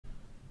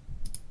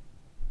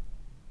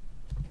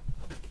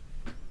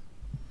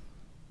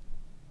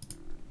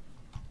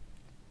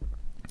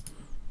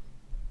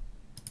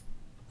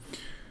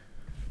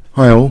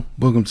Hi all,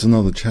 welcome to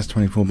another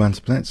chess24 Banter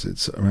Blitz.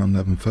 It's around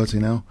 11:30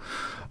 now.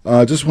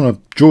 I just want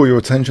to draw your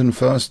attention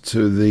first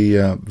to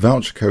the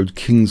voucher code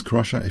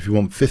Kingscrusher if you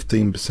want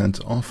 15%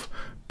 off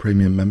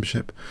premium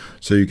membership.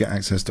 So you get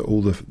access to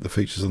all the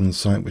features on the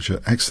site, which are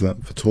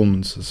excellent for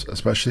tournaments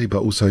especially,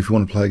 but also if you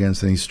want to play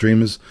against any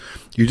streamers,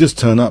 you just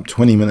turn up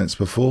 20 minutes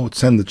before,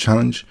 send the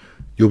challenge,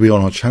 you'll be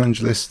on our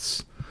challenge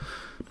lists,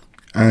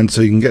 and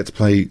so you can get to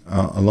play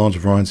a larger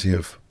variety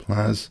of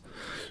players.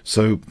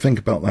 So think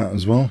about that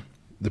as well.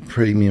 The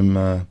premium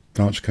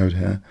voucher code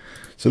here.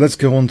 So let's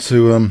go on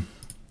to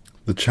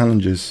the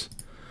challenges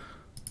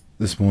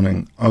this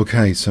morning.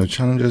 Okay, so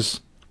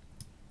challenges.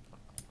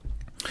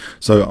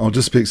 So I'll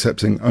just be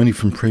accepting only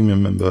from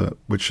premium member,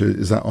 which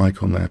is that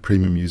icon there,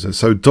 premium user.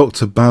 So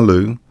Dr.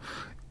 Balu,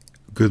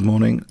 good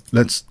morning.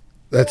 Let's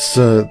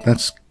accept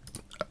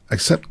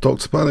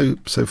Dr. Balu.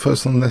 So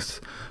first on the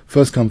list,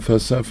 first come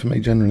first serve for me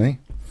generally.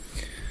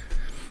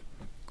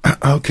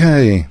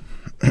 Okay.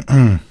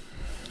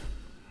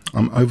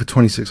 I'm over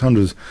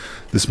 2600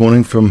 this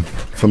morning from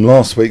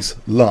last week's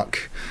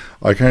luck.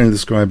 I can only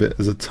describe it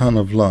as a ton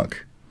of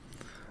luck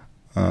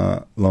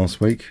last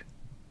week.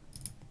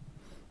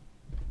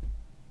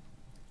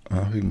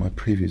 I think my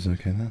preview's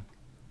okay there.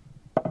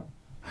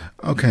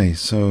 Okay,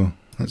 so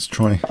let's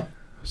try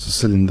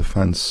Sicilian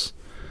defense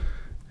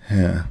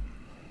here.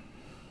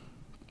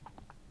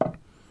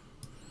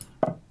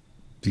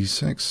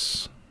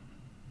 D6.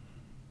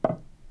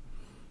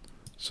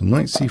 So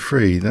knight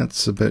c3,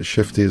 that's a bit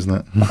shifty, isn't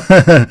it?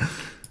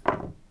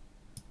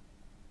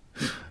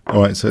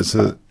 Alright,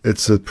 so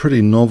it's a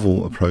pretty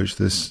novel approach,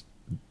 this,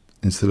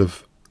 instead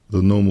of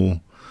the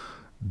normal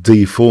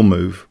d4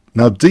 move.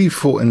 Now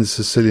d4 in the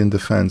Sicilian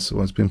defense,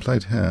 well, it's been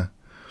played here.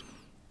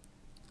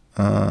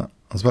 I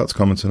was about to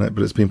comment on it,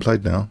 but it's been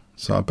played now,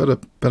 so I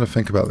better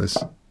think about this.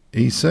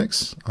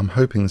 e6, I'm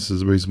hoping this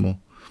is reasonable.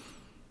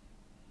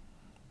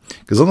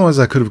 Because otherwise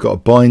I could have got a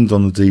bind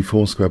on the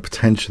d4 square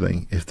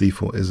potentially if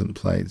d4 isn't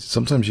played.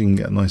 Sometimes you can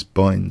get a nice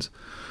bind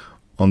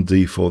on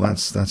d4.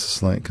 That's a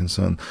slight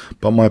concern.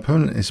 But my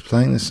opponent is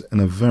playing this in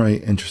a very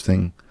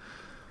interesting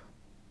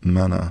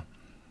manner.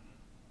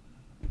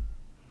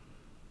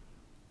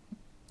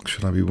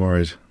 Should I be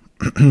worried?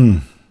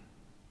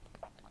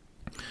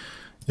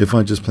 If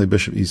I just play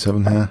bishop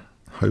e7 here,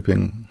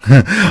 hoping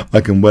I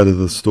can weather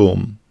the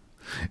storm.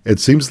 It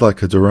seems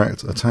like a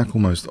direct attack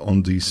almost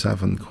on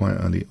d7 quite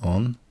early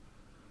on.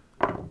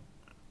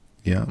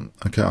 Yeah,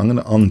 okay, I'm going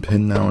to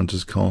unpin now and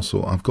just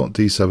castle. I've got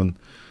d7.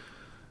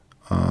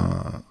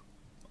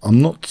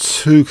 I'm not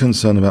too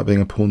concerned about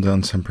being a pawn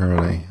down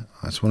temporarily.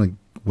 I just want to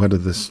weather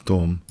this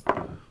storm.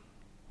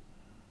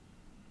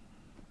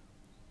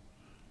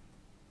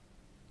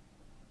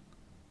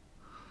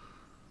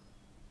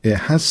 It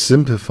has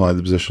simplified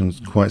the position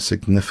quite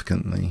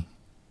significantly.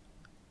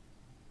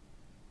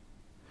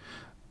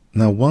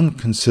 Now, one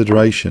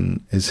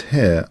consideration is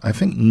here. I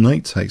think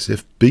knight takes.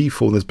 If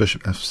b4, there's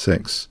bishop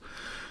f6.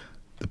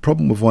 The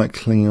problem with white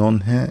clinging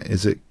on here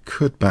is it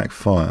could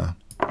backfire.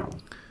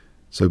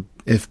 So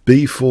if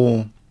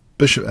b4,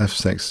 bishop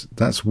f6,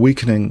 that's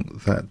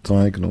weakening that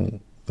diagonal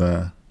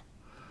there.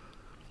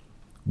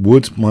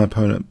 Would my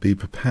opponent be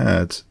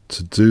prepared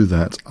to do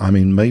that? I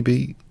mean,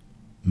 maybe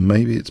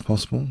it's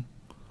possible.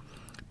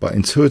 But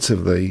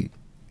intuitively,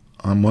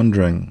 I'm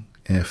wondering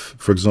if,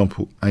 for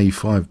example,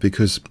 a5,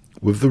 because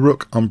with the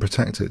rook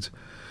unprotected,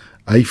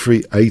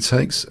 a3, a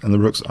takes, and the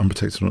rook's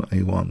unprotected on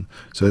a1.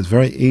 So it's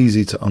very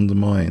easy to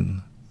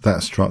undermine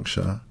that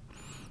structure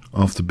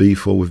after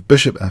b4 with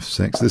bishop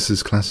f6. This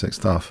is classic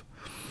stuff.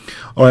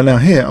 All right, now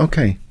here,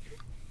 okay,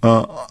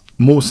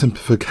 more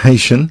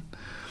simplification,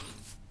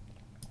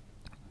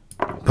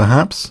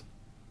 perhaps.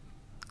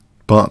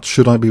 But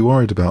should I be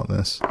worried about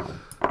this?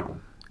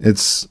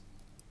 It's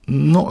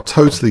not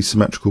totally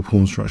symmetrical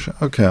pawn structure.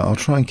 Okay, I'll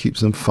try and keep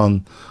some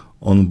fun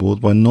on the board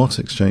by not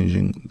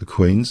exchanging the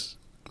queens,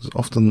 because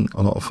often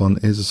a lot of fun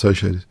is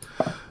associated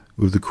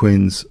with the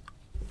queens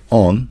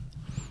on.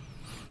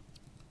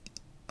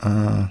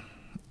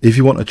 If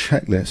you want a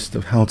checklist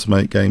of how to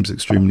make games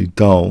extremely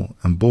dull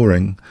and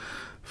boring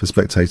for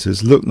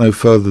spectators, look no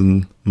further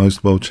than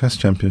most World Chess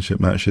Championship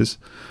matches.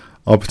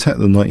 I'll protect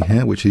the knight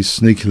here, which he's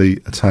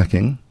sneakily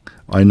attacking.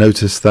 I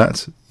noticed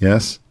that,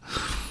 yes.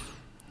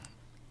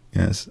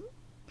 Yes.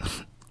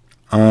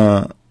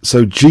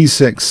 So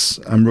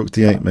g6 and rook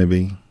d8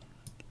 maybe.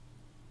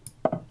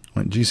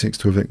 Right, g6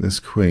 to evict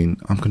this queen.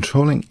 I'm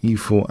controlling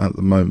e4 at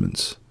the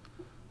moment.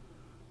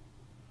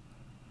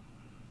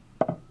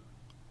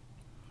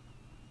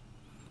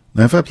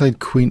 Now if I played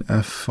queen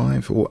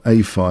f5 or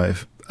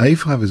a5,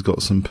 a5 has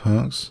got some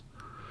perks,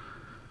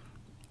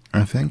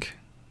 I think.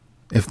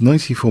 If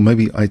knight e4,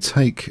 maybe I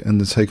take and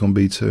the take on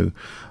b2.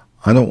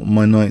 I don't want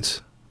my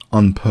knight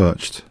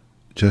unperched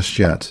just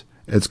yet.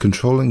 It's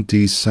controlling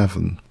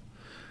d7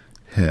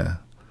 here.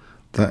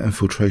 That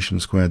infiltration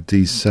square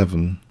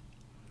d7.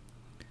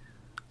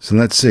 So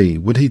let's see.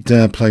 Would he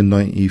dare play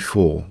knight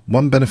e4?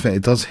 One benefit,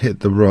 it does hit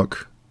the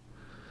rook.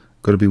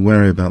 Got to be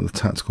wary about the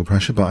tactical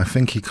pressure, but I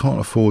think he can't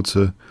afford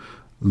to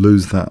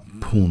lose that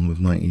pawn with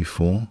knight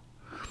e4.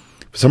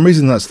 For some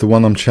reason, that's the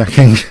one I'm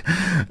checking.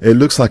 It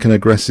looks like an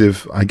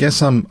aggressive. I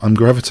guess I'm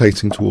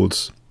gravitating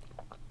towards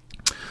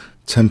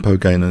tempo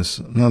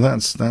gainers. No,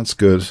 that's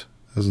good,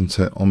 isn't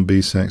it? On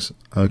b6.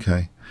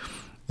 Okay.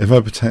 If I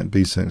protect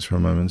b6 for a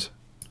moment,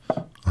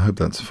 I hope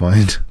that's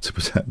fine to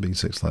protect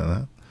b6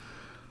 like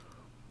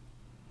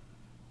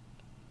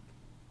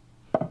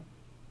that.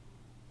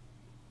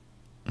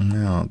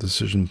 Now,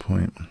 decision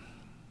point.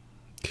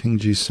 King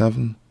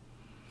g7.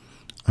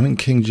 I think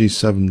king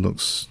g7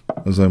 looks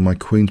as though my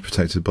queen's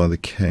protected by the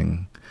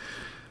king.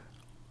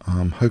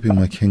 I'm hoping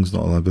my king's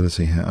not a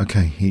liability here.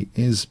 Okay, he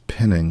is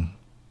pinning.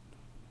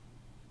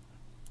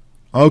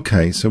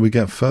 Okay, so we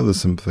get further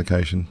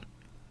simplification.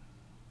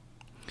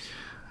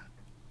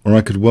 Or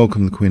I could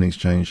welcome the queen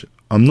exchange.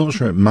 I'm not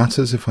sure it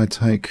matters if I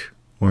take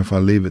or if I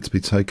leave it to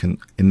be taken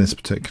in this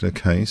particular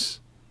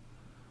case.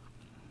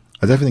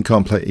 I definitely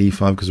can't play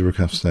e5 because of rook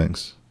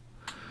f6.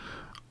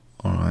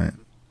 Alright.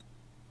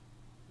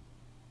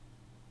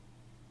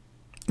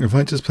 If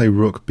I just play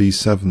rook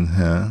b7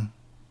 here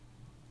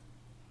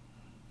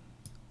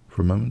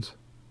for a moment.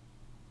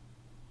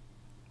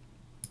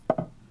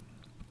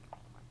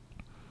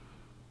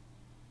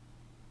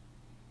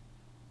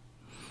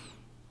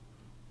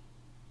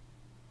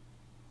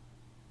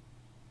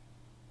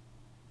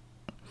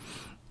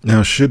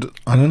 Now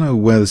I don't know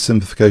where the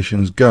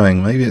simplification is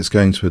going. Maybe it's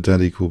going to a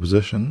dead equal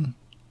position.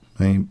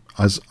 Maybe,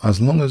 as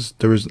long as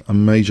there is a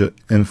major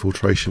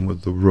infiltration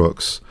with the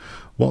rooks,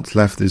 what's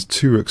left is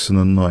two rooks and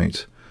a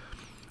knight.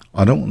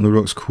 I don't want the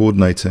rooks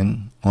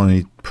coordinating on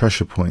any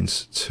pressure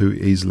points too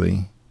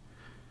easily,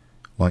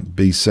 like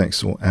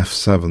b6 or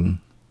f7.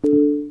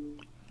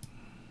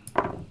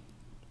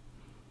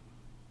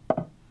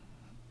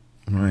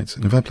 Right,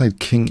 and if I played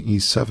king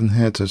e7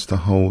 here just to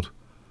hold,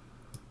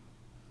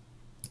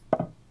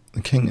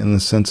 the king in the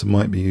center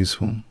might be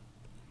useful.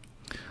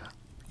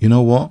 You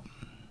know what?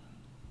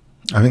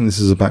 I think this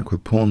is a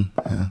backward pawn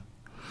here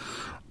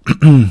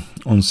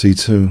on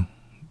c2,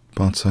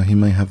 but he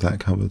may have that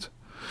covered.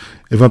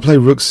 If I play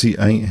rook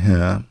c8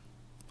 here,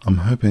 I'm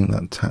hoping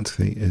that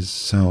tactically is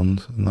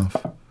sound enough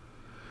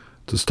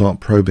to start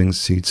probing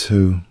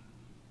c2.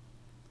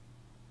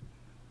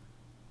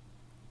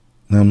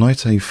 Now knight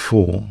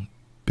a4,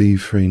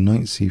 b3,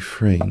 knight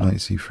c3, knight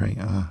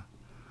c3.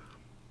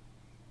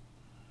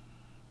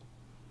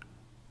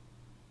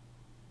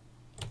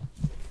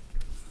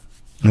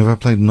 If I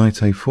played knight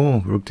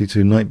a4, rook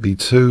d2, knight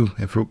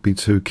b2, if rook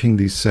b2, king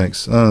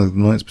d6, the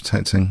knight's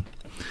protecting.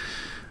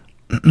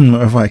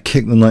 If I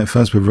kick the knight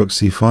first with rook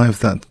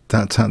c5,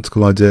 that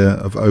tactical idea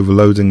of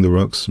overloading the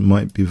rooks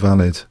might be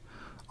valid.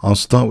 I'll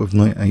start with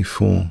knight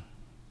a4.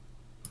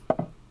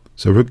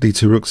 So rook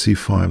d2, rook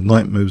c5,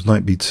 knight moves,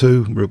 knight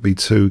b2, rook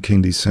b2,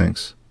 king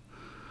d6.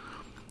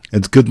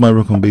 It's good my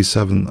rook on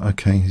b7.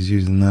 Okay, he's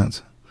using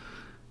that.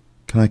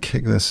 Can I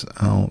kick this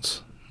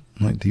out?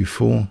 Knight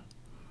d4.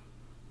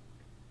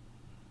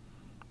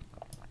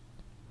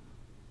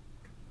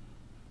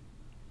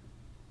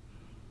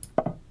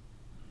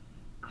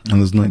 And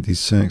there's knight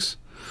d6.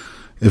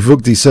 If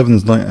rook d7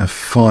 is knight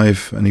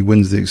f5 and he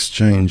wins the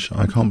exchange,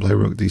 I can't play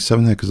rook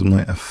d7 here because of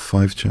knight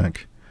f5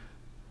 check.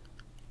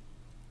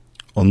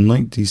 On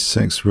knight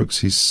d6, rook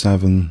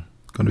c7,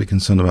 got to be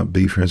concerned about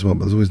b3 as well,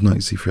 but there's always knight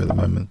c3 at the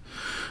moment.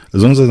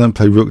 As long as I don't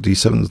play rook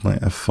d7, there's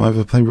knight f5.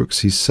 I play rook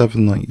c7,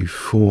 knight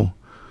e4,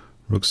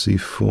 rook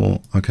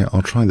c4. Okay,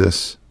 I'll try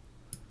this.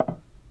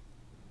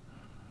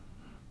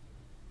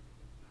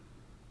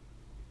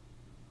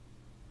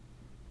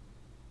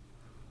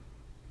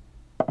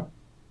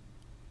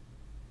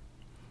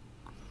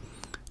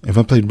 If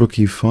I played rook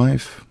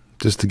e5,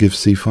 just to give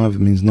c5,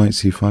 it means knight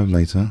c5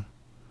 later.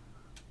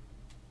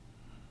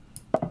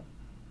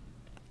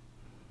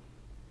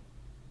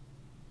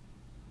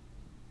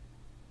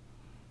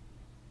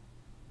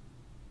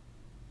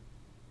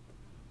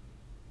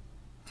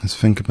 Let's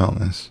think about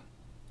this.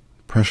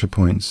 Pressure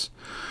points.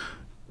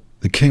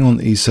 The king on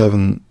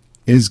e7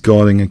 is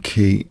guarding a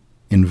key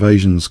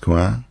invasion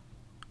square.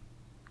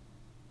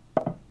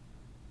 If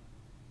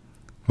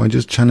I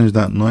just challenge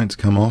that knight to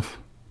come off,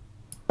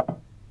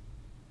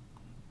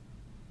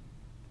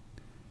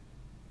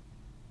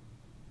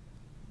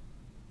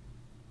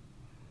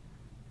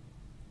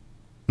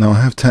 now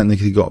I have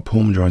technically got a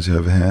pawn majority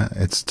over here.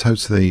 It's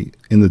totally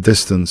in the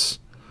distance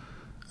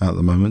at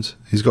the moment.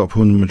 He's got a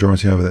pawn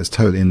majority over there. It's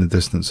totally in the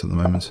distance at the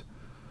moment.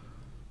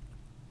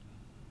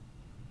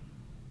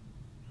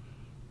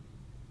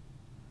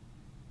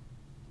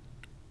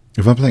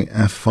 If I play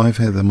f5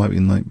 here, there might be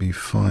knight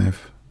b5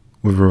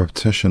 with a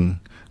repetition,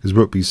 because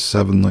rook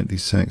b7, knight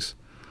d6.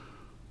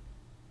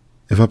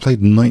 If I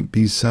played knight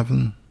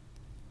b7,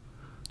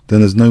 then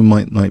there's no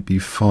knight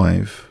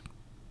b5.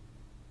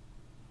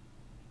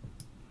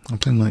 I'll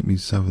play knight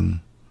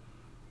b7.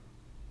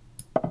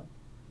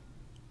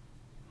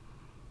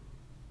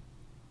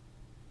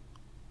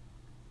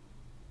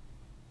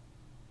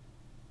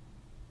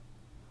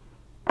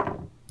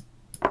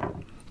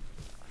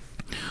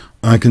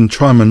 I can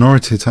try a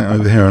minority attack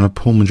over here and a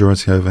pawn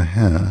majority over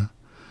here.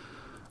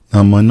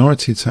 Now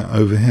minority attack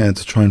over here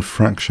to try and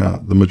fracture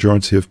the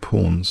majority of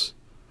pawns.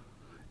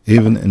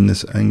 even in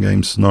this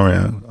endgame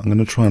scenario, I'm going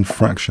to try and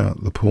fracture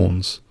the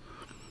pawns,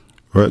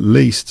 or at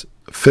least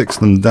fix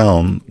them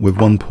down with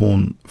one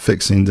pawn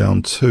fixing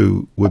down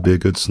two would be a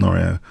good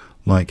scenario,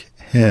 like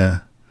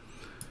here.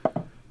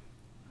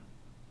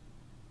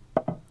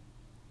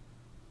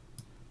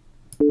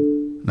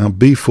 Now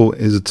b4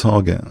 is a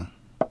target.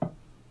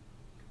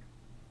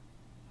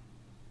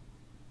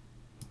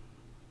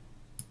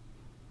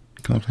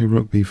 Can I play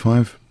rook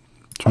b5?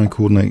 Try and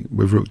coordinate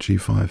with rook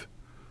g5.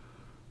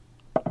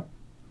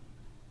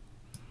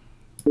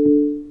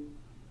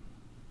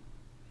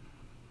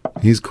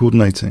 He's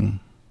coordinating.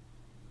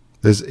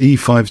 There's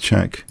e5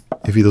 check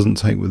if he doesn't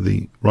take with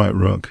the right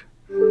rook.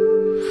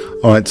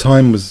 Alright,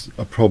 time was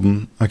a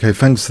problem. Okay,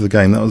 thanks for the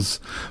game. That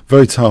was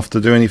very tough to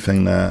do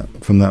anything there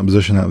from that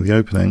position out of the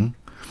opening.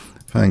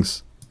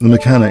 Thanks. The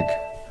mechanic.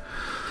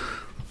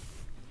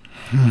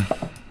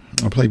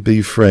 I played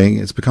b3.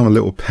 It's become a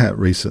little pet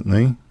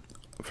recently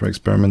for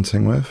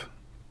experimenting with.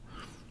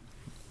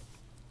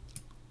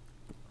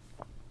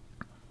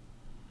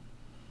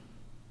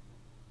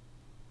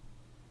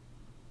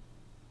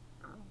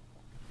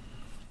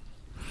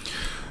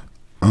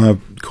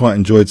 I've quite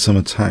enjoyed some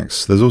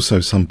attacks. There's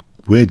also some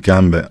weird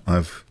gambit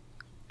I've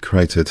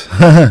created,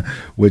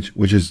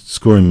 which is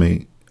scoring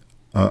me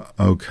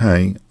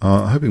okay.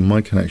 Hoping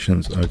my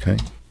connection's okay.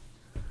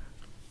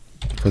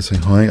 If I say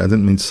hi, I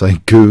didn't mean to say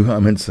goo. I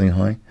meant to say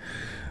hi.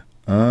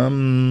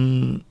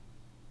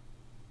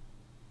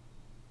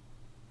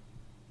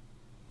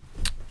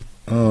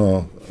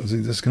 Oh, is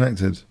he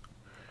disconnected?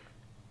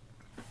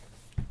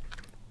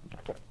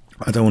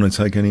 I don't want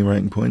to take any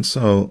rating points,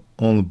 so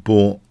on the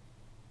board.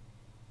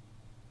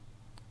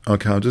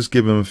 Okay, I'll just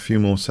give him a few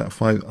more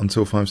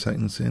until 5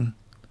 seconds in.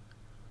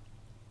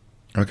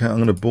 Okay, I'm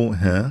going to board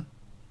here.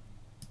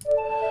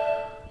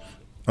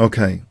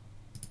 Okay.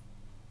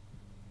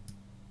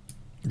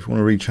 If you want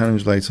to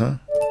re-challenge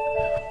later.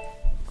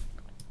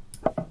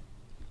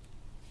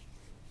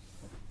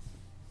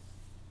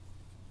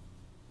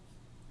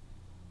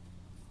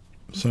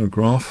 So,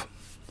 Graph,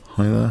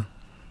 hi there.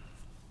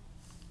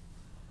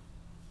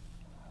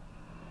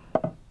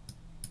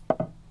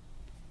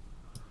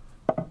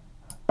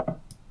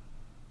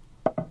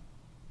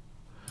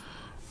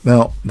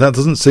 Now, that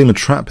doesn't seem a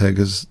trap here,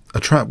 because a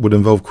trap would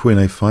involve queen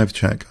a5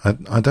 check.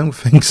 I don't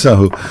think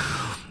so.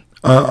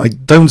 I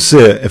don't see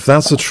it. If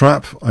that's a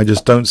trap, I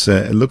just don't see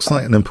it. It looks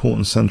like an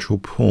important central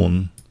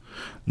pawn.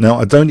 Now,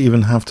 I don't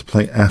even have to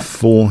play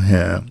f4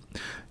 here.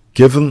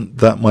 Given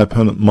that my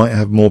opponent might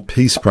have more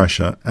piece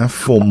pressure,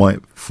 f4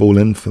 might fall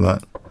in for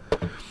that.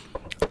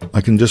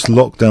 I can just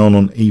lock down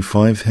on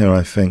e5 here,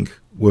 I think,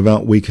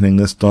 without weakening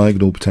this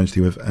diagonal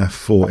potentially with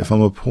f4. If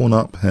I'm a pawn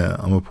up here,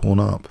 I'm a pawn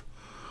up.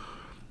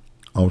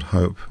 I would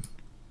hope.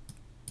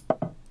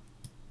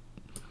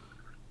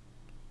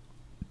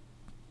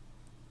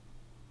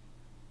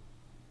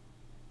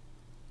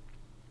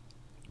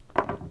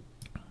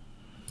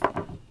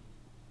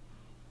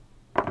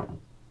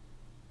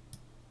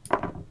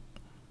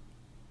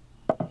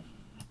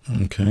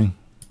 Okay.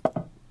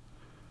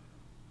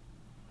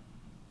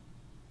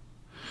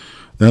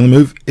 Now the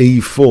move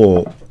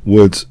e4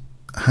 would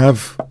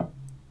have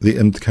the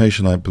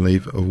implication, I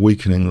believe, of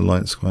weakening the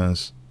light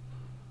squares.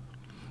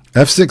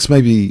 f6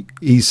 maybe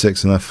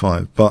e6 and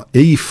f5, but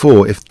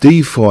e4, if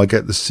d4 I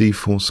get the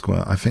c4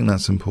 square. I think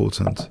that's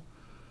important.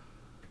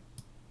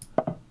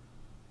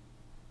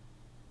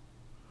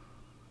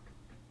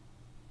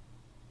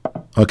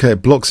 Okay,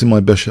 it blocks in my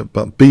bishop,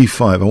 but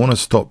b5, I want to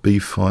stop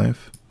b5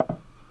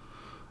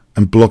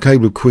 and blockade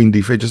with queen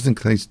d3 just in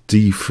case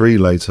d3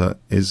 later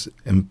is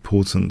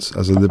important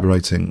as a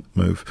liberating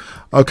move.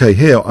 Okay,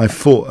 here I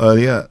thought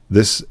earlier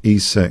this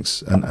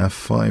e6 and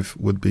f5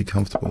 would be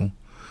comfortable.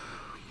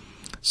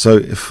 So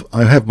if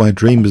I have my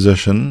dream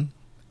position,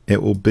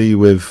 it will be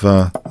with,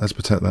 let's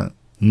protect that,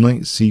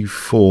 knight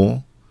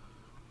c4.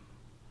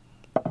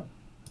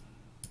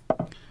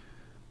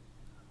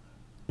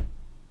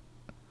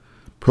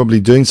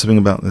 Probably doing something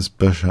about this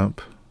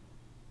bishop.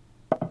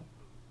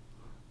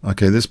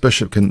 Okay, this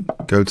bishop can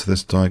go to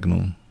this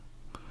diagonal.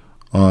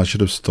 Oh, I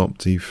should have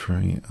stopped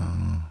d3.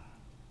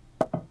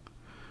 Oh.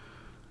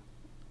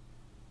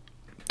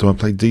 Do I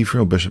play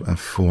d3 or bishop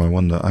f4? I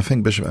wonder. I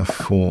think bishop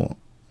f4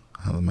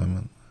 at the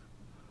moment.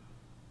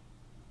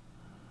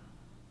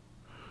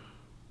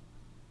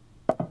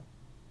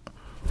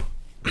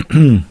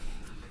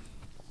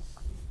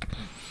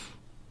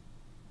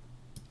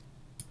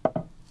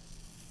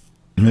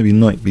 Maybe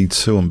knight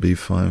b2 on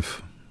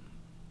b5.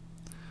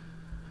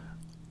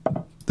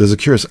 There's a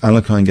curious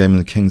Alekhine game in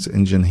the King's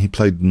Engine. He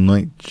played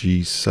knight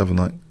g7,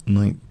 like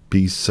knight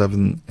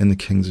b7 in the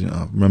King's Engine.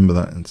 I remember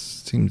that. It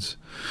seems,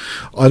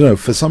 I don't know,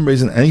 for some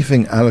reason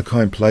anything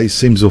Alekhine plays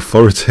seems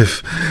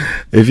authoritative.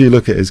 If you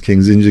look at his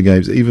King's Engine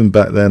games, even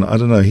back then, I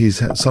don't know, he's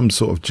had some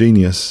sort of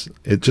genius.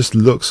 It just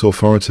looks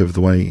authoritative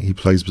the way he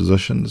plays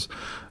positions.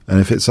 And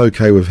if it's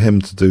okay with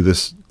him to do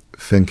this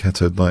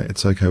fianchetto knight,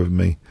 it's okay with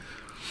me.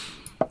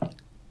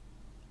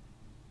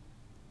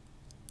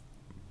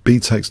 B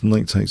takes,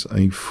 knight takes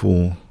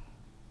a4.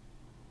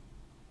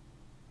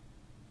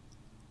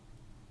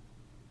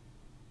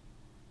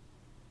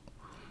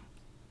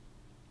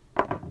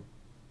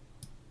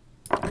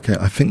 Okay,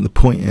 I think the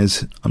point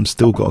is I'm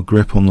still got a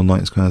grip on the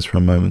knight squares for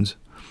a moment,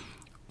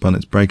 but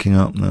it's breaking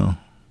up now.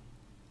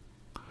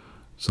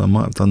 So I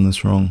might have done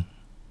this wrong.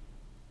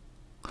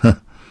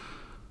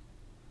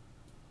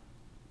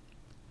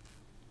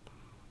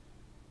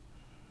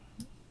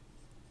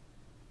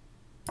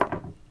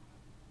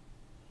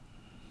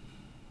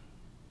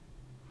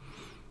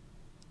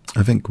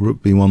 I think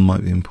rook b1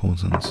 might be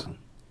important.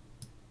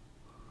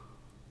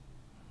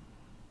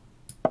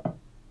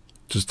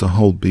 Just to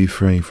hold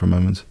b3 for a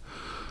moment.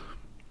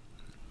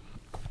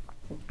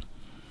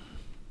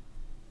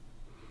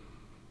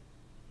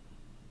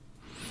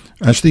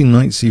 Actually,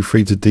 knight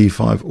c3 to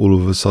d5 all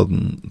of a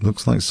sudden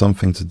looks like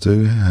something to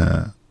do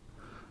here.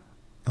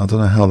 I don't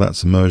know how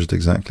that's emerged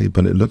exactly,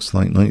 but it looks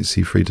like knight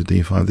c3 to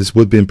d5. This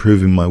would be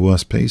improving my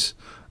worst piece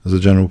as a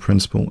general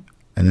principle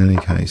in any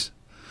case.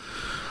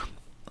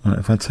 Right,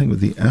 if I take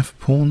with the f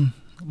pawn,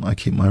 I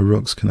keep my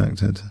rooks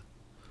connected.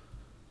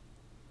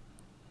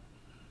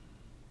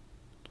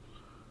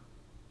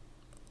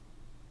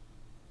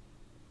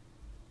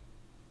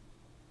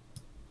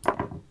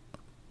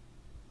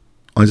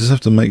 I just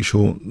have to make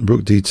sure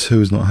rook d2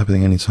 is not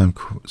happening anytime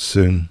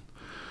soon.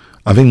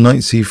 I think knight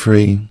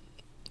c3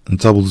 and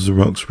doubles the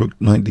rooks, rook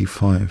knight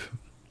d5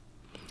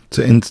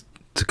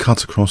 to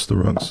cut across the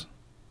rooks.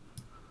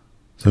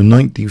 So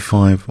knight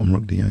d5 on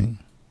rook d8.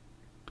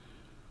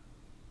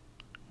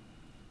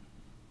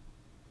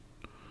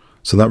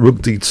 So that rook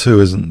d2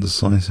 isn't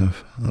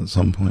decisive at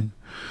some point,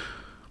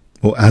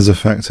 or as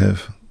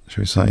effective, should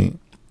we say.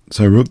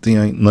 So rook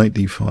d8, knight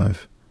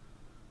d5.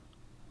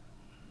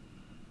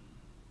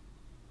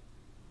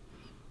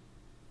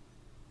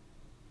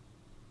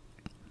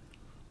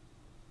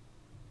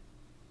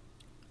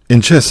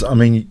 In chess, I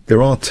mean,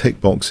 there are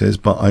tick boxes,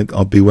 but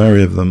I'll be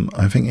wary of them.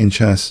 I think in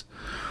chess,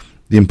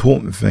 the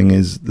important thing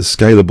is the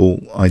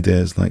scalable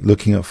ideas, like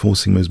looking at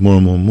forcing moves more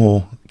and more and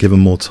more, given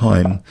more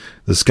time.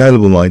 The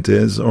scalable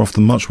ideas are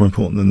often much more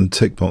important than the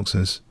tick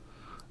boxes,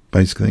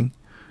 basically.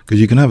 Because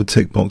you can have a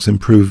tick box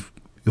improve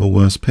your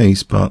worst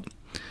piece, but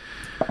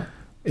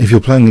if you're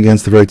playing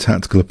against a very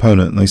tactical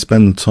opponent and they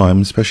spend the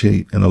time,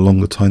 especially in a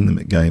longer time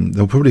limit game,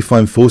 they'll probably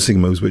find forcing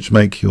moves which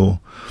make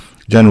your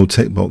general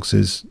tick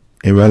boxes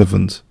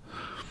irrelevant.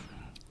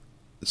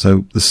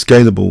 So the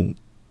scalable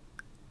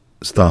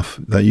stuff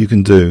that you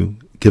can do,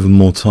 given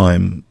more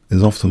time,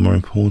 is often more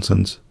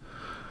important.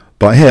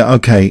 But here,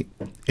 okay,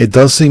 it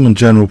does seem on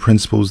general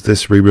principles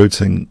this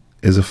rerouting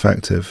is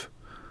effective.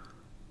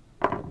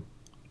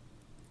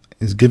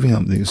 It's giving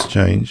up the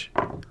exchange.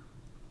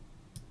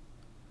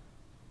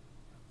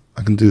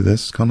 I can do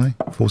this, can't I?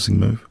 Forcing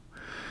move.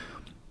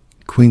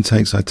 Queen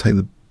takes, I take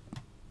the...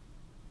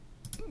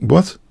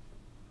 What?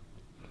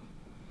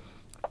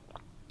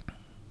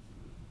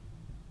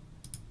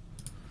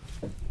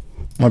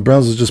 My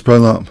browser's just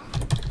blown up.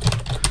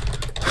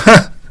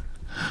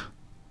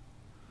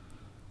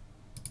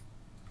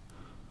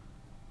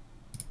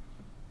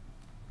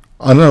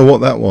 I don't know what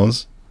that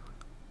was.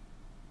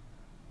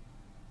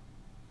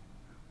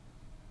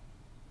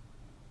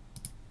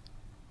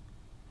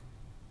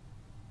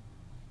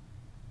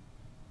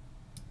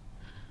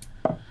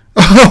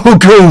 Oh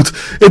god!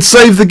 It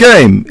saved the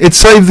game. It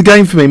saved the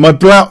game for me. My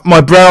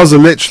browser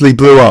literally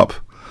blew up.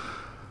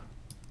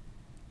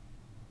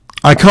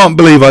 I can't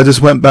believe I just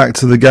went back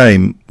to the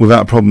game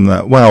without a problem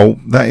there. Wow,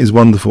 that is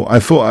wonderful. I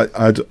thought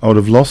I would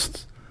have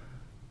lost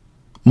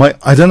my...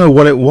 I don't know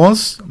what it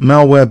was.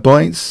 Malware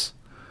bites.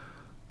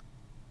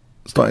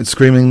 Started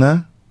screaming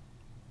there.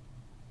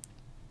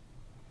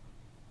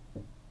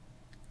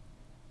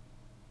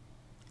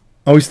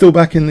 Are we still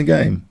back in the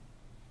game?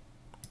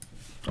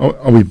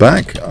 Are we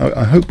back?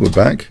 I hope we're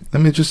back.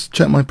 Let me just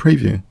check my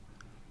preview.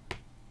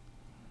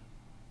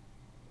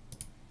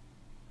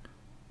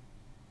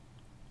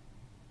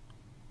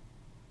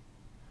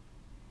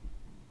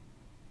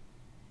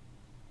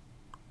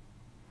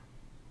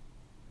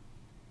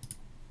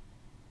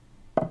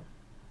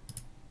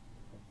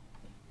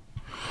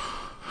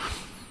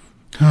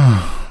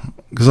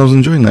 Because I was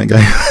enjoying that game.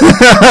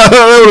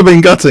 That would have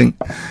been gutting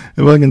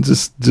if I can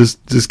just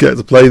get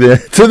to play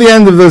to the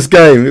end of this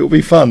game. It will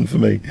be fun for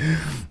me.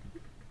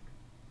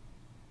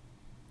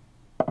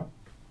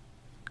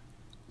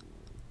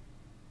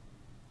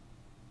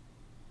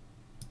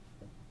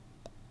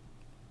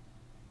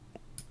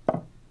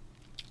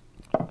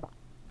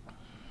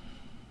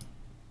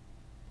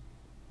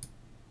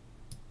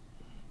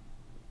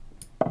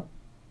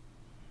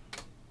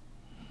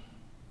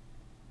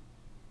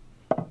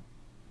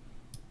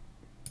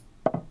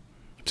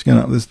 Just going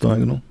up this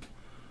diagonal.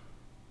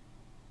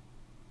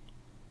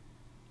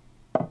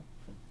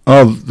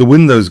 Oh, the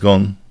window's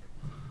gone.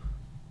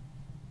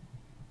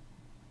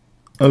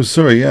 Oh,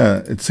 sorry. Yeah,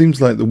 it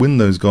seems like the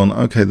window's gone.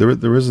 Okay, there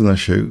is an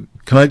issue.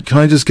 Can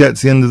I just get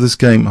to the end of this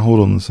game? Hold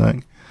on a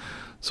sec.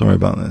 Sorry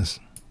about this.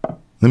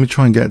 Let me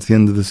try and get to the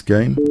end of this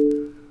game.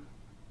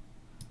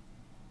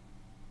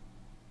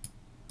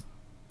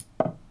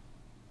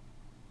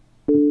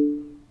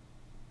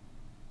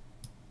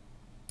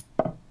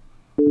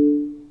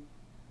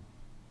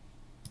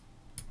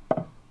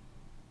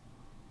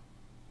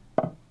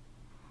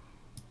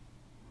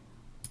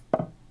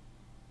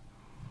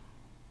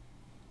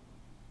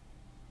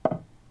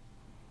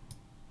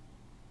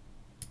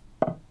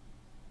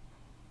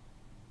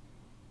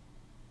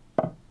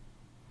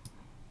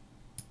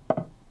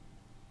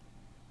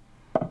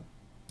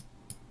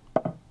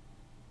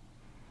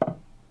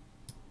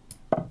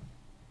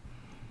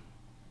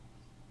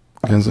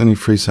 Okay, there's only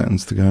 3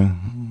 seconds to go.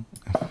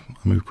 If I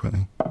move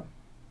quickly.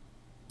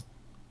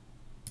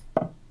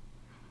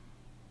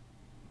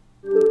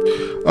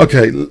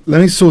 Okay, let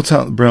me sort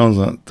out the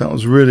browser. That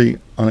was really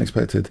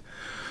unexpected.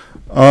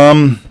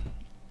 Okay,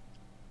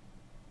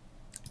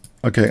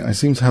 I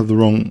seem to have the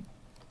wrong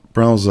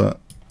browser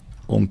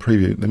on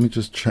preview. Let me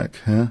just check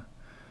here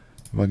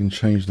if I can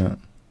change that.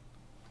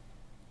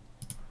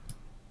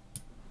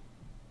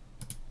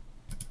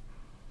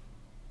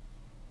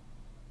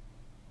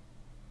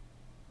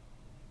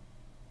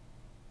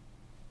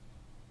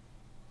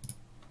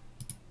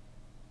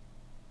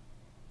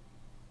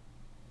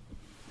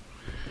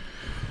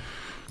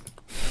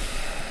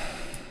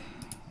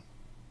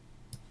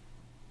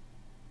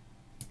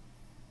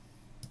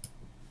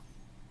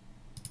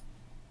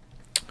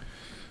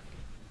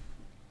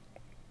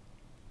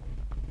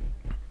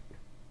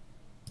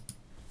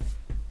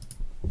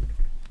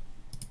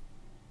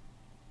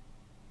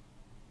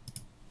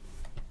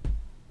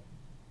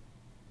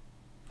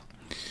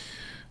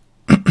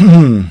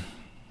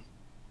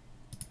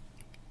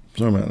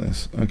 Sorry about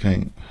this.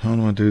 Okay, how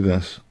do I do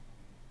this?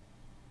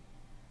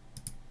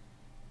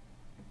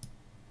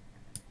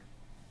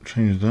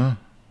 Change that.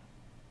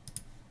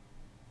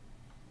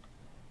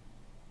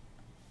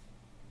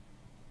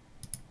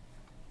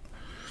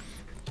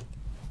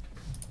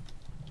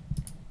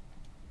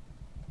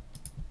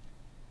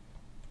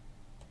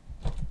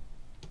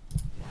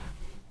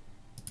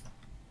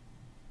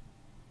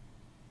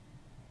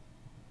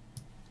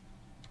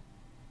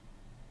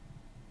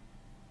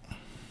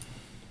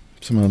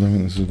 Somehow I don't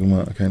think this is going to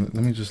work. Okay, let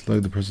me just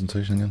load the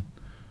presentation again.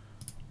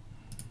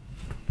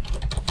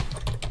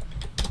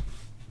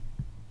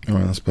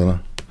 Alright, that's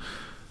better.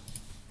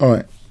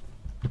 Alright.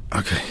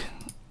 Okay.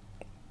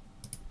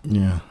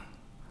 Yeah.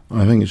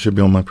 I think it should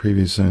be on my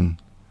preview soon.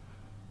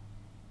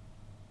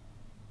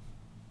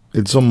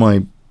 It's on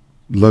my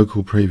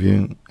local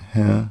preview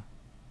here,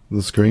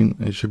 the screen.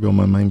 It should be on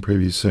my main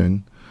preview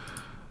soon.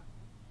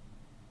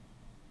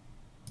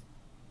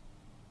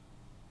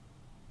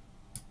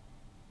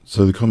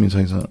 So the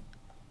commutator.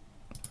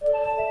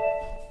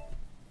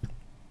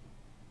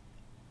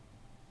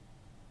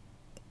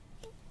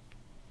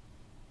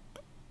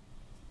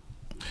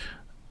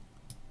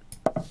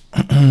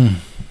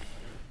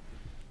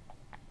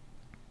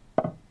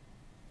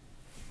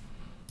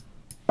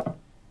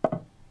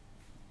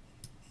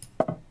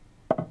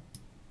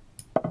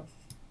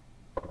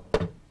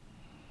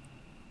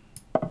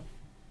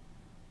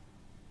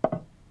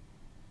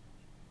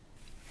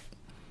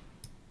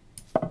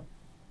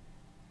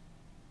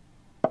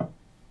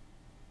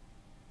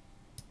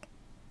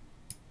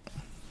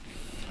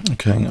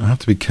 Okay, I have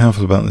to be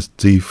careful about this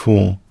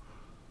d4.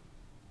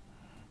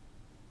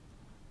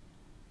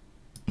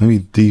 Maybe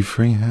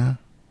d3 here.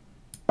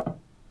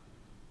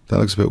 That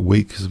looks a bit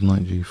weak because of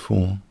knight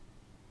g4.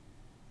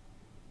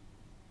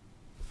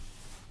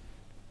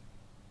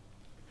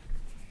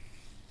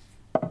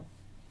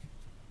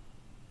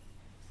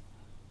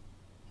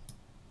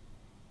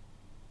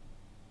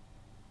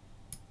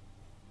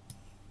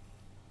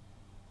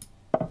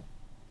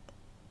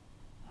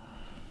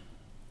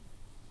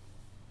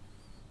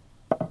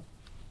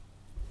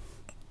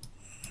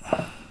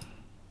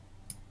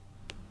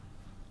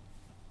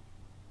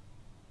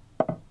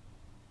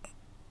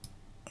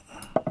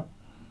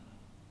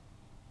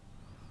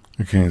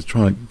 Okay, let's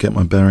try to get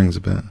my bearings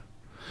a bit.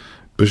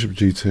 Bishop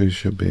g2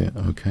 should be it,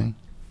 okay.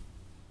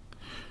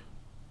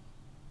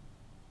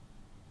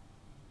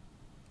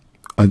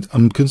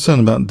 I'm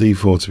concerned about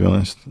d4, to be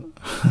honest.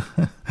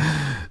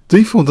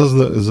 d4 does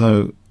look as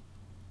though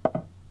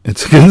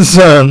it's a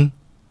concern.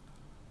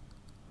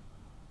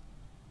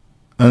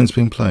 And it's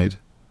been played.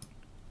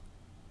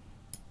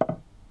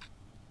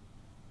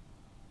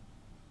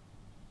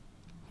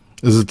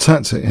 There's a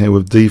tactic here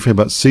with d3,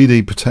 but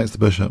cd protects the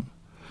bishop.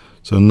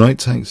 So knight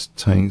takes,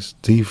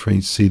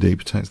 d3, cd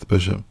protects the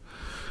bishop.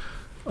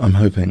 I'm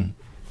hoping.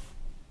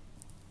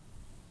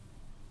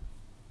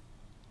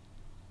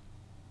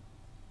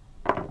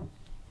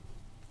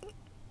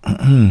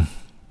 And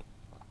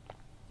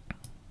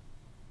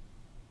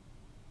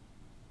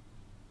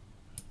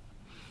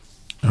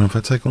if I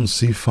take on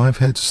c5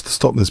 here, just to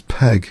stop this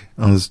peg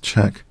on this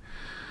check.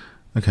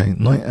 Okay,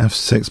 knight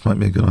f6 might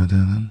be a good idea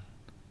then.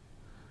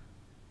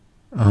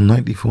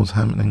 Knight d4 is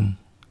happening.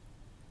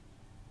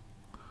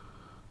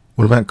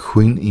 What about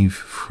queen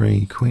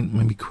e3?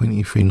 Maybe queen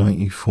e3, knight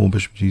e4,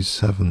 bishop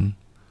g7.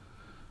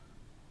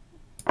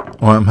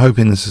 Alright, I'm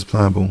hoping this is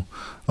playable.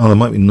 Oh, there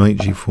might be knight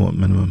g4 at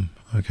minimum.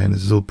 Okay,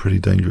 this is all pretty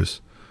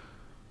dangerous.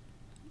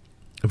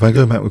 If I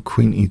go back with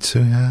queen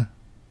e2 here.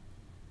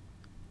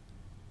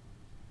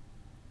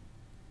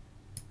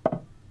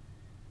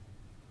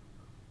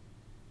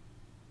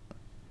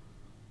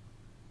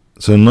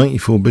 So knight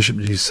e4, bishop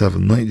g7,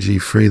 knight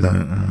g3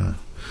 though.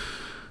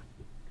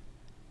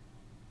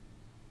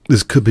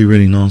 This could be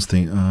really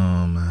nasty.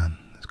 Oh man,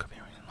 this could be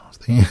really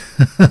nasty.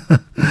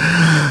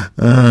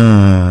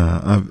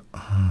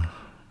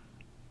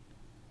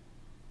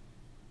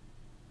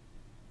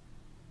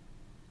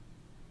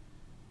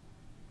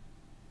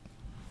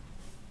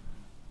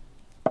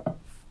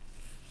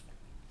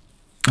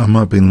 I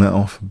might have been let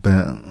off a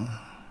bit.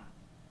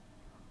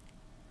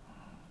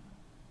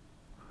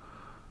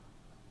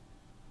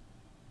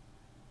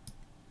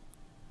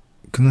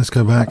 Can this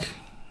go back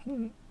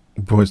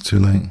before it's too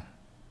late?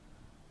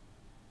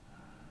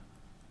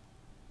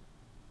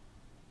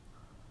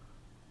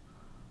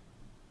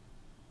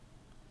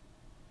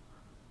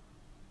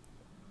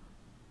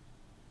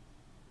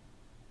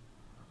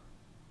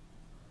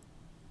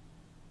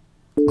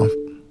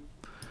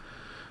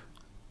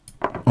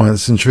 Alright,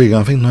 that's intriguing.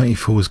 I think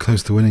 94 was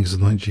close to winning because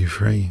of knight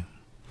g3.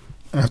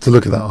 I have to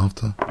look at that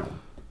after.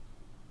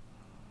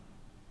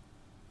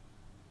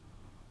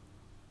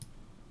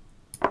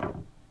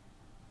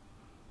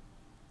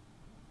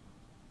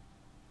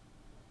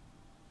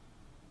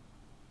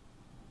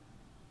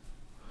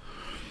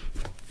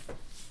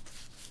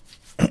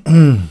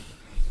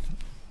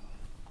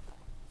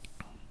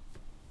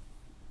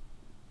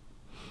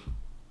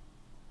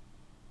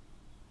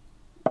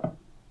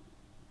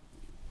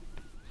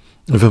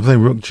 If I play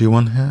rook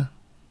g1 here,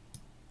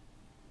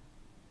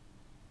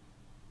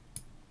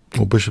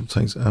 or bishop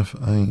takes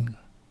f8,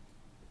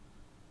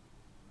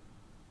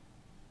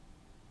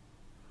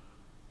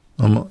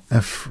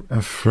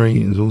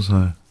 f3 is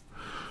also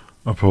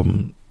a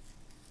problem.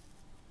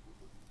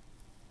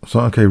 So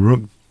okay,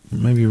 rook,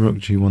 maybe rook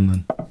g1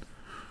 then.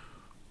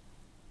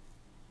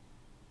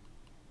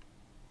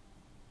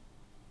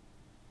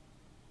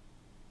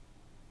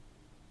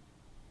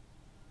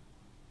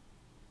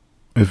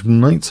 If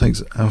knight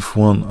takes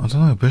f1, I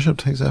don't know, bishop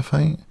takes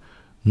f8,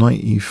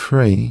 knight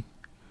e3,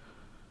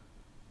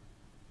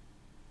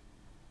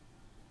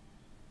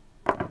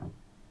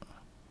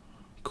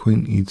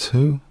 queen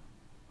e2.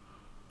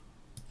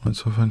 Right,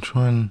 so if I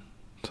try and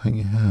take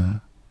it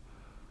here,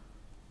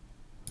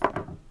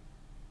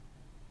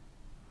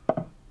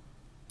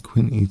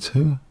 queen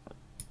e2,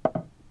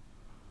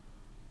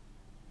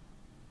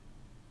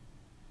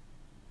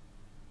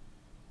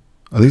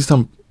 at least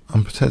I'm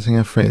protecting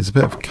f3. It's a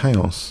bit of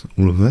chaos,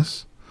 all of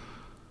this.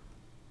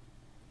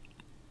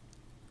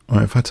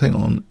 Alright, if I take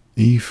on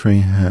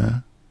e3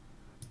 here,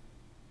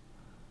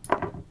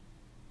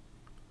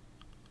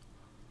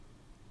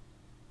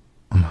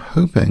 I'm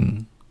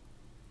hoping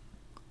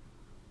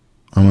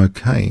I'm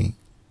okay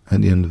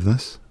at the end of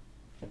this.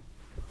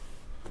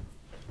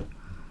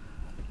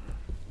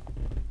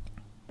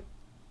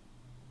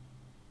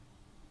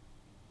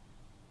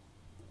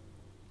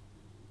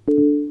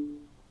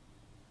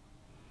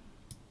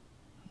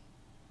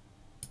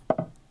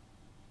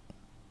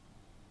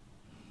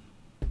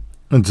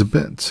 It's a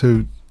bit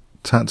too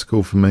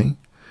tactical for me,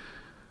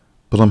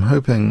 but I'm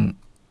hoping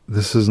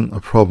this isn't a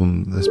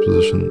problem, this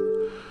position.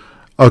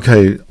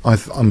 Okay,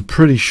 I'm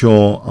pretty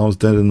sure I was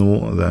dead in the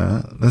water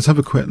there. Let's have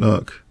a quick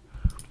look.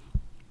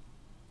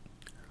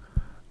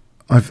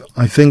 I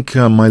think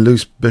my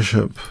loose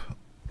bishop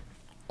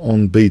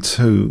on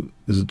b2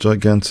 is a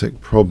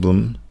gigantic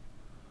problem.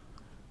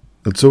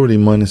 It's already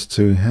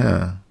 -2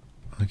 here.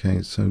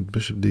 Okay, so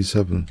bishop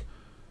d7.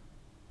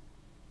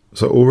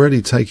 So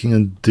already taking a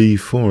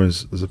d4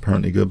 is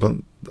apparently good, but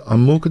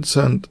I'm more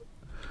concerned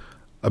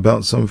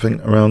about something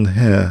around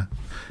here,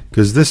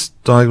 because this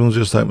diagonal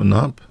just opened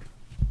up.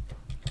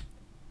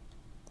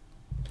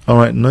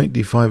 Alright, knight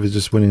d5 is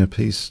just winning a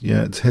piece.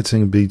 Yeah, it's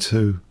hitting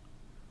b2.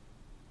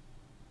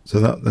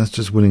 So that's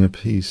just winning a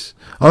piece.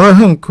 Oh,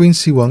 no, queen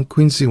c1,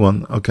 queen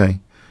c1.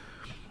 Okay.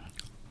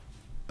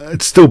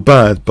 It's still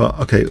bad, but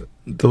okay.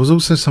 There was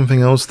also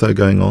something else though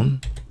going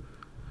on.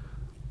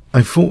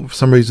 I thought for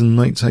some reason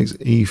knight takes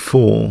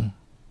e4.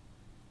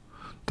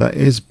 That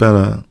is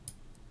better.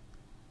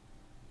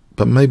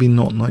 But maybe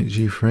not knight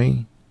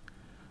g3.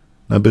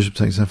 No, bishop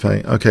takes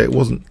f8. Okay, it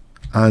wasn't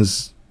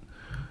as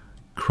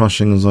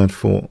crushing as I'd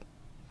thought.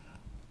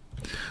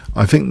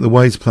 I think the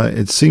way to play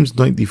it seems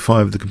knight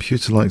d5. The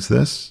computer likes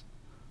this.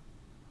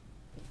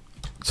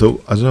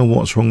 So I don't know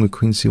what's wrong with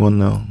queen c1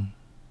 now.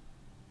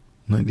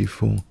 Knight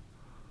d4.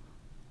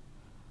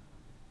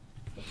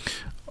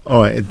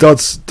 Alright, it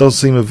does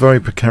seem a very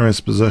precarious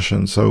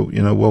position, so,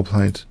 you know, well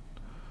played.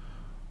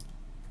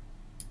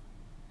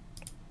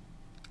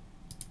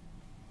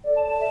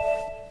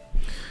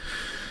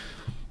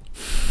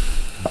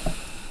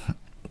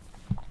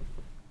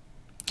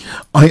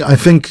 I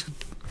think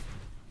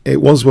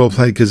it was well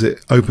played because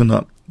it opened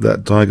up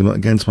that diagonal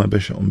against my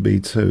bishop on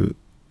b2.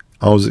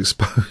 I was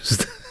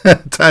exposed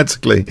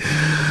tactically.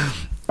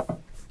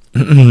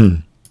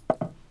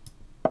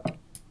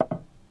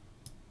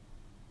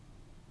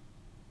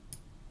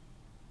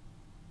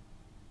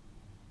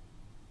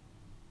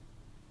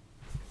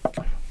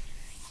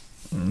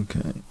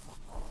 Okay.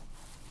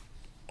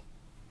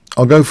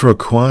 I'll go for a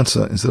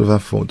quieter, instead of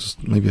f4,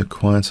 just maybe a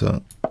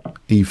quieter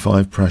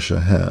e5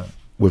 pressure here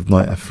with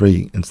knight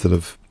f3 instead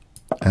of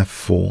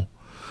f4.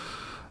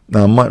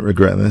 Now I might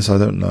regret this, I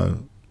don't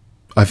know.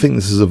 I think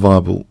this is a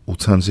viable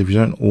alternative. You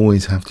don't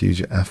always have to use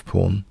your f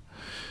pawn.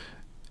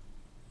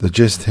 The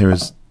gist here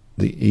is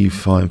the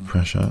e5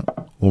 pressure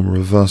or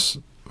reverse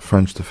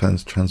French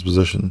defense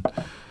transposition.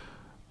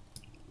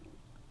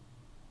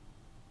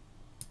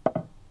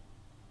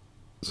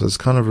 So it's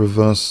kind of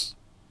reverse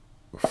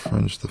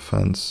French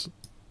defense.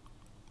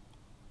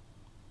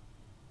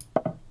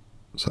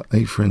 So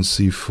a4 and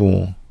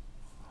c4.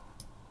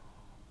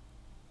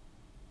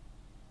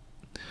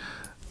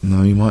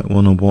 Now you might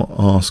want to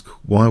ask,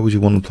 why would you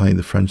want to play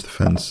the French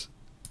defense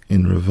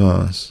in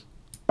reverse?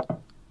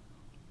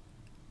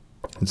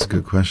 It's a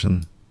good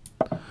question.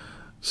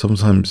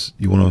 Sometimes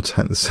you want to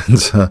attack the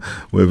center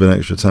with an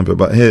extra tempo,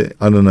 but here,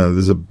 I don't know,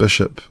 there's a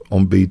bishop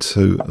on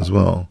b2 as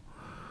well,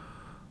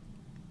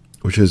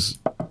 which is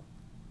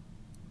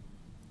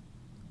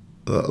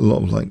a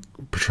lot of like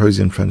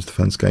Petrosian French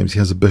defense games. He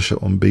has a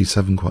bishop on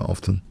b7 quite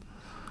often.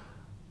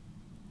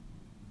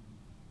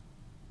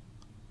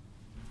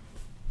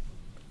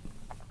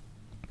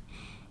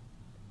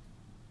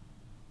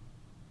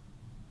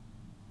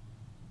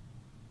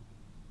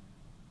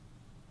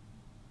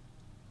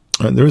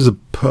 Right, there is a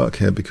perk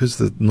here because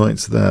the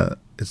knight's there.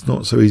 It's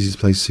not so easy to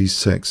play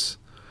c6.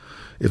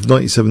 If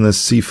knight e7, there's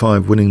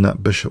c5, winning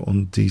that bishop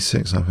on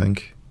d6. I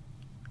think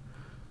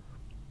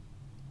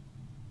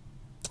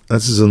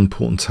this is an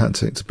important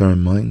tactic to bear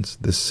in mind.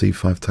 This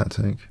c5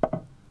 tactic.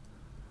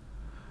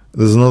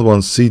 There's another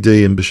one,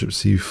 cd and bishop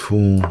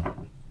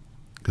c4,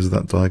 because of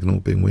that diagonal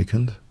being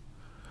weakened.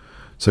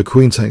 So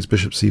queen takes,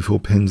 bishop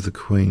c4 pins the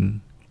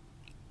queen.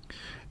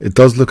 It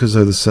does look as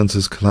though the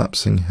centre's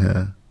collapsing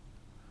here,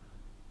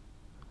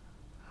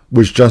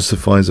 which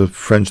justifies a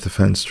French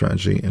defense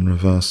strategy in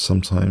reverse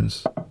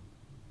sometimes.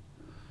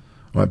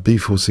 Right,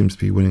 b4 seems to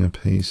be winning a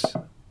piece.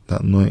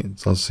 That knight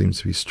does seem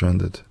to be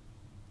stranded.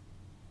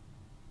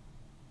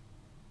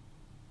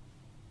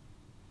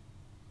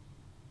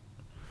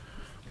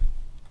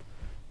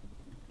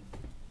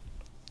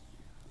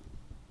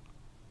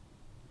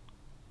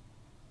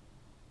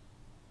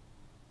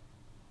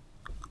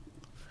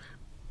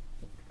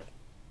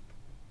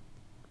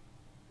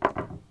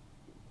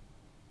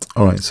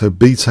 Alright, so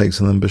b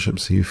takes and then bishop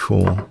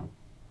c4.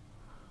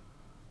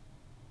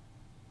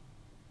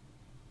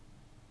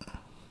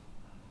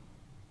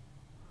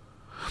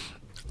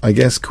 I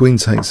guess queen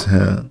takes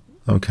here.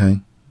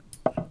 Okay.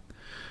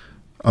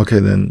 Okay,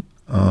 then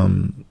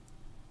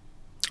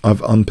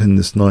I've unpinned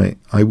this knight.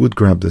 I would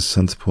grab this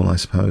center pawn, I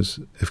suppose,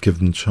 if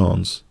given the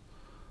chance.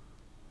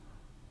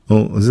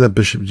 Oh, is there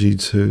bishop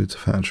g2 to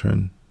factor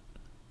in?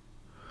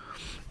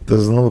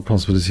 There's another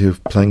possibility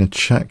of playing a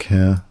check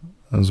here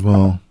as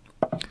well.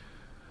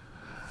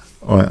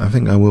 Alright, I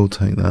think I will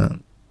take that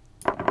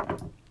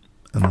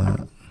and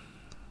that.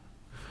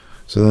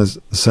 So there's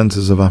the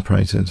centers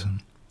evaporated.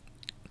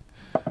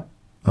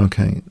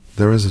 Okay,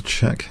 there is a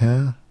check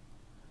here,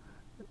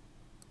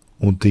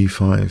 or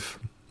d5.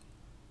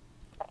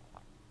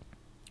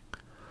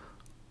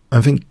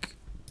 I think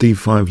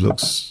d5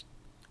 looks,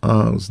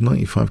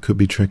 knight e5 could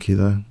be tricky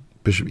though.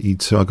 Bishop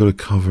e2, I've got to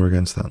cover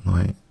against that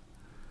knight.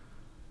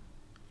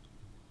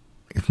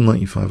 If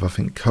knight e5, I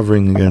think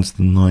covering against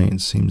the knight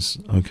seems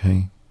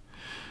okay.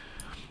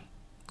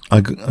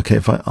 Okay,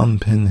 if I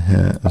unpin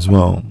here as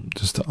well,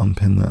 just to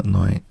unpin that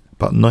knight,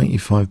 but knight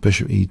e5,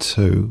 bishop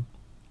e2,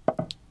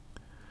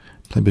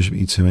 play bishop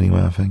e2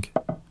 anyway, I think.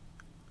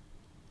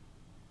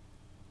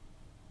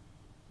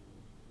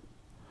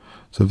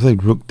 So I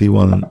played rook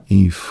d1 and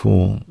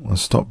e4, I'll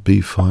stop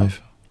b5,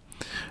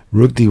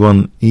 rook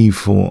d1,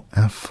 e4,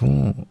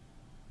 f4.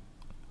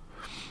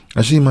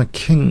 Actually, my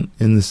king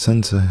in the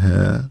center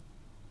here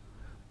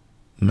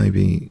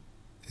maybe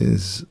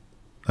is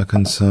a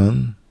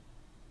concern.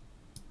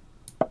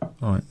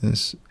 Alright,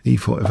 this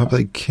e4. If I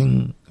play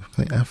king, if I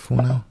play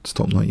f4 now,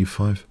 stop knight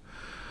e5.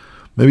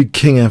 Maybe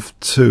king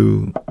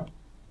f2.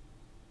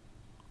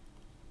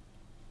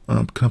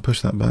 Can I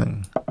push that back?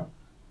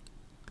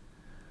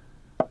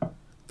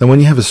 Then when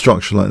you have a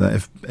structure like that,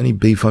 if any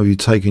b5 you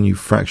take and you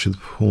fracture the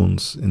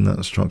pawns in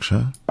that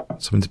structure,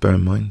 something to bear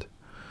in mind.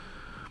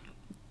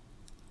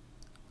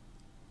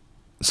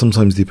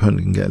 Sometimes the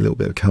opponent can get a little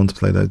bit of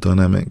counterplay though,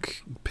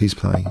 dynamic piece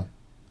play.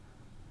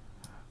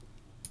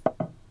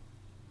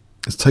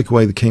 Let's take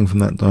away the king from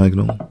that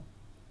diagonal.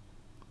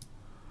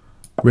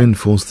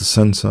 Reinforce the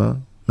center.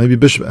 Maybe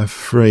bishop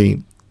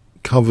f3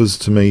 covers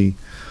to me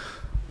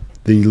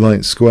the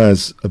light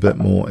squares a bit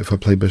more if I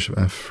play bishop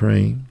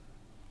f3.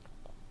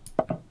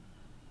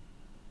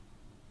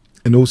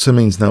 It also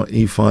means now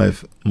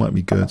e5 might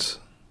be good.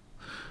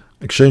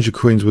 Exchange of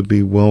queens would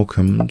be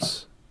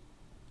welcomed.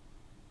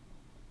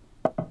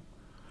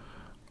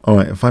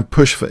 Alright, if I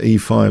push for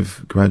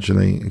e5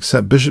 gradually,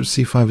 except bishop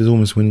c5 is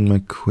almost winning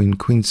my queen,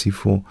 queen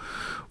c4.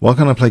 Why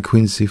can't I play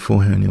queen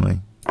c4 here anyway?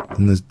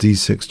 And there's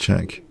d6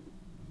 check.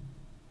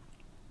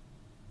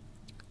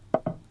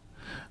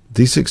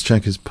 d6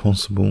 check is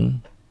possible,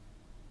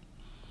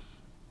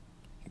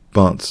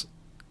 but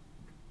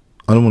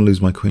I don't want to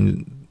lose my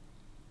queen.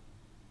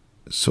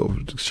 Sort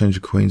of exchange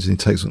of queens and he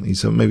takes on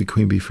e7. Maybe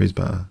queen b3 is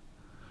better.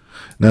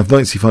 Now if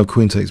knight c5,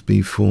 queen takes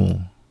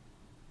b4.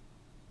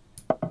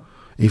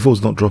 e4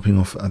 is not dropping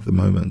off at the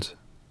moment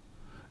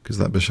because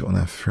that bishop on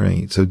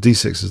f3. So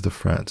d6 is the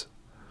threat.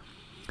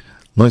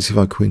 Knight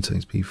c5, queen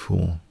takes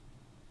b4.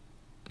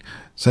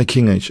 Say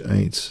king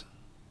h8.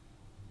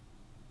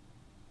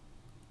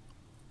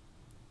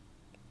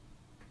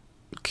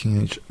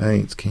 king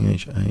h8, king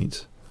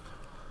h8.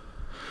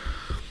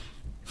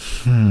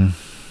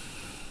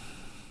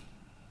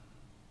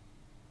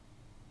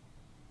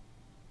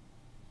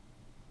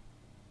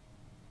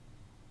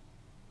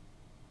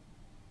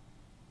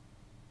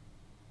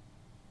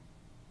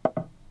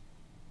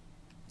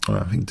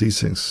 Alright, I think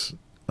d6.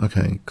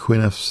 Okay,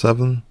 queen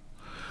f7.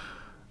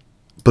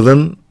 But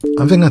then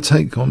I think I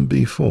take on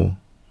b4.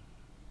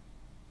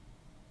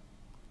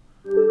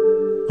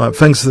 Alright,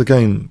 thanks for the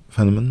game,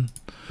 Fenneman.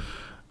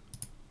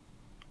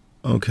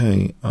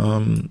 Okay,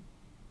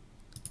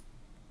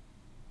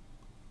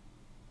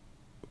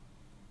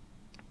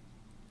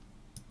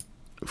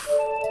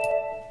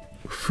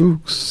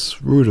 Fuchs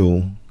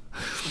Rudel.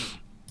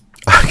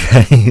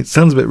 Okay, it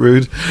sounds a bit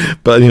rude,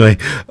 but anyway,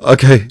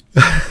 okay.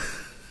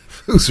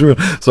 Fuchs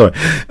Rudel. Sorry.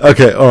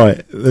 Okay,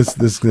 alright,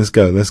 let's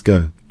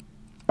go.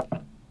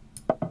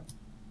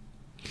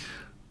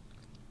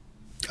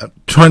 I'm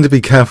trying to be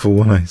careful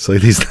when I say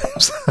these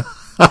names.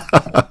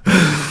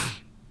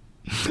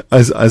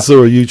 I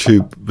saw a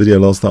YouTube video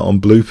last night on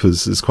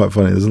bloopers. It's quite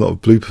funny. There's a lot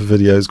of blooper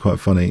videos, quite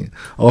funny.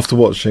 After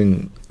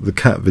watching the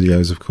cat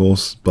videos, of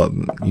course, but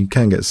you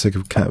can get sick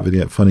of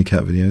funny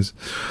cat videos.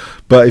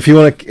 But if you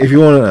want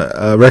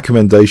a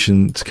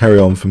recommendation to carry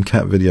on from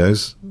cat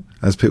videos,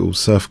 as people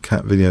surf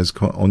cat videos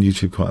on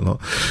YouTube quite a lot,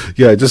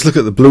 yeah, just look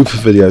at the blooper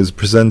videos,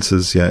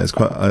 presenters. Yeah, it's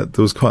quite.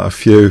 There was quite a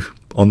few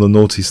on the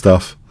naughty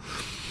stuff.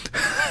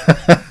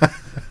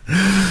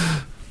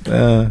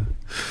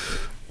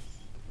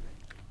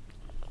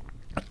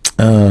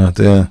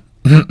 Dear.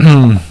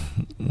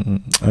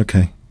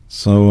 Okay,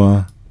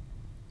 so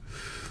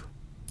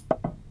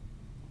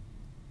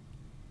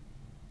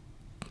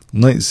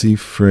knight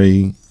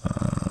c3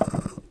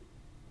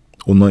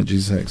 or knight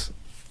g6.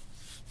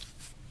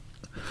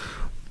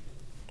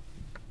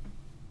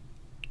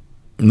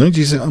 Knight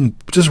g6. I'm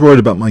just worried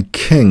about my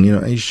king. You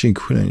know, hg,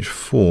 queen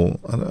h4.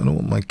 I don't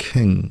want my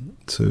king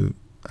to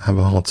have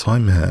a hard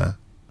time here.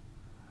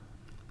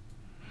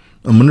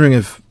 I'm wondering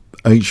if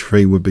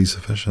h3 would be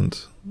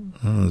sufficient.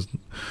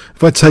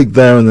 If I take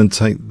there and then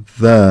take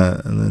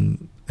there and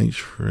then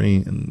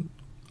h3, and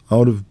I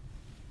would have,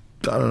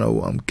 I don't know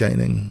what I'm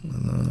gaining.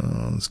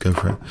 Let's go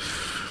for it.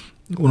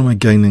 What am I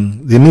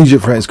gaining? The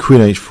immediate threat is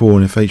queen h4,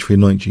 and if h3,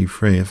 knight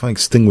g3. If I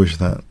extinguish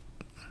that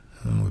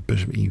with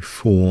bishop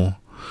e4,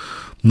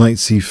 knight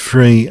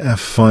c3,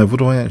 f5, what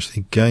do I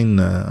actually gain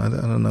there? I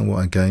don't know what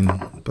I gain,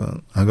 but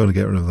I've got to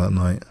get rid of that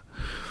knight.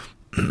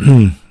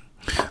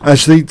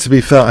 Actually, to be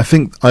fair, I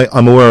think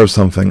I'm aware of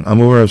something.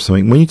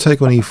 When you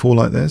take on e4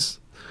 like this,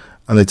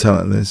 and they tell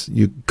it like this,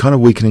 you're kind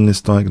of weakening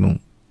this diagonal.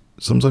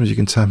 Sometimes you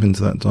can tap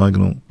into that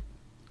diagonal,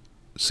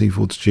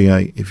 c4 to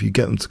g8. If you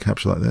get them to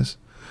capture like this,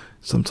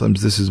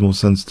 sometimes this is more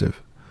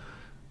sensitive.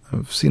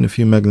 I've seen a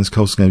few Magnus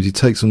Carlsen games. He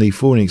takes on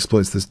e4 and he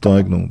exploits this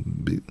diagonal.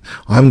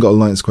 I haven't got a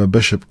light square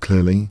bishop,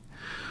 clearly.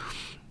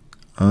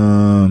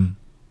 Alright,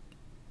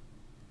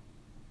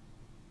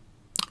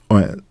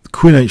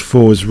 queen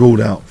h4 is ruled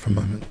out for a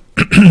moment.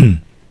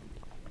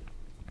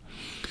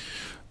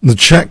 The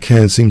check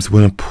here seems to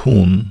win a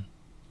pawn.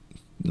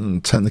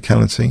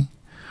 Technicality.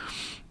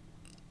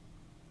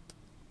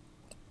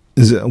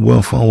 Is it a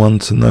worthwhile one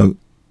to note?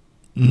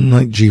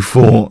 Knight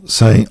g4,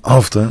 say,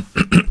 after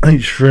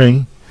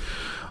h3.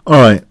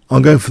 Alright,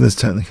 I'll go for this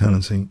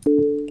technicality.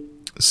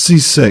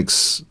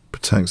 c6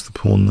 protects the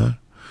pawn there.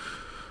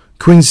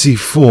 Queen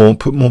c4,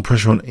 put more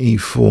pressure on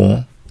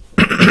e4.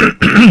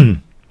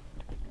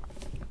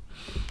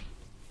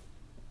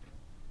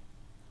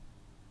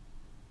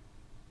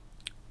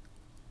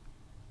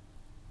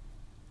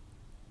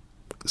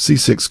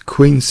 c6,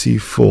 queen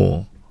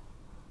c4.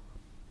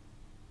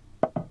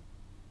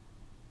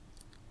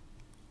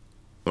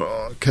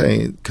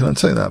 Okay, can I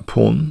take that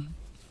pawn?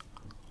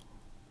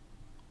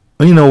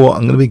 And you know what?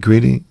 I'm going to be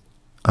greedy.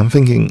 I'm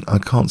thinking I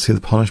can't see the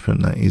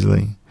punishment that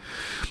easily.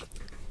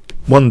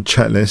 One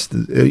checklist.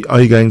 Are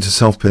you going to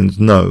self-pin?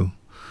 No.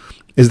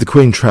 Is the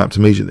queen trapped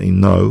immediately?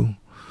 No.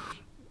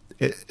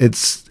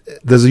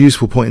 There's a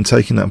useful point in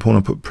taking that pawn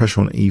and put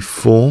pressure on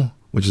e4,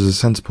 which is a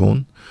centre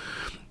pawn.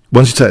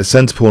 Once you take the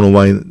centre pawn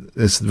away,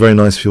 it's very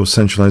nice for your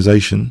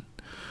centralisation.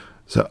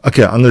 So,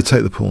 okay, I'm going to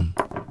take the pawn.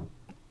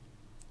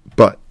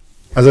 But,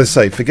 as I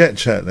say, forget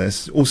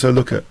checklist. Also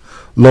look at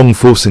long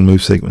forcing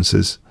move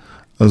sequences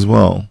as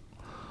well.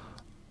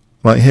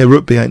 Like here,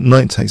 rook b8,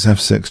 knight takes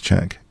f6,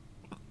 check.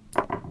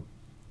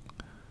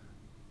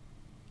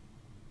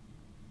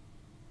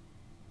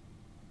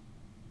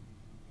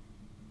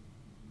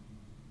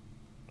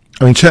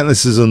 I mean,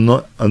 checklists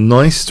are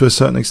nice to a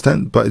certain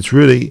extent, but it's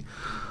really,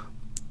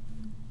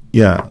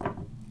 yeah,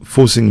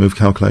 forcing move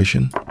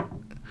calculation.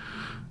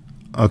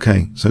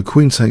 Okay, so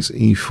queen takes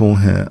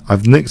e4 here.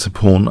 I've nicked a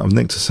pawn. I've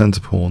nicked a centre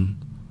pawn.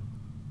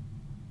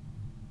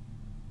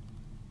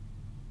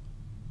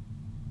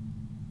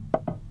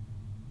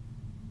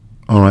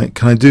 Alright,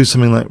 can I do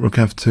something like rook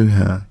f2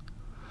 here?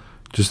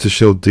 Just to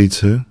shield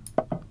d2?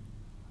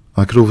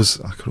 I could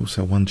also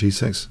have one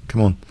g6.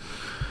 Come on.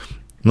 I'm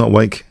not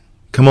awake.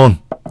 Come on.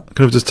 I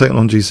could have just taken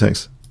on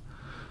g6.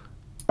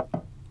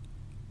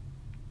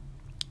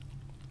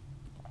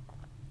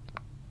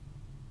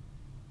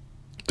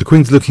 The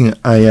queen's looking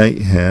at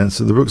a8 here,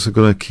 so the rooks are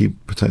going to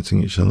keep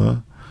protecting each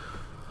other.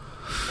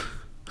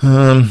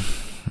 I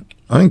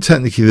think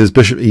technically there's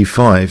bishop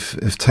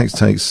e5. If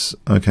takes,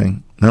 okay.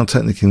 Now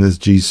technically there's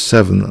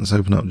g7. Let's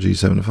open up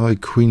g7. If I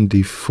queen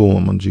d4,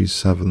 I'm on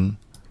g7.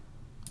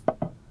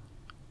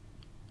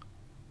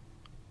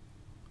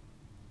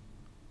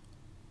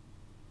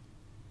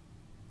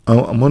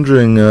 Oh, I'm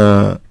wondering,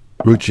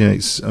 rook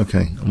g8.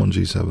 Okay, I'm on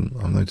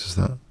g7. I've noticed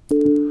that.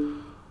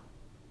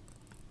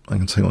 I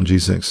can take on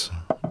g6.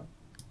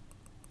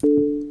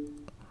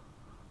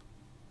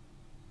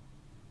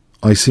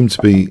 I seem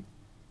to be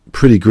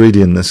pretty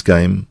greedy in this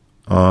game,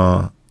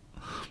 but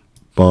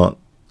I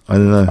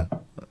don't know.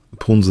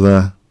 Pawns are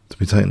there to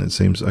be taken, it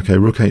seems. Okay,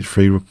 rook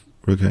h3,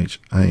 rook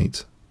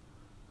h8.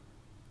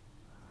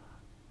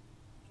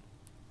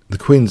 The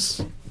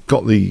queen's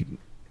got the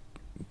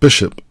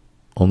bishop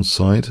on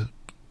side.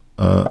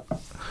 Okay,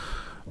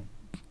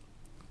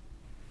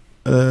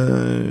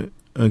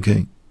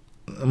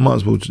 I might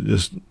as well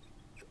just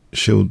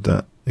shield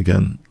that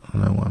again. I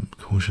know I'm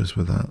cautious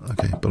with that.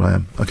 Okay, but I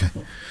am. Okay.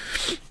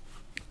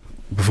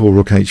 Before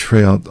rook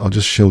h3, I'll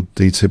just shield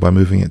d2 by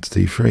moving it to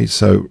d3.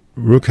 So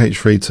rook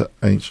h3 to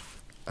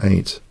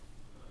h8.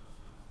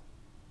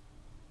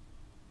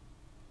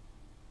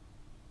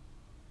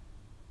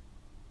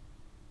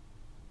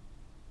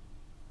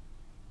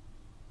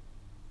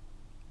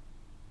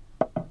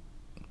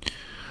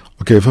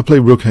 Okay, if I play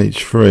rook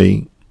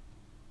h3,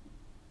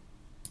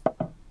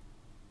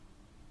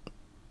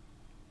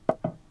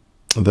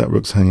 that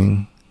rook's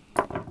hanging.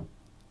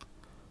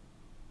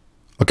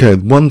 Okay,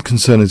 one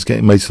concern is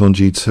getting mated on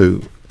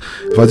g2.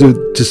 If I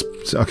do just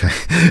okay,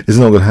 it's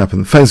not going to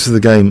happen. Thanks for the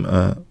game.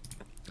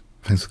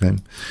 Thanks for the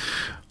game.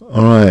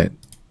 All right,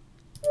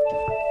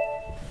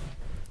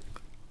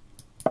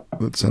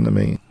 that's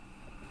enemy.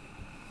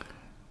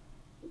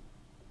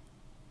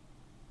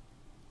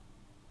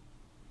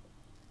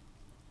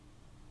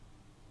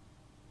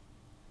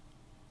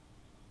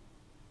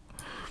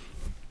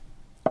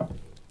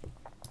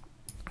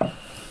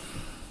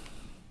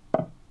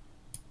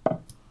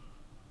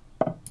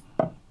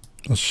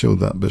 Let's shield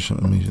that bishop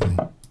immediately.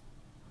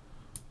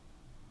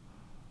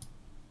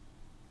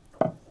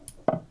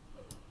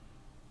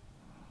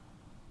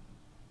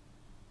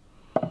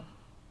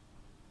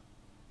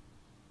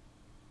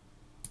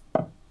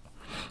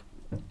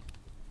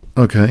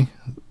 Okay,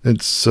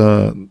 let's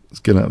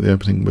get out of the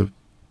opening with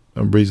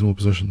a reasonable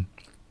position.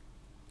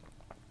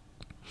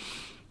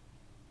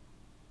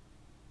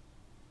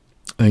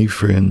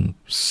 A3 and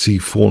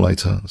c4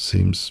 later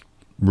seems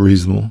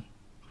reasonable.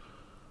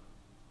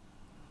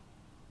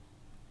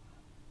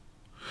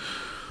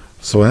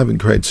 So I haven't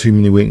created too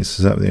many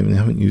weaknesses out there. I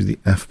haven't used the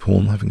f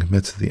pawn. I haven't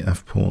committed the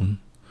f pawn.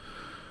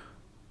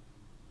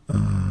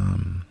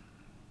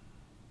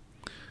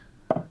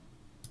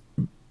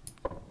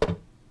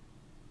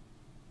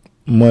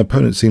 My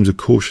opponent seems a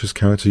cautious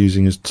character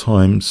using his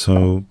time,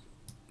 so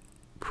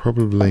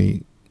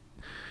probably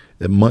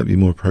it might be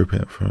more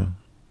appropriate for a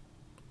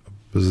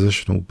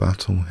positional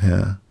battle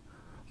here,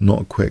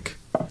 not a quick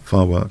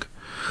firework.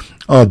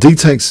 D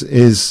takes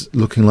is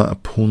looking like a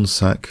pawn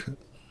sack.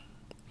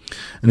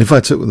 And if I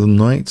took with the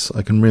knight,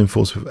 I can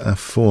reinforce with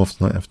f4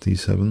 after knight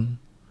fd7.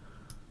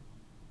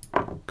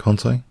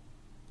 Can't I?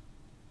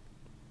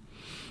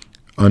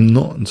 I'm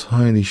not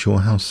entirely sure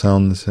how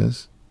sound this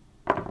is.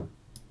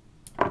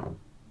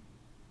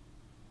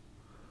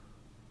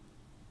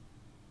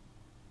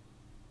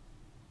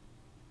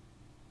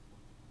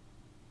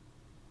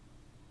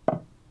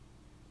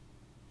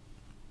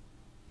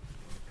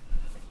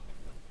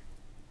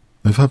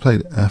 If I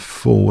played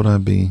f4, would I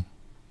be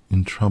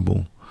in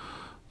trouble?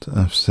 To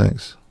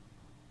f6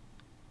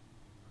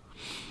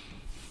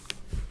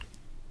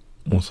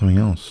 or something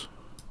else.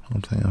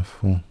 I'll take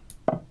f4.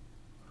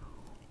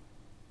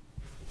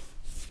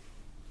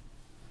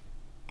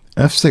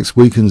 f6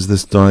 weakens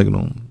this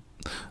diagonal.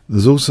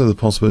 There's also the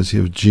possibility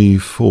of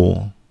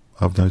g4,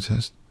 I've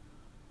noticed.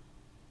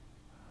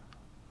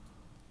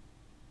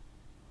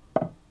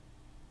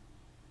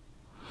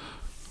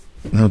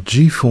 Now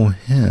g4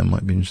 here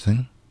might be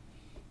interesting.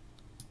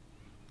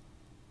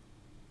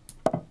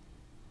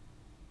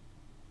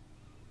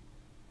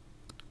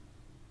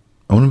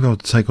 I want to be able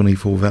to take on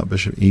e4 without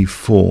bishop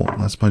e4.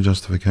 That's my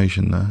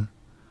justification there.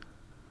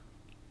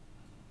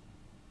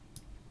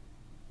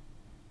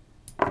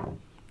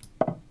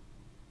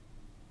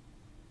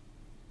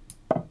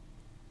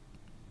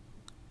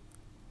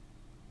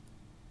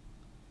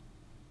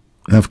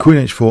 Now if queen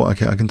h4,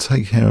 okay, I can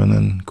take here and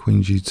then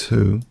queen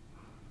g2.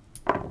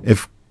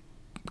 If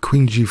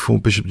queen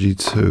g4, bishop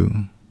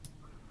g2,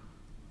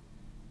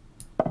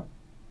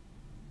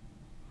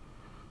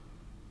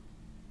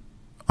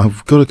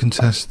 I've got to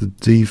contest the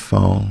d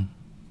file.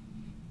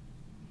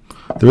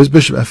 There is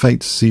bishop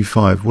f8 to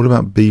c5. What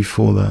about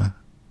b4 there?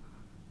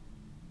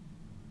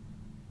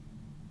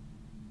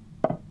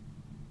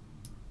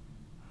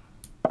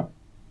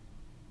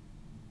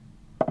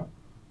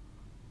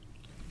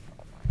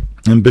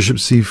 And bishop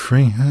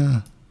c3,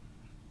 yeah.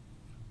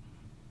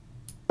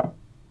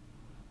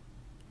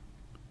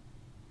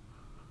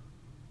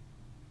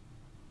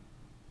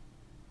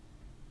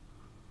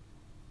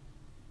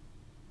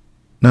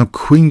 Now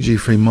queen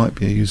g3 might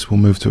be a useful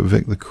move to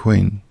evict the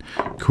queen.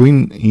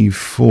 Queen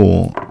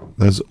e4,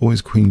 there's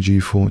always queen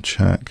g4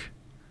 check.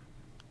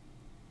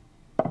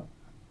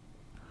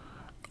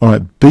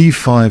 Alright,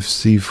 b5,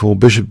 c4,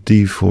 bishop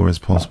d4 is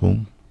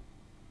possible.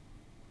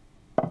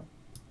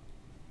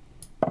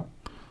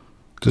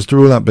 Just to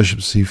rule out bishop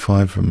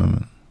c5 for a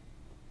moment.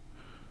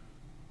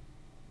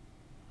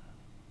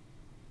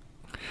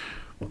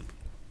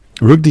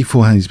 Rook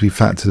d4 needs to be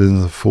factored in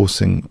as a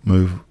forcing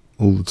move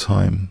all the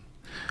time.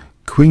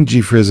 Queen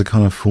g3 is a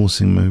kind of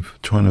forcing move,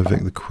 trying to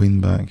evict the queen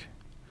back.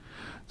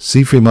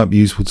 c3 might be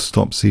useful to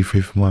stop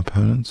c3 from my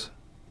opponent.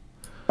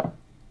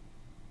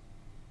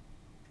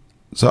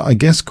 So I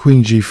guess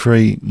queen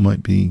g3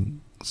 might be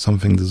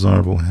something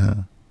desirable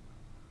here.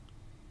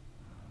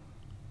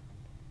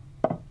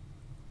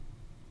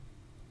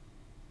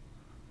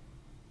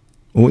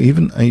 Or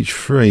even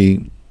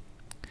h3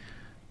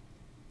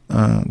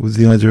 with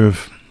the idea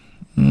of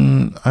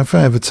if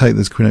I ever take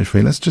this queen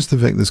h3, let's just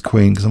evict this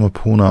queen because I'm a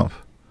pawn up.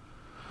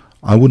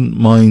 I wouldn't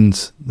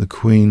mind the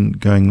queen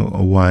going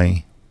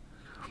away.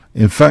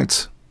 In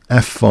fact,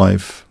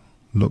 f5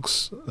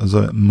 looks as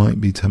though it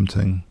might be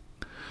tempting.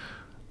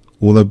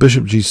 Although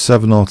bishop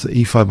g7 after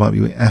e5 might be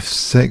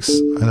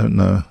f6, I don't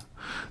know.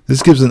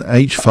 This gives an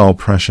h-file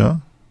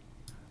pressure,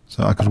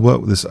 so I could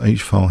work with this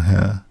h-file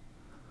here.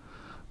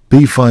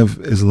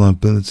 b5 is a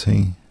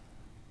liability.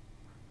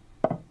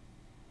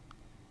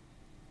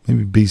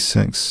 Maybe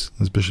b6,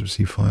 there's bishop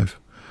c5.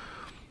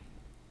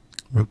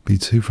 Rook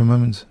b2 for a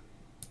moment.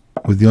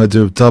 With the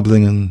idea of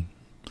doubling and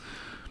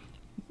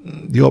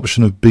the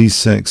option of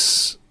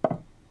b6.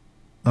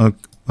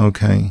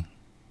 Okay.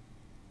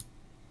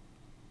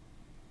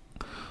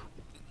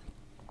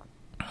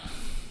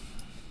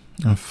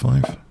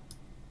 f5.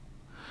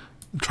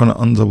 I'm trying to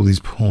undouble these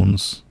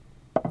pawns.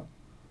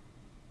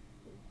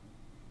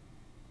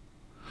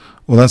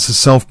 Well, that's a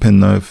self pin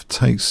though. If it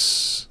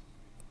takes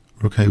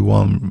rook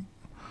a1.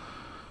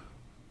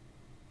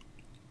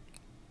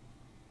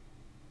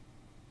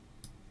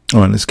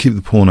 Alright, let's keep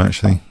the pawn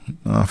actually.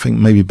 I think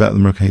maybe better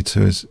than rook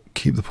a2 is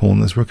keep the pawn.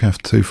 Let's rook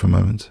f2 for a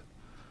moment.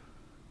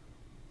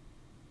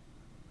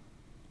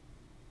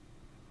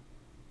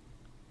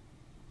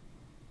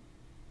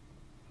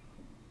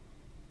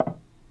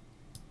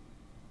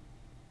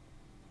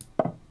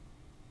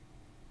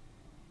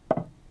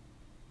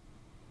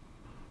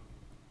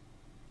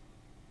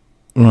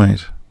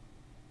 Right.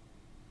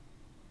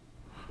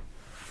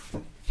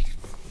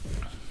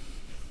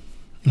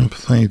 I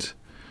played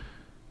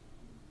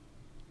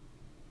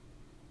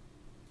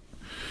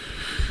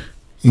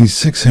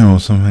e6 here or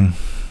something,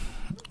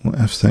 or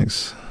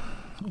f6,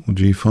 or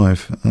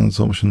g5. That's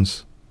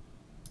options.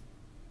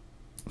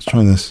 Let's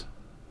try this.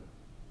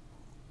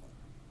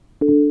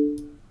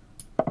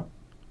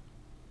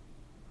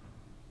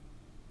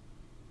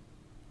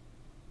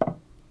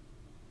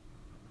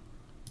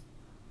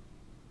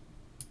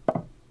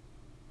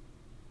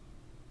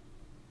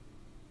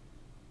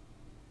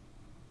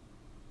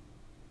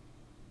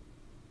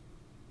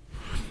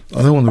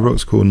 I don't want the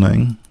rooks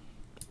coordinating.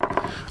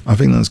 I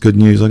think that's good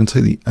news. I can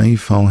take the a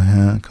file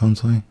here,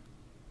 can't I?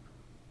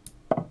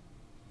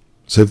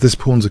 So if this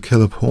pawn's a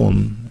killer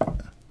pawn,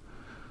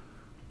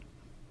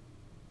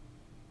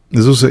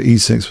 there's also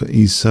e6 for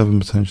e7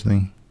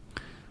 potentially.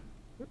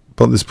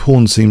 But this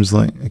pawn seems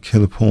like a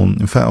killer pawn.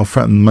 In fact, I'll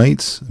threaten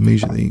mate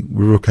immediately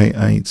with rook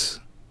a8.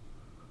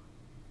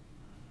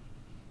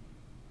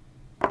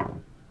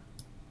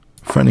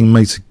 Threatening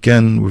mate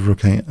again with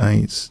rook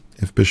a8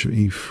 if bishop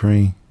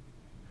e3.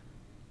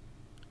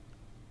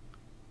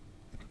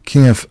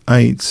 King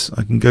f8,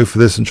 I can go for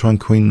this and try and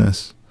queen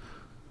this.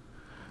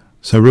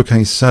 So rook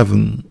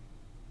a7,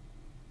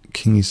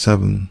 king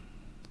e7. And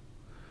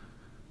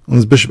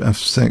there's bishop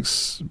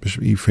f6,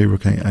 bishop e3,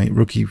 rook a8,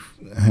 rook e...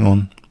 hang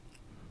on.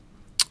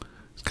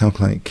 Let's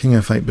calculate. King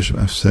f8, bishop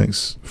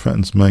f6,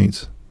 threatens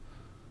mate.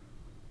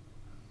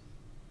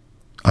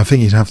 I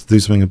think you'd have to do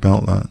something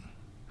about that.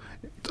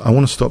 I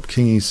want to stop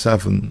king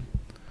e7.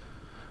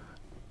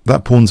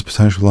 That pawn's a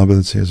potential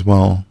liability as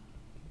well.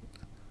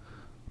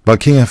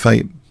 But king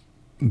f8,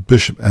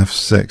 bishop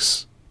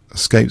f6,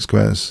 escape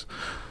squares.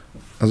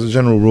 As a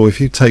general rule,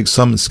 if you take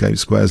some escape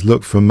squares,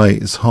 look for a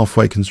mate. It's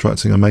halfway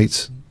constructing a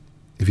mate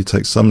if you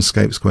take some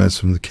escape squares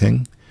from the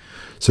king.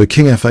 So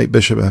king f8,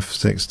 bishop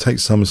f6, take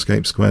some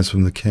escape squares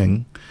from the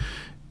king.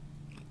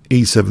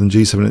 e7 and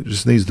g7, it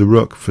just needs the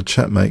rook for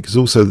checkmate, because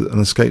also an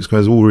escape square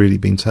has already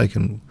been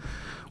taken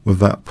with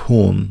that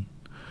pawn.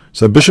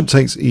 So bishop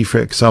takes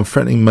e3, because I'm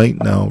threatening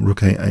mate now, rook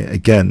a8,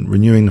 again,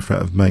 renewing the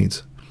threat of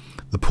mate.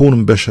 The pawn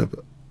and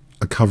bishop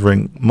are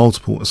covering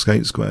multiple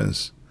escape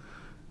squares.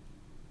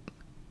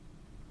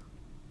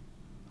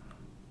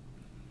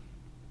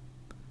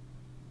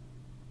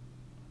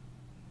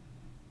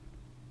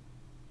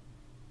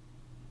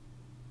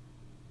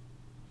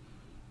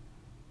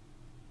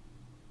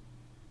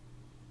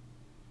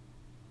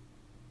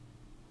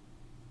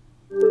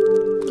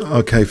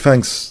 Okay,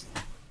 thanks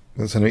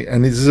That's only,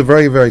 and this is a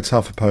very, very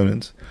tough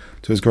opponent,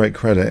 to his great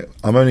credit.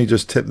 I'm only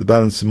just tipped the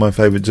balance in my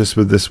favour just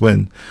with this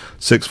win,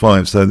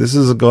 6-5. So this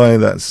is a guy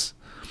that's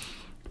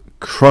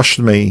crushed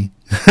me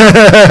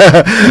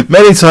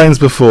many times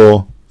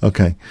before.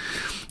 Okay,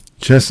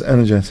 Chess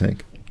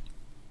Energetic.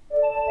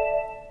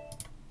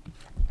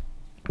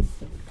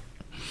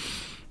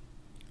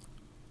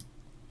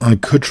 I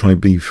could try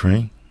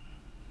b3.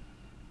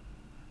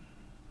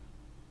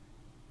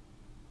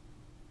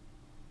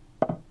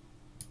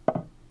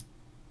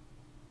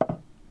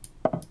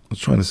 Let's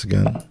try this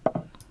again.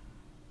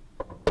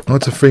 Oh,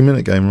 it's a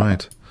 3-minute game,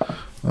 right?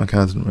 Okay,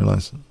 I didn't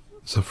realise.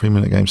 It's a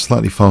 3-minute game,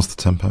 slightly faster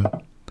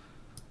tempo.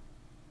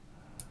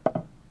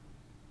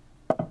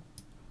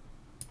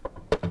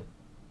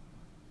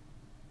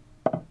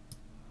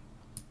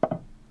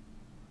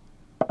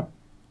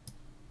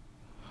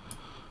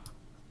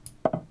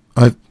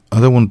 I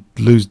don't want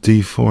to lose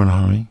d4 in a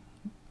hurry.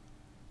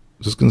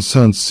 Just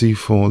concerned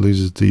c4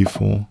 loses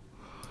d4.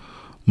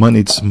 Might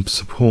need some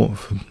support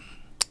for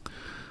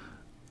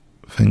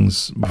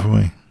things before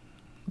I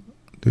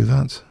do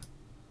that.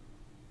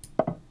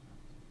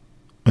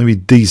 Maybe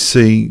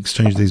dc,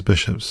 exchange these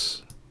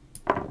bishops,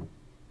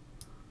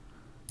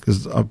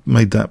 because I've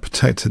made that,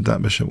 protected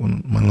that bishop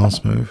on my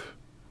last move.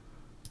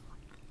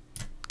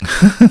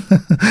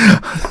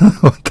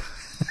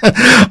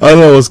 I don't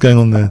know what's going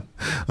on there.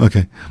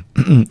 Okay.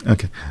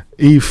 Okay,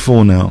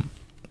 e4 now.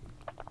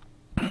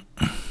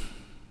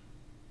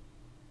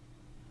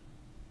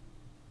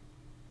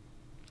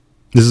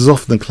 This is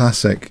often the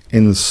classic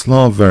in the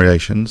Slav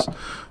variations,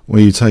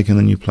 where you take and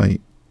then you play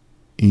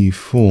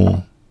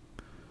e4.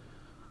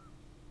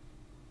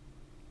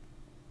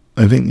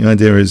 I think the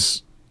idea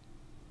is,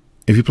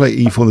 if you play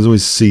e4, there's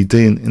always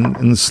cd.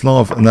 In the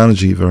Slav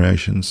analogy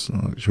variations,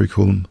 should we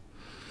call them?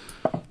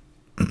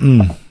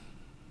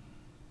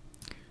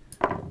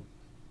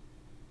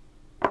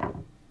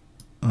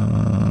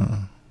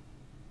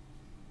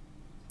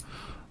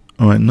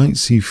 Alright, knight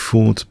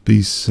c4 to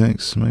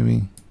b6,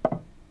 maybe.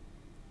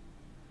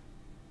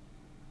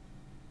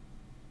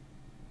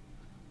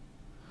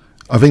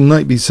 I think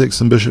knight b6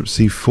 and bishop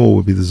c4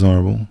 would be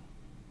desirable.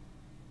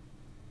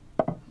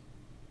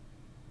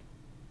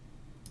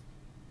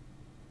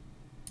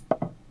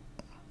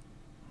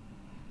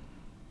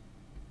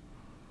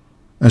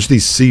 Actually,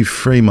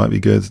 c3 might be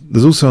good.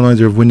 There's also an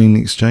idea of winning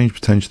the exchange,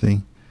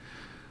 potentially.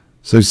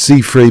 So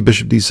c3,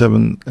 bishop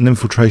d7, an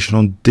infiltration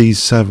on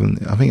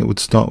d7. I think it would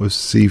start with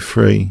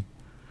c3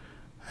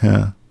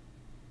 here.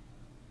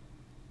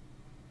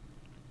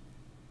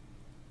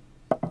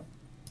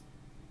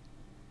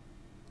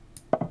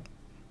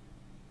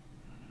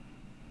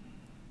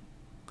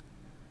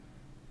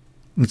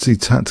 Let's see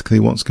tactically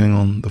what's going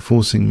on, the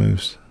forcing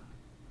moves.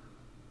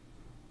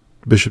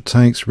 Bishop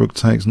takes, rook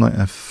takes, knight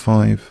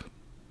f5.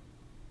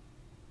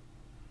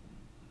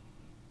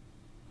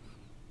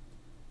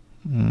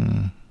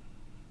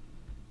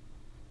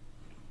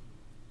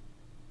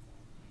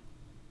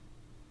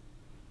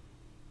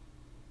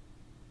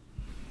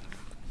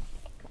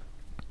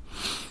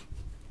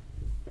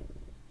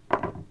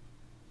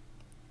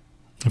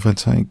 If I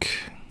take,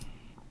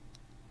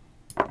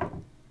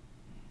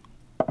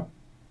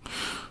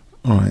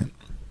 alright,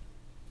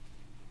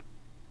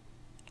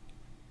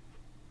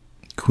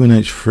 queen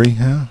h3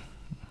 here,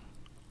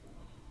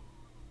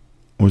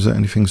 or is there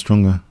anything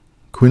stronger?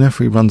 Queen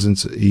f3 runs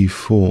into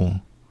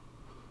e4,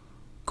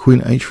 queen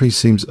h3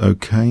 seems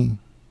okay,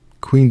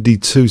 queen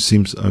d2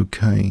 seems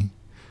okay.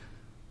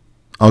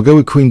 I'll go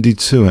with queen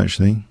d2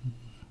 actually.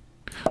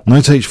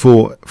 Knight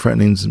h4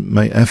 threatening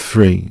mate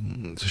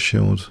f3 to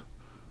shield.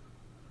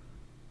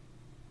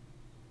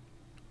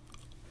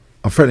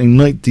 I'm threatening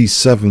knight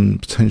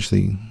d7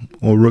 potentially,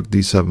 or rook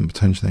d7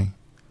 potentially.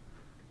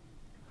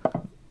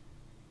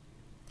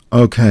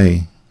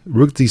 Okay,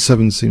 rook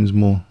d7 seems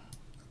more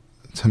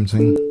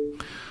tempting.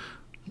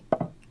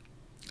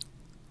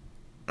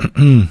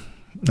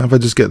 Now if I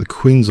just get the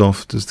queens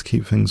off, just to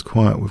keep things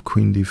quiet with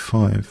queen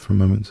d5 for a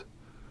moment,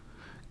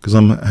 because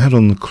I'm ahead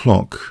on the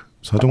clock,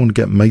 so I don't want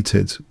to get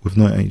mated with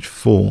knight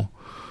h4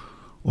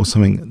 or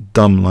something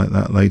dumb like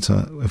that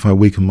later if I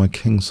weaken my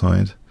king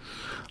side.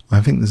 I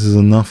think this is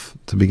enough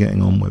to be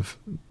getting on with.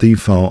 D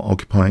file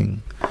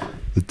occupying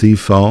the D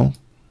file.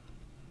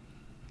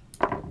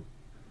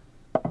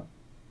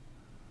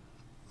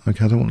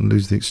 Okay, I don't want to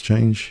lose the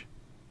exchange.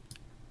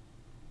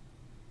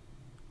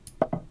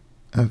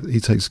 He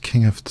takes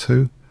king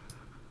f2.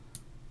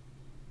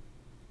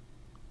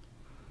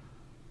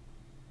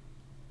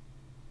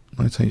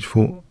 Knight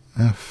h4,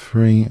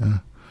 f3.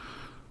 Knight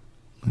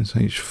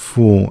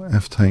h4,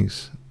 f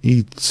takes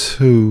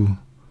e2.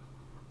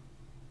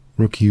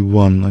 Rook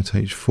e1, knight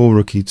h4,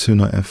 rook e2,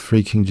 knight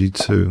f3, king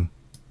g2.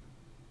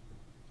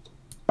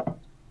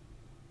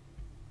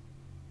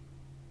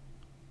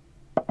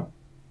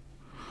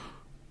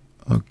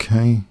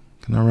 Okay,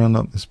 can I round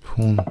up this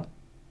pawn?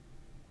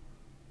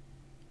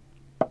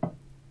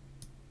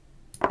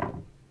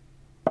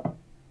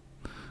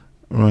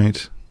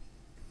 Right.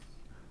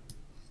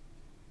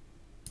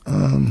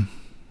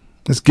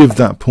 Let's give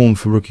that pawn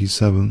for rook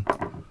e7.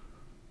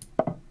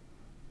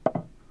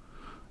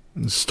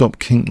 Stop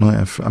king knight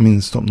f. I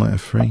mean, stop knight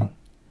f3.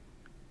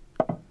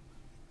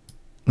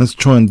 Let's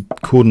try and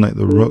coordinate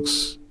the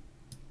rooks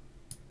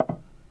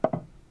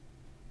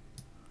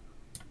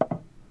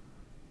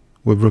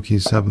with rook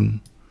e7.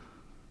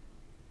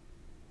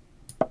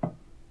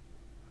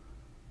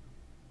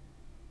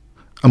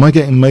 Am I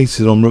getting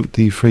mated on rook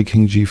d3,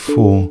 king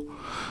g4?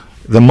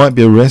 There might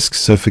be a risk,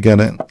 so forget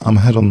it. I'm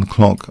ahead on the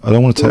clock. I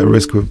don't want to take a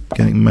risk with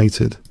getting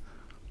mated.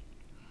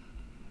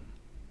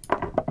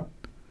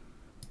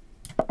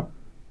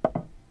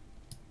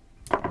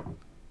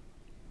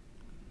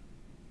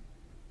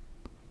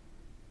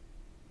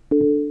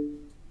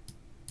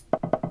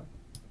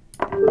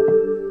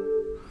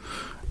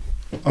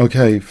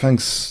 Okay,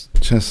 thanks,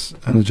 Chess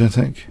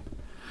Energetic.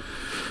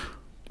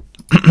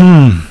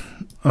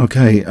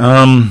 Okay,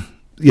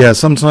 yeah,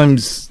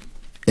 sometimes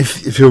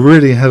if you're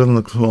really ahead on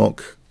the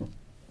clock,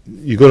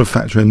 you've got to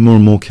factor in more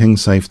and more king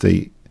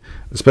safety,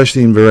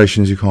 especially in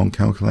variations you can't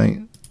calculate.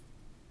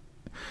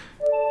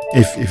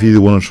 If you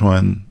want to try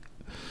and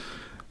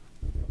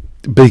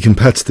be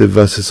competitive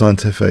versus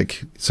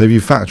scientific, so if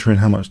you factor in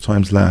how much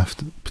time's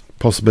left,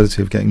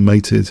 possibility of getting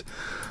mated,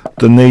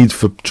 the need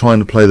for trying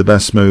to play the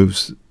best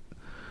moves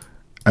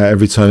at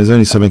every turn. There's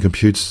only something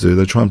computers do.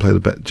 They try and play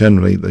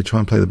generally they try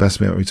and play the best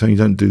move every turn. You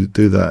don't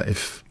do that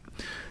if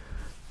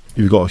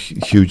you've got a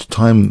huge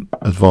time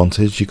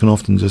advantage. You can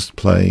often just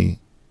play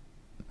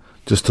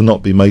just to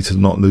not be mated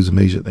and not lose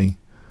immediately.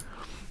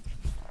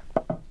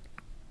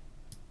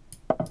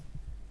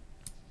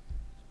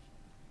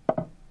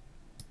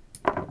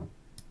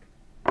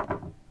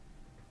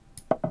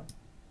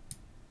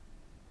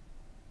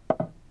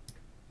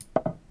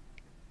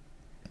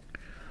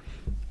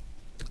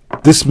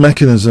 This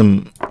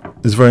mechanism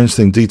is very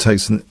interesting. D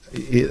takes in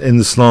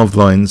the Slav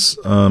lines,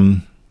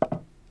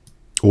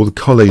 or the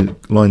collie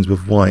lines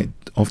with white,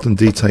 often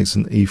D takes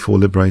an E4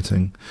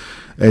 liberating.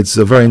 It's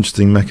a very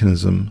interesting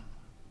mechanism.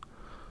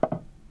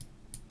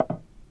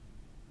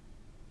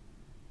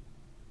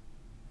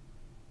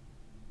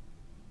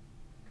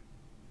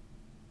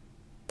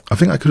 I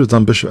think I could have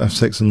done bishop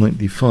f6 and knight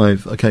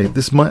d5. Okay,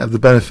 this might have the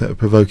benefit of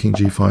provoking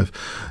g5.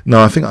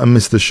 No, I think I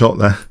missed the shot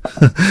there.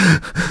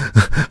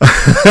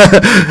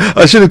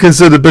 I should have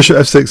considered bishop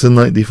f6 and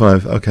knight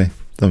d5. Okay,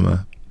 don't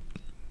matter.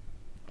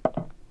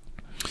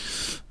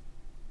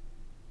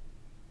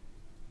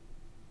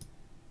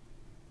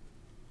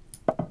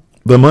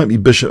 There might be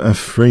bishop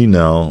f3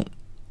 now.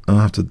 I'll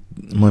have to.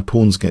 My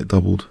pawns get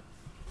doubled.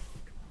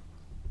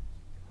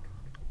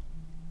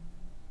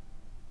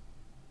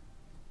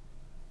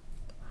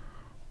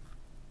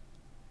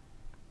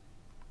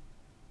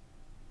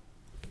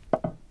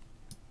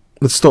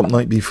 Let's stop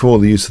knight b4,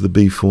 the use of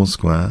the b4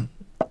 square.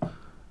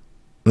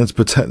 Let's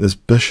protect this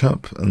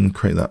bishop and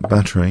create that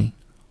battery,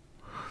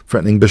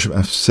 threatening bishop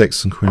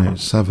f6 and queen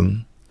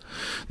h7.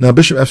 Now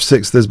bishop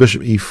f6, there's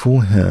bishop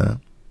e4 here,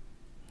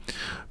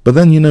 but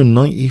then, you know,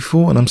 knight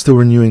e4, and I'm still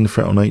renewing the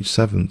threat on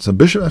h7. So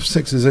bishop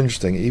f6 is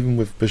interesting, even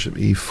with bishop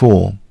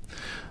e4.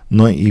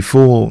 Knight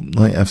e4,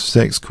 knight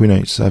f6, queen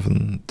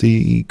h7,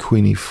 d,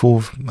 queen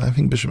e4. I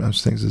think bishop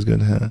f6 is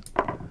good here.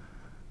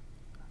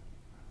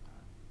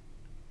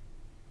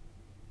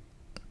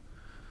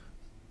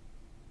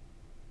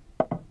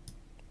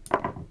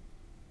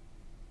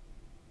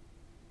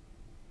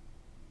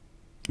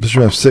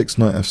 Bishop f6,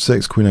 knight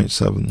f6, queen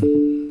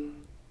h7.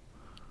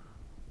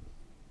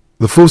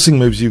 The forcing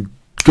moves you've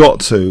got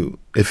to,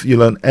 if you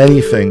learn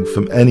anything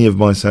from any of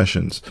my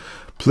sessions,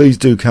 please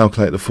do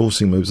calculate the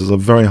forcing moves as a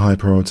very high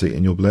priority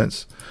in your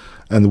blitz,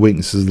 and the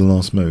weaknesses of the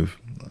last move.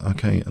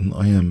 Okay, and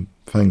I am,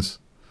 thanks.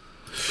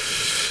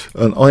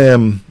 And I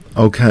am,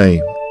 okay.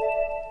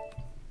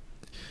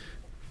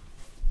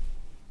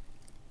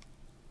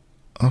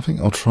 I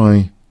think I'll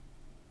try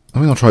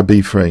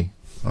b3.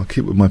 I'll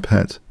keep with my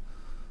pet.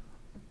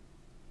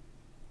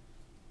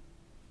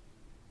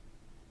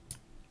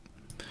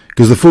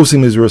 Because the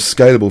forcing moves are a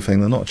scalable thing,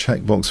 they're not a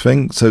checkbox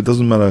thing, so it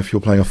doesn't matter if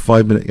you're playing a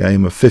 5-minute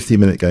game, a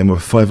 50-minute game, or a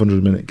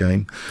 500-minute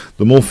game.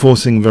 The more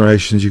forcing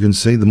variations you can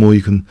see, the more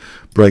you can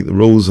break the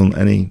rules on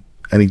any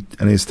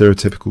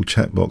stereotypical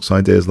checkbox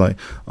ideas like,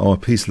 oh, a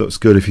piece looks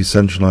good if you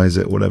centralize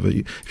it, whatever.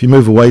 If you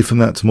move away from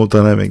that to more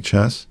dynamic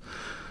chess,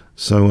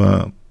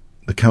 so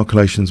the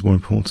calculation's more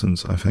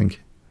important, I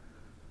think.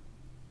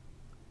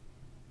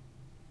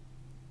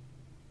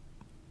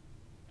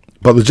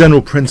 But the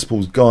general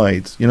principles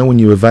guide, you know, when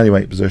you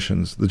evaluate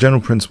positions, the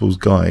general principles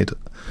guide.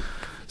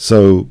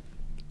 So,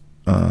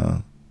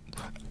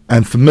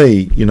 and for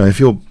me, you know, if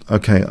you're,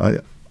 okay,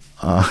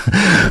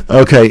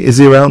 okay, is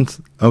he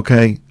around?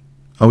 Okay,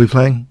 are we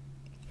playing?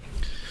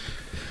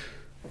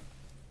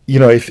 You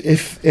know,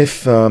 if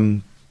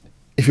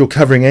you're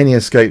covering any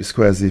escape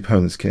squares of the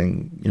opponent's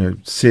king, you know,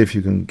 see if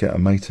you can get a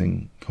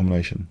mating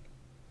combination.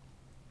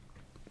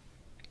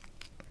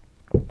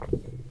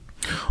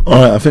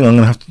 All right, I think I'm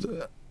going to have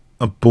to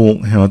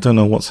abort here. I don't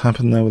know what's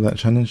happened there with that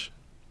challenge.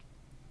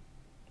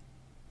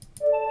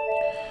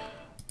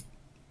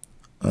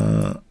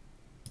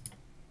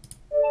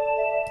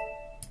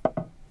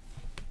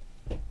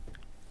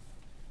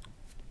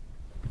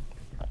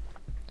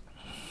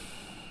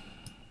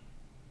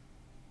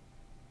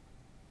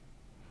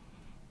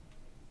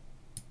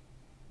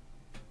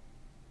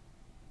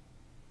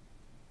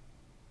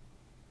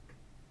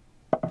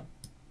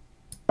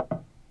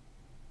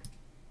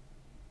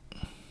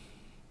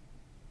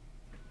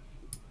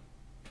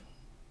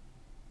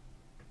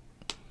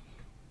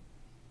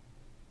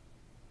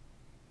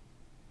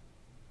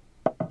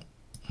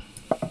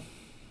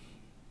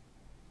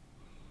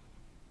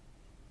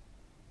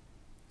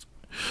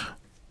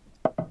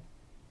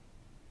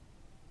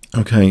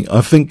 Okay,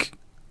 I think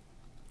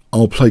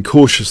I'll play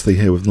cautiously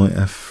here with knight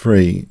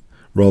f3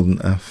 rather than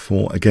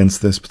f4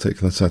 against this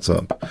particular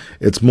setup.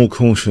 It's more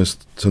cautious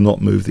to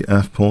not move the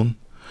f pawn.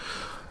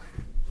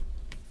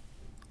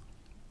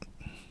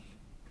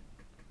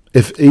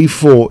 If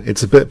e4,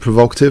 it's a bit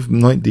provocative.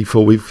 Knight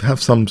d4, we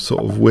have some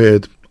sort of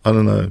weird, I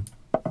don't know.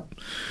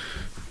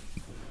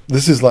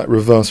 This is like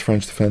reverse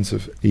French defense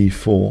of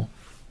e4.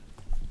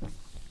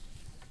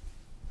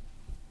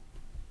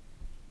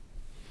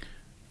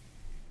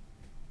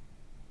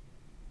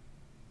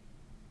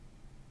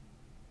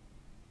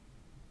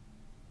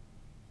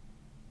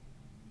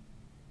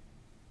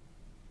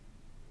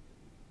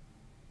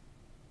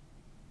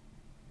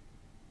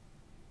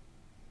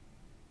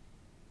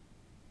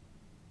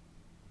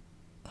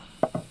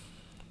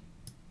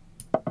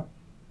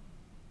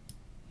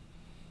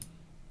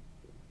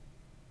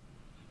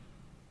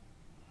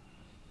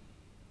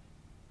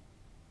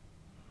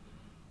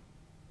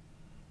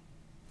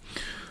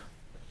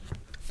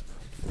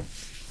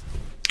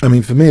 I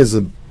mean, for me as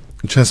a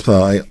chess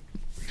player,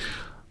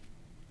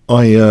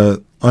 I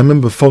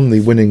remember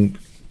fondly winning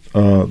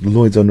the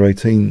Lloyd's Under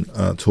 18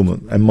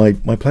 tournament, and my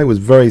play was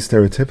very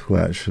stereotypical.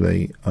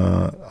 Actually,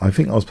 I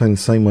think I was playing the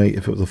same way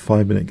if it was a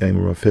 5-minute game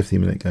or a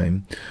 50-minute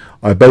game.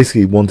 I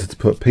basically wanted to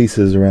put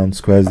pieces around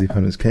squares of the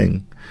opponent's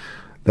king.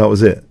 That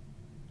was it.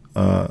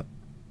 I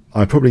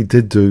probably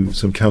did do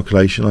some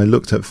calculation. I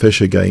looked at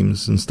Fischer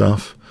games and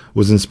stuff.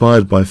 Was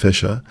inspired by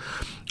Fischer.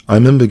 I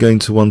remember going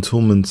to one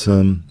tournament.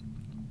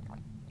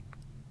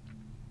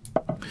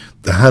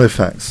 The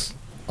Halifax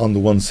under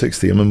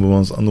 160. I remember when I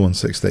was under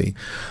 160.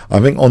 I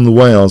think on the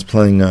way I was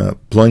playing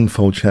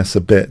blindfold chess a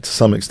bit to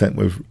some extent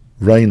with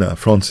Rayner,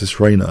 Francis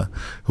Rayner,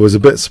 who was a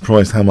bit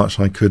surprised how much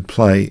I could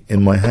play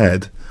in my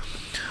head.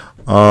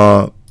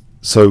 So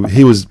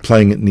he was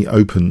playing it in the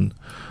open.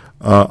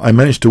 I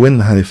managed to win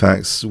the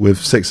Halifax with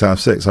 6 out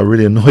of 6. I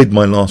really annoyed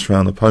my last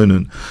round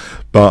opponent,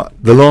 but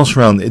the last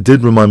round it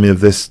did remind me of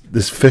this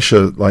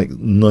Fischer like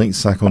knight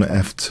sack on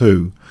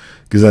f2.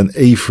 Because then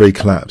e3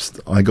 collapsed.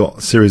 I got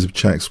a series of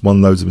checks,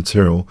 won loads of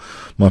material.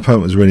 My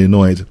opponent was really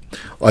annoyed.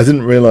 I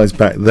didn't realise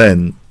back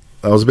then,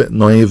 I was a bit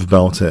naive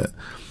about it.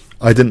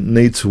 I didn't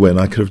need to win.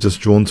 I could have just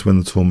drawn to win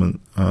the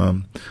tournament. I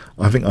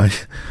think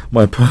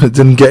my opponent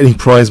didn't get any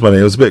prize money.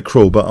 It was a bit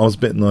cruel, but I was a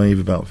bit naive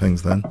about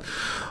things then.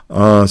 You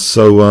know,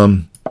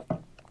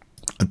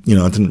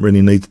 I didn't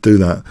really need to do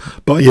that.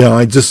 But yeah,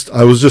 I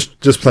was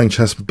just playing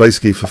chess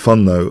basically for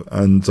fun though,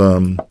 and.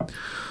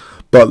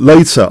 But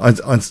later, I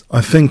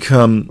think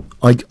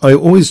I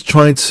always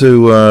try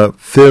to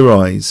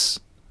theorize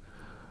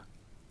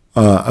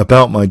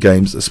about my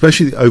games,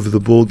 especially the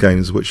over-the-board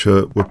games, which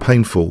were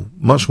painful,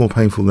 much more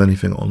painful than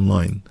anything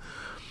online.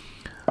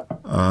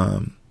 I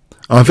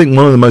think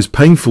one of the most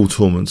painful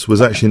tournaments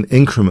was actually an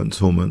increment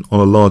tournament on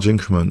a large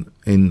increment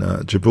in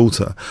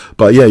Gibraltar.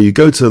 But yeah, you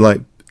go to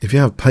like, if you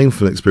have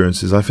painful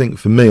experiences, I think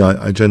for me,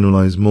 I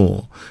generalize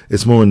more.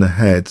 It's more in the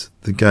head,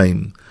 the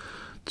game.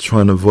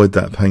 Try and avoid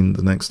that pain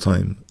the next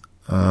time.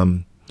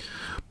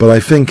 But I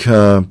think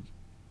okay.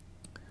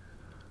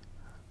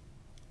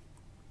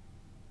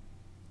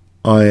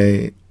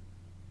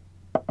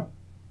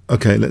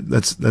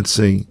 Let's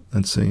see.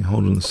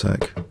 Hold on a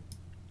sec.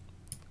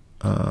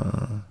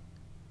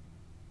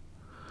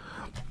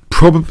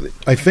 Probably,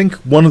 I think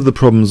one of the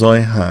problems I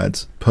had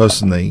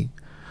personally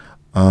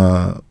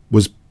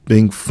was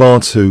being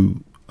far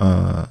too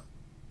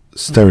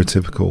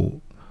stereotypical.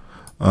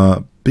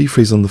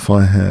 B3's on the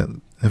fire here.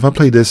 If I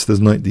play this, there's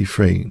knight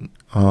d3.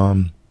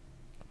 Knight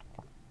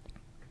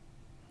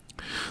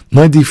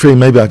d3,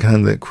 maybe I can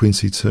handle it. Queen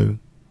c2.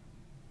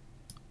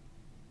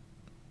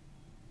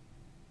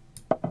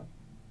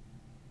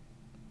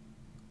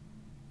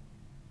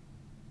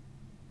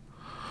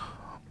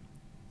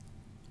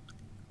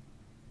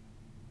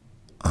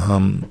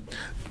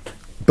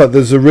 But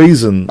there's a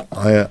reason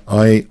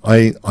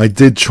I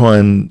did try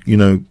and, you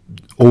know,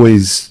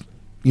 always,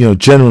 you know,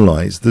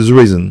 generalize. There's a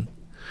reason.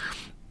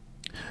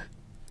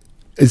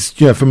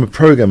 It's, you know, from a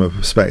programmer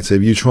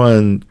perspective, you try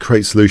and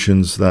create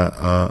solutions that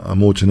are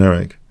more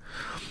generic.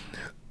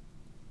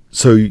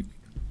 So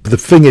the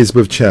thing is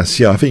with chess,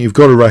 yeah, I think you've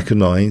got to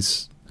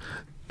recognize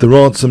there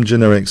are some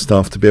generic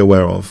stuff to be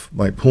aware of,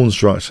 like pawn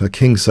structure,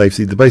 king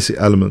safety, the basic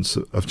elements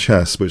of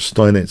chess, which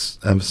Steinitz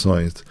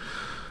emphasized.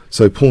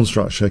 So pawn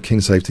structure,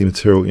 king safety,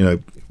 material, you know,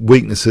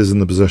 weaknesses in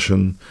the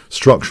position,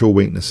 structural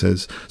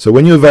weaknesses. So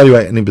when you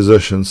evaluate any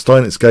position,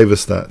 Steinitz gave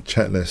us that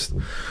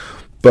checklist.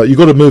 But you've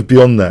got to move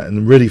beyond that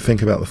and really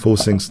think about the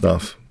forcing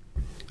stuff.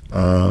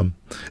 So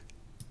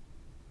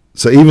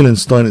even in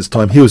Steinitz's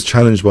time, he was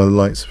challenged by the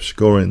likes of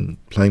Chigorin,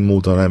 playing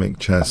more dynamic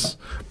chess,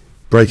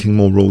 breaking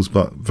more rules,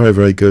 but very,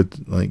 very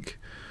good, like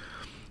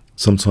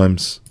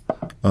sometimes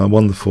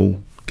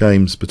wonderful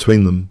games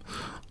between them.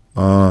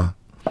 I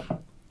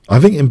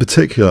think in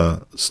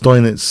particular,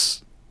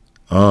 Steinitz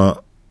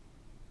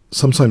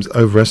sometimes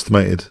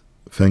overestimated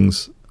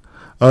things.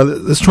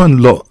 Let's try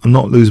and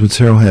not lose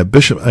material here.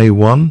 Bishop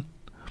a1.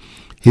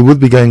 He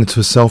would be going into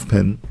a self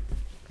pin.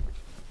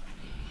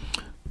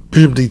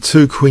 Bishop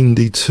d2, queen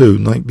d2,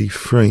 knight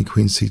b3,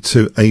 queen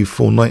c2,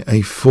 a4, knight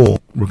a4,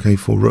 rook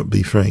a4, rook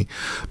b3.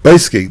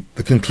 Basically,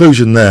 the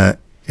conclusion there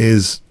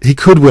is he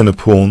could win a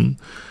pawn.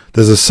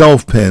 There's a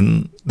self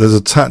pin. There's a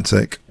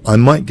tactic. I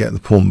might get the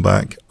pawn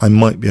back. I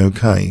might be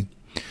okay.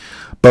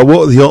 But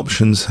what are the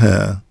options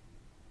here?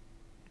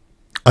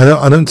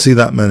 I don't see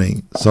that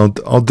many. So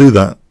I'll do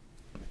that.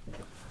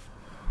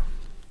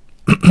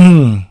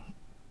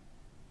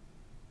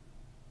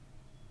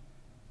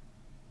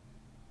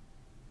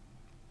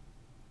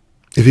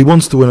 If he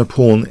wants to win a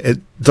pawn,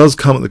 it does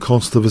come at the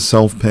cost of a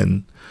self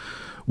pin,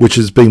 which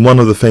has been one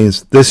of the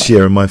things this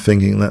year in my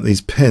thinking, that these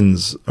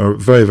pins are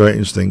very, very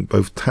interesting,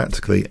 both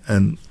tactically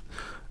and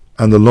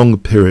the longer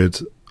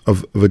period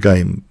of a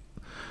game.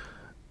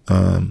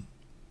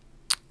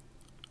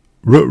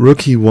 Rook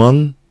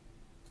e1,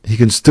 he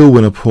can still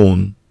win a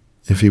pawn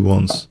if he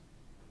wants.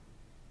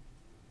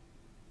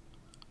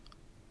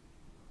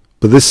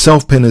 But this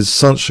self pin is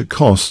such a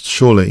cost,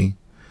 surely.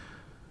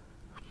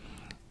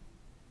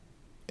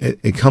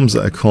 It comes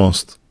at a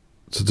cost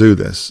to do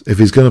this. If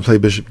he's going to play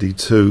bishop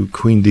d2,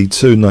 queen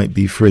d2, knight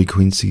b3,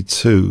 queen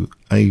c2,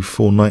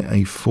 a4, knight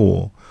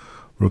a4,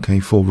 rook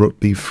a4, rook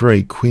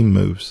b3, queen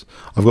moves.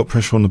 I've got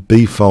pressure on the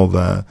b file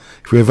there.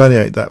 If we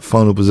evaluate that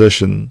final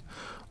position,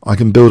 I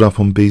can build up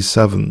on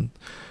b7.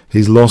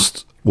 He's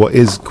lost what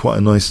is quite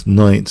a nice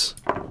knight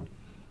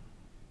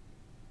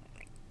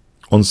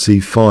on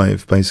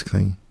c5,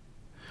 basically.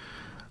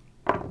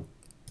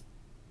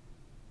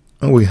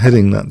 Oh, we're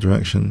heading that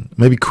direction.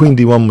 Maybe queen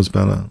d1 was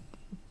better.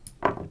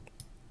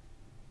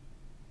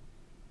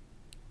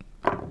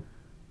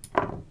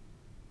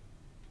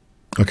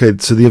 Okay,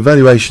 so the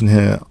evaluation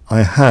here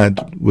I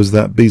had was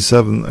that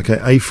b7, okay,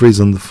 a3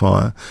 is under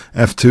fire,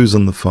 f2 is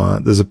under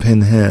fire, there's a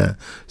pin here,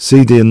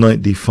 cd and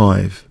knight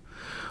d5.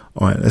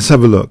 Alright, let's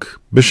have a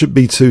look. Bishop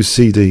b2,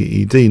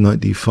 cd, ed, knight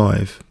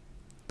d5.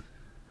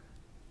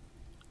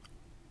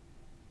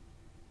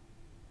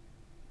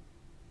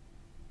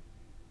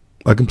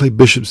 I can play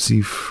bishop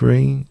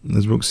c3,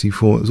 there's rook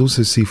c4, there's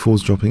also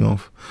c4's dropping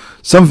off.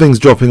 Something's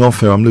dropping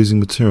off here, I'm losing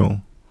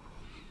material.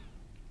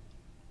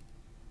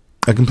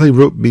 I can play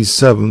rook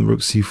b7, rook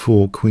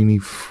c4, queen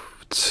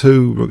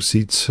e2, rook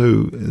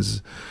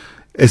c2.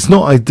 It's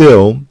not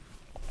ideal.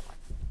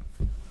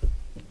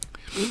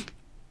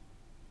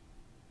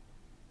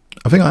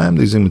 I think I am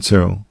losing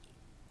material.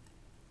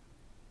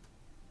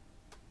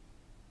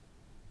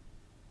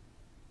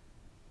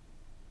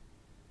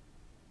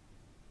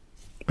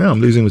 Yeah, I'm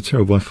losing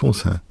material by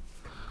force here.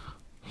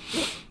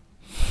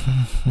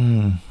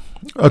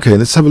 Okay,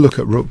 let's have a look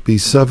at rook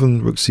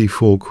b7, rook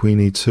c4, queen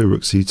e2,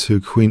 rook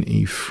c2, queen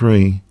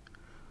e3.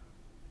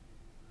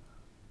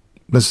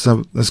 Let's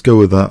go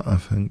with that, I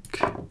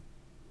think.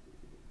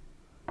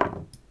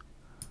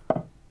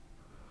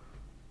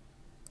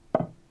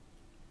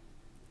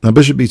 Now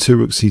bishop b2,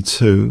 rook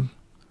c2,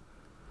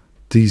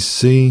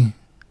 dc,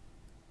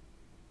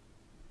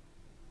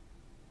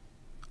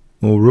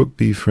 or rook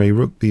b3,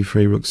 rook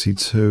b3, rook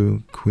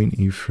c2, queen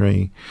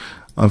e3.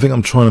 I think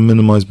I'm trying to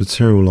minimize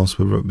material loss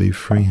with rook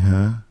b3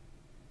 here.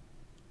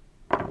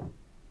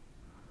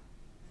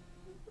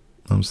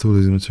 I'm still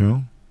losing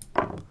material.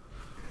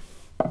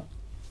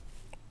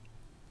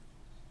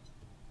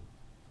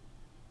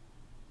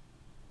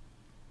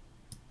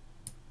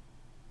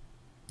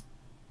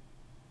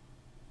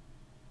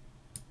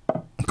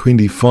 Queen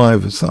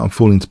d5, it's like I'm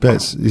falling to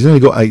bits. He's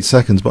only got 8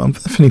 seconds, but I'm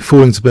definitely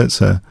falling to bits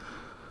here.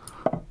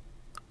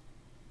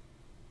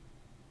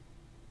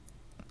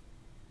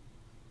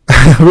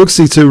 Rook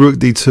c2, rook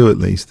d2 at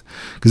least.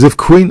 Because if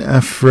queen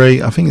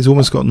f3, I think he's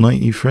almost got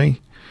knight e3.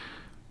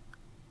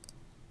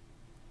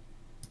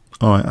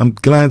 Alright, I'm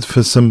glad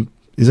for some...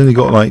 He's only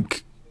got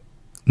like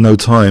no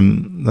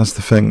time. That's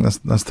the thing.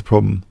 That's the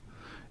problem.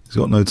 He's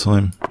got no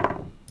time.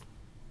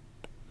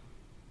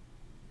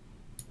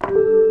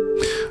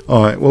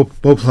 Alright, well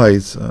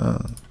played.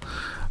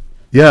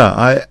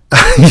 Yeah,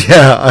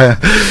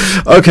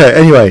 okay,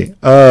 anyway.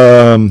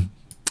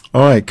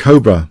 Alright,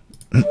 Cobra.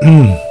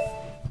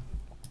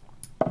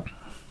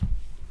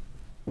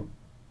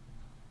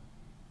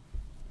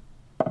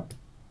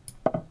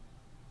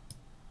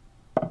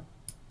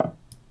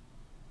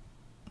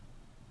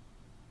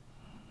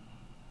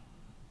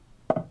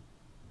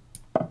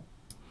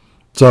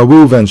 So I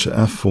will venture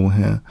f4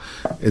 here.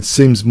 It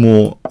seems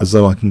more as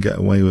though I can get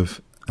away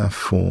with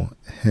f4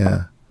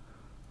 here.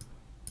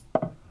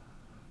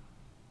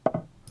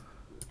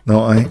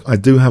 Now I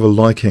do have a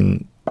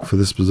liking for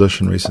this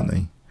position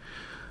recently,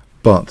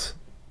 but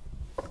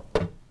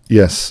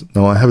yes,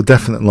 no, I have a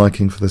definite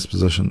liking for this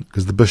position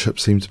because the bishop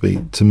seems to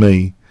be, to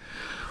me,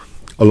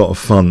 a lot of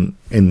fun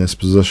in this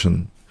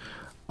position.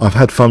 I've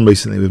had fun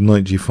recently with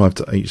knight g5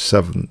 to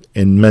h7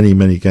 in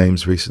many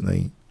games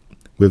recently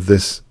with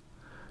this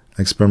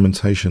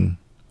experimentation.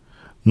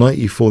 Knight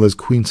e4, there's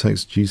queen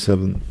takes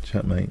g7,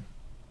 checkmate.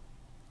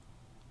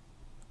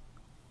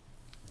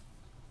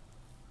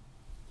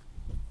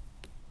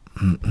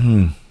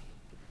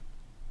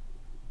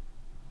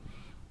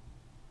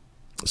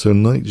 So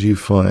knight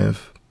g5,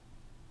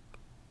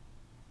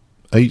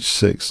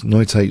 h6,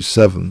 knight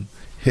h7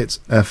 hits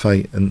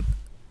f8 and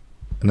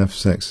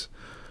f6.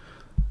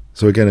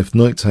 So again, if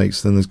knight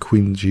takes, then there's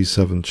queen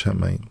g7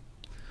 checkmate.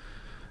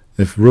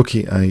 If rook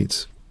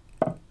e8,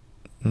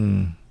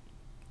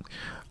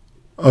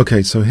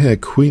 okay, so here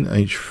queen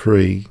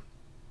h3,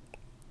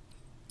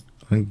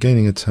 I'm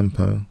gaining a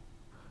tempo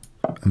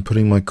and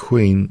putting my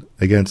queen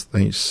against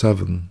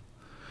h7.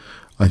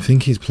 I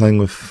think he's playing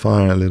with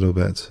fire a little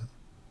bit.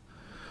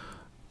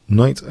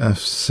 Knight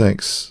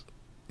f6,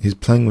 he's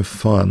playing with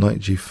fire. Knight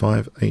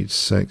g5,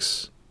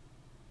 h6.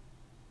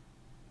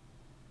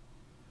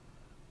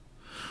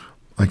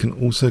 I can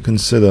also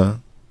consider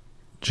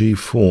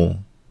g4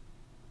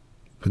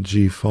 for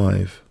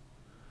g5.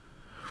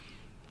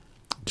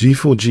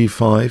 g4,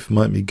 g5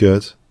 might be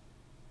good,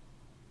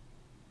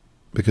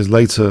 because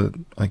later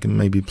I can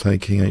maybe play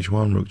king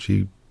h1, rook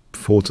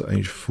g4 to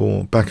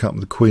h4, back up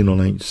the queen on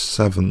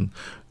h7,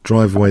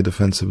 drive away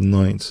defensive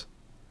knight.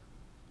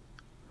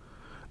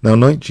 Now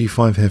knight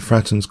g5 here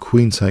threatens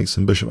queen takes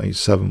and bishop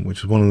h7, which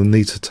is one of the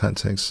neater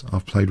tactics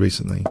I've played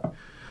recently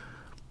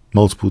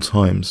multiple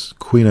times.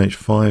 Queen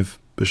h5,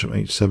 bishop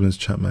h7 is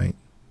checkmate.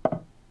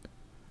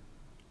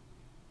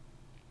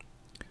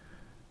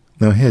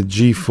 Now here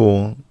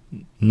g4,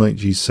 knight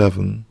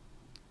g7,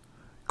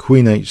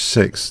 queen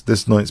h6,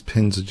 this knight's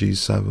pinned to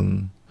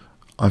g7.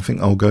 I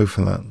think I'll go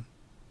for that.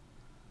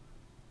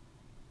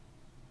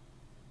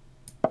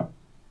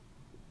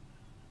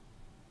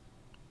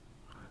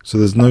 So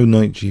there's no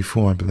knight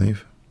g4, I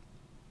believe.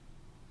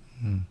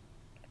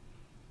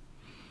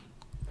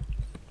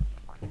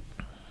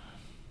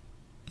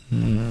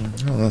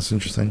 Oh, that's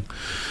interesting.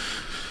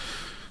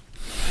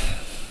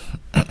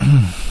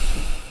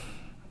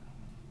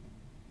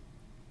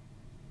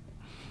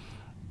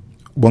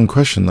 One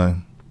question though.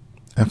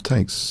 F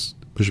takes,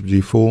 bishop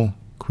g4,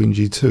 queen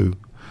g2.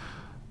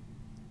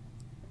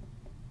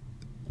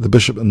 The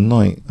bishop and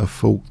knight are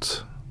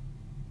forked.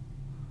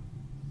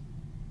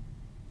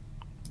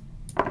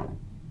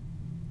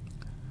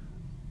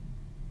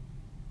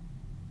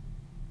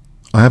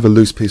 I have a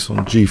loose piece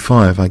on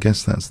g5. I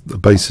guess that's the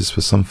basis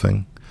for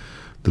something.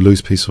 The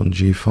loose piece on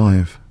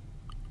g5.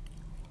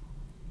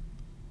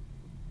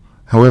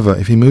 However,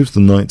 if he moves the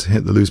knight to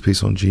hit the loose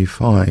piece on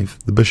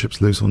g5, the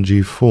bishop's loose on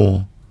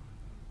g4.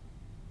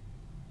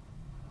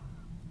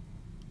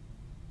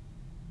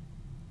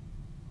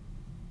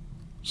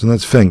 So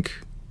let's think.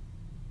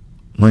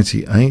 Knight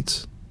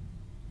e8.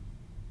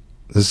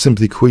 There's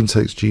simply queen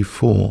takes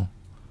g4.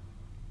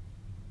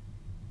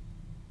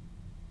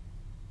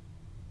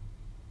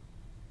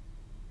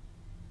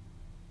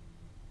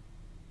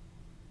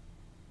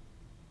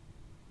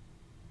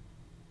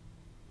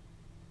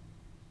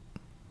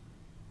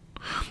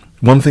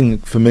 One thing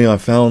for me I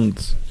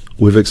found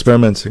with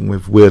experimenting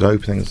with weird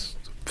openings,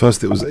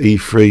 first it was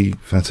E3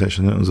 fetish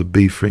and then it was a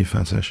B3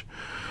 fetish.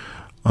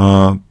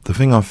 The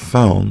thing I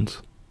found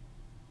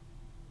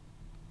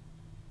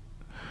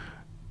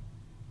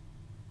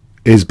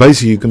is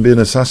basically you can be an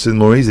assassin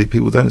more easily.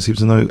 People don't seem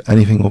to know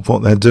anything of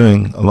what they're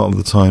doing a lot of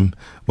the time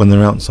when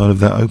they're outside of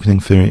their opening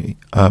theory.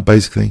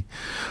 Basically,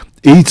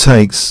 E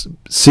takes,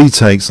 C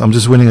takes, I'm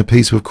just winning a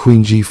piece with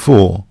queen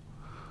g4.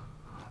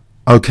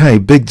 Okay,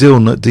 big deal,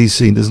 not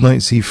DC. There's knight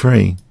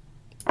c3.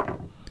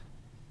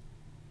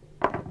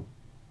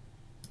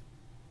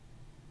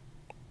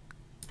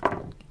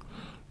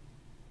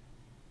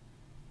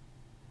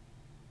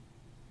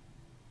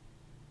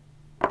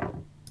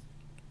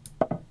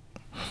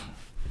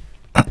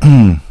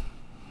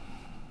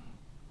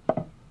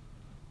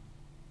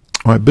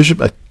 All right, bishop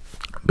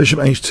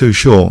h2.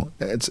 Sure,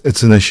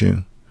 it's an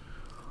issue.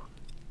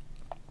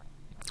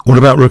 What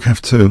about rook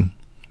f2?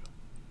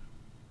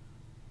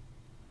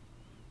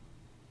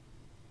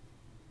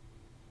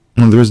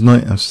 Well, there is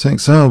knight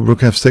f6. Oh, rook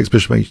f6,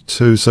 bishop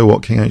h2. So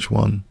what? King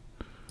h1.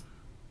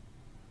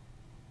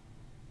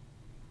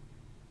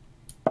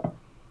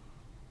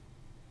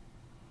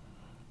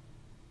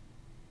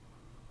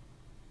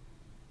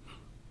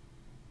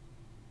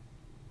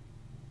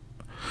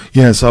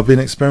 Yes, I've been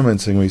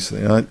experimenting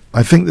recently.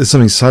 I think there's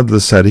something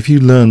Sadler said. If you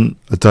learn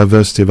a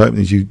diversity of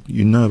openings, you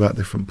know about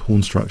different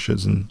pawn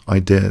structures and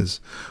ideas,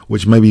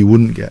 which maybe you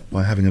wouldn't get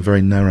by having a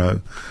very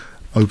narrow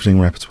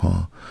opening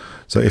repertoire.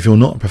 So if you're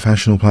not a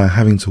professional player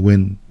having to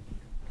win,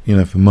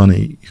 for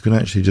money, you can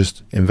actually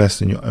just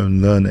invest in your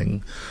own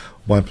learning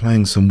by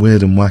playing some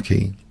weird and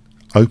wacky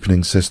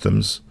opening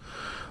systems,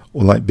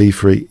 or like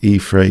b3,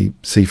 e3,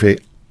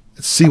 c3.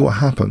 See what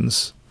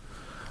happens.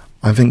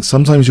 I think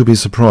sometimes you'll be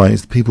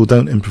surprised people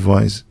don't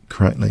improvise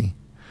correctly.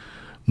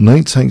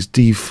 Knight takes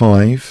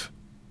d5,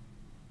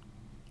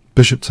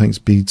 bishop takes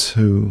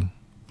b2,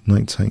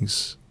 knight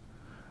takes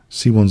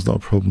c1's not a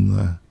problem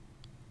there.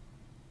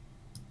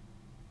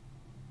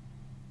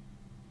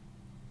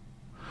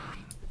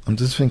 I'm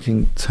just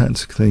thinking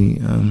tactically,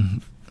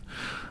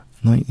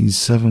 knight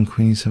e7,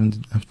 queen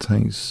e7, f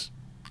takes.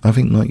 I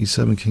think knight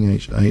e7, king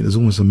h8. There's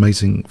almost an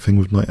amazing thing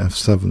with knight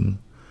f7.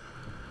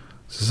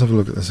 So let's have a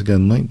look at this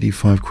again. Knight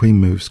d5, queen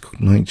moves,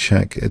 knight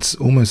check. It's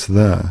almost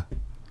there.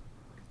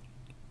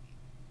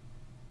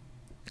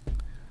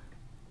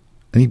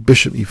 any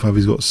bishop e5,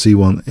 he's got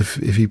c1. If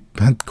he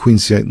had queen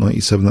c8, knight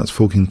e7, that's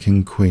forking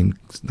king, queen.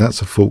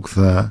 That's a fork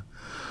there.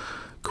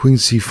 Queen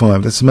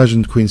c5, let's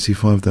imagine queen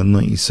c5 then,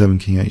 knight e7,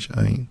 king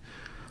h8.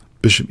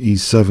 Bishop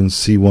e7,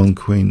 c1,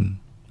 queen.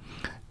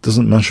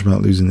 Doesn't matter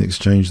about losing the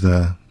exchange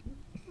there.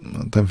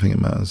 I don't think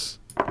it matters.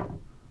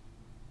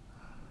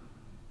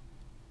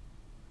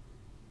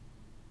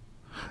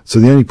 So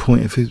the only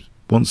point, if he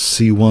wants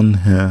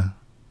c1 here,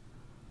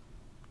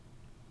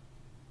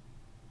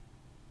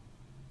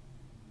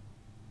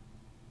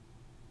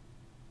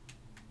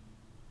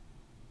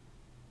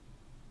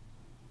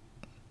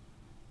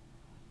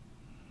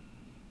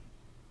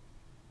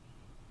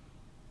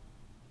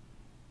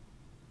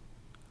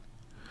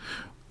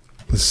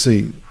 let's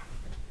see.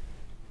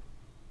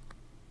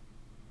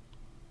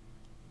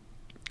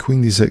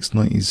 Queen d6,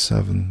 knight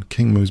e7,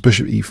 king moves,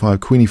 bishop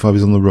e5, queen e5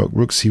 is on the rook,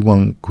 rook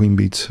c1, queen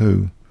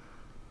b2,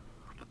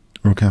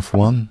 rook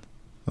f1.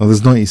 Oh,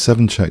 there's knight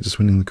e7 check, just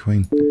winning the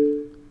queen.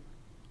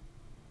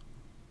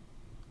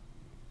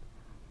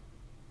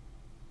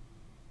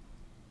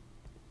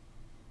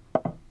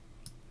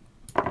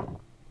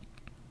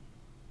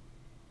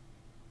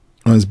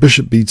 Oh, there's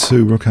bishop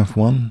b2, rook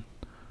f1.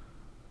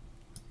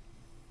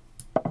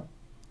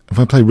 If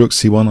I play rook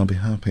c1, I'll be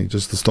happy,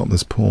 just to stop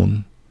this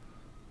pawn.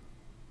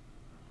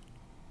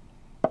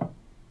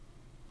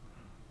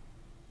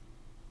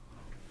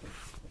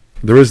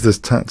 There is this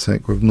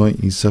tactic with knight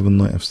e7,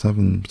 knight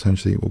f7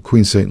 potentially, or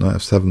queen c8, knight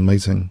f7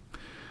 mating.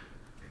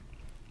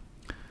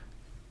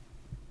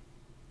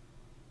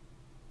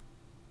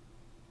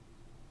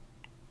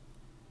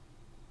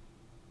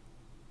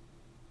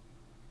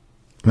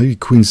 Maybe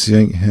queen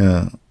c8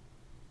 here.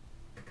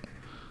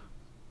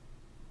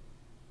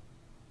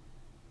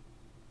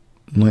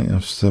 Knight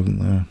f7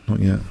 there, not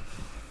yet.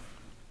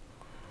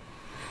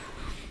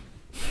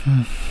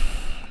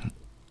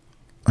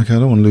 Okay, I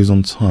don't want to lose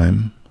on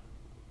time.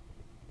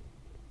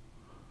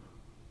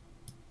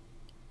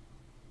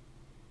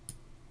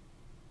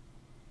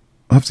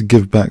 I have to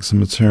give back some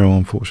material,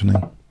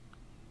 unfortunately.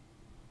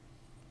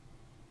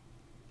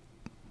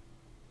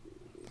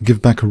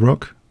 Give back a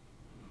rook?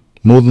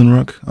 More than a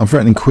rook? I'm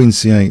threatening queen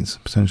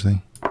c8,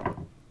 potentially.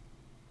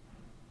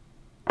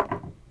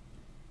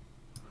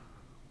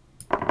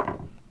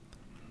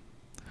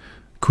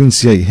 Queen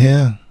c8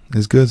 here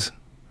is good.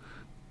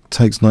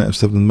 Takes knight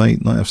f7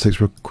 mate, knight f6,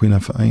 rook, queen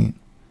f8.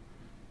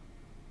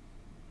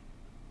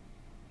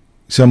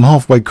 See, I'm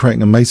halfway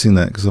creating a mating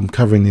there because I'm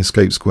covering the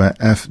escape square.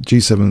 F,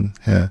 g7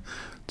 here.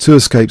 2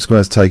 escape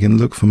squares taken.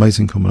 Look for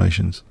mating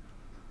combinations.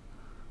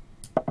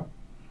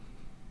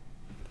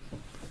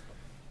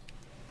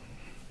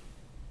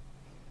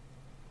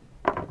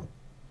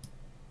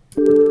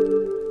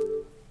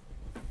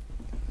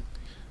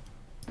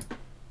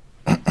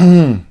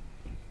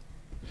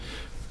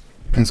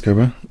 Thanks,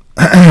 Cobra.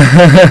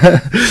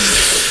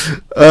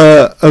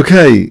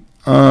 Okay.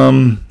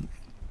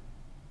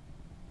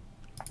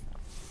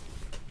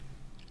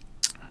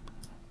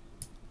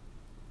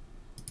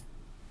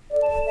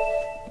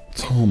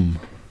 Tom.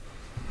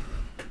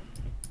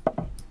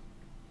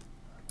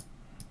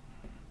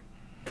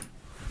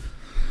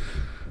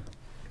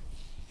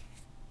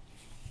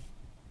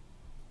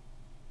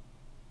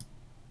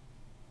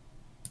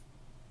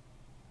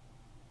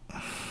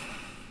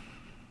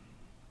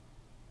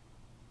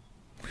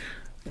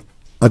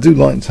 I do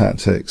like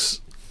tactics.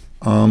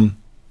 I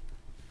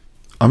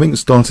think it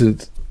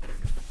started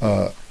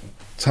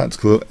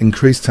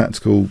increased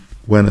tactical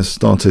awareness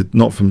started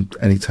not from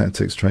any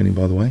tactics training,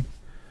 by the way.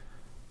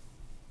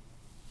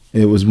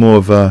 It was more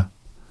of a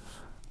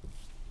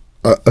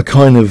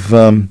kind of,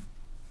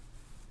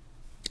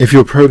 if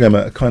you're a programmer,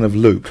 a kind of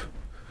loop.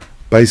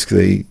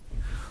 Basically,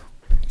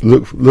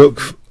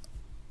 look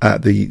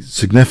at the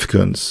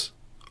significance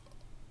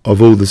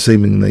of all the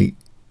seemingly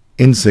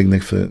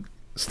insignificant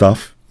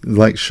stuff,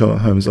 like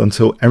Sherlock Holmes,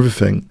 until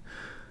everything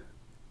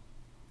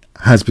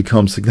has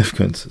become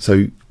significant.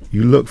 So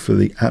you look for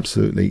the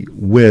absolutely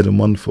weird and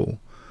wonderful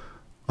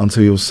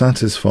until you're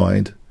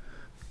satisfied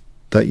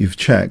that you've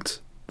checked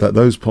that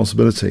those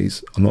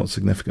possibilities are not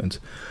significant.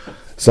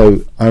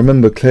 So I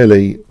remember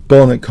clearly,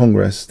 Barnet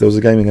Congress, there was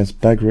a game against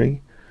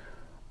Bagri.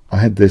 I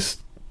had this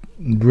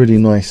really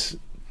nice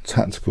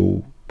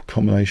tactical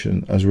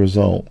combination as a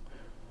result.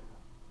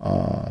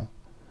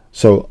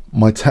 So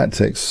my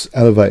tactics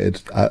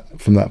elevated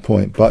from that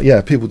point. But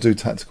yeah, people do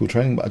tactical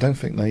training, but I don't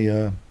think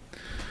they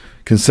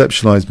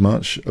conceptualize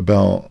much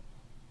about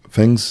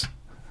things.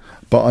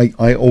 But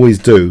I always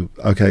do.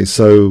 Okay,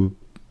 so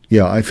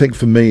yeah, I think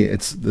for me,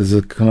 there's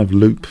a kind of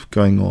loop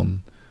going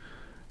on.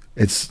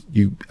 It's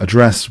you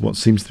address what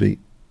seems to be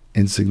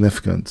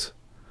insignificant.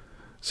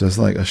 So it's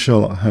like a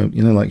Sherlock Holmes,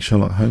 you know, like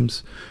Sherlock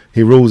Holmes.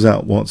 He rules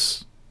out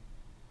what's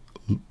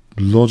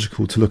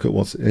logical to look at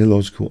what's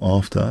illogical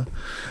after.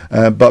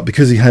 But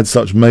because he had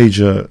such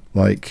major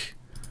like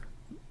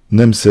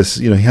nemesis,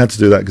 you know, he had to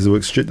do that because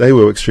they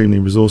were extremely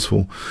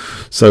resourceful.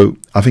 So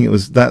I think it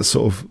was that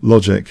sort of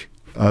logic.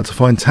 To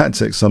find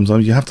tactics,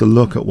 sometimes you have to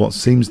look at what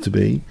seems to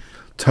be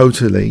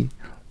totally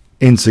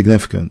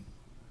insignificant.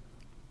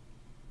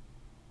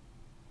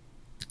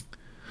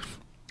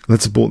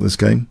 Let's abort this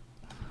game.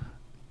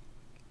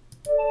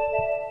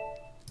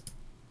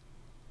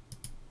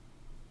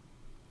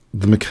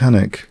 The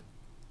mechanic.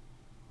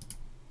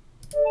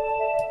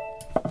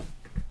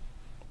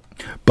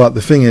 But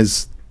the thing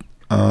is,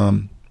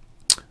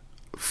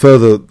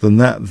 further than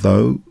that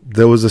though,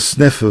 there was a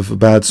sniff of a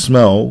bad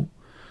smell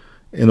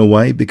in a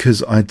way,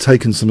 because I'd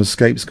taken some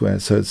escape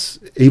squares, so it's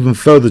even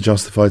further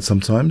justified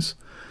sometimes.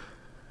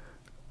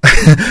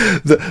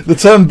 the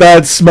term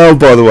bad smell,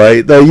 by the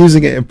way, they're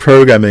using it in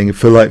programming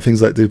for like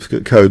things like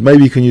duplicate code.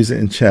 Maybe you can use it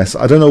in chess.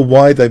 I don't know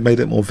why they've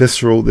made it more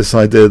visceral, this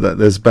idea that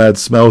there's bad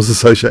smells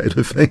associated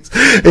with things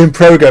in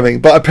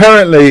programming, but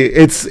apparently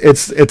it's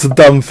a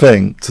dumb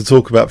thing to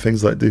talk about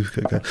things like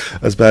duplicate code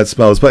as bad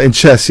smells. But in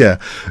chess, yeah,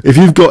 if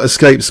you've got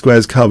escape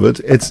squares covered,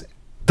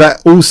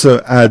 that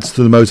also adds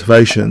to the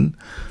motivation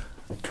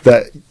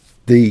that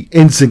the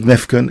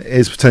insignificant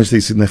is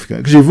potentially significant,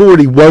 because you've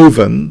already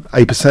woven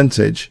a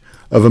percentage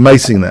of a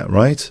mating net,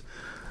 right?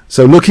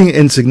 So looking at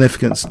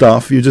insignificant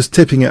stuff, you're just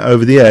tipping it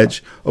over the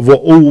edge of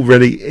what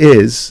already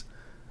is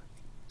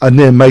a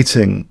near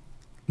mating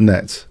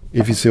net,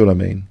 if you see what I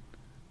mean.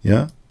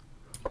 Yeah?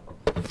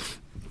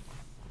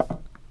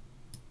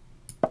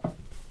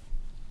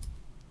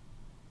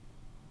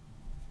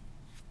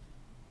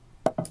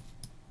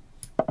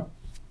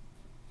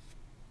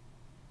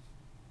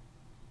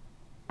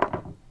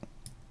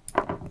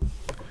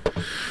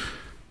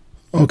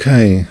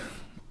 Okay.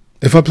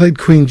 If I played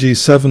Queen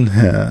G7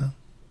 here,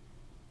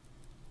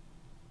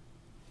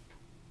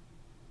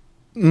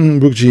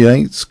 Rook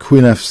G8,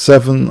 Queen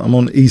F7, I'm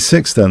on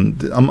E6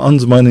 then. I'm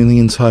undermining the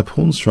entire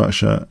pawn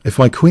structure. If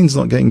my queen's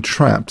not getting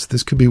trapped,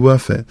 this could be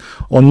worth it.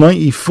 On Knight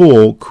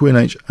E4, Queen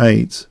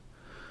H8,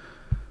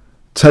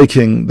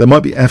 taking, there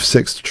might be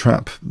F6 to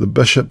trap the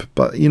bishop,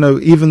 but you know,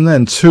 even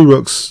then, 2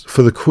 rooks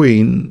for the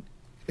queen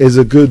is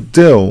a good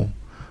deal.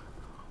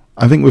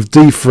 I think with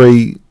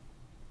D3,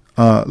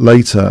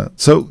 later.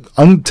 So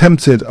I'm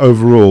tempted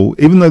overall,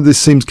 even though this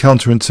seems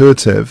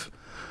counterintuitive.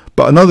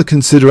 But another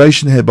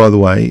consideration here, by the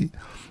way,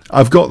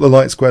 I've got the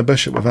light square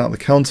bishop without the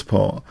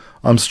counterpart.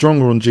 I'm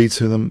stronger on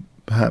G2 than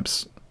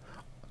perhaps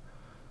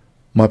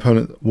my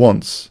opponent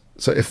wants.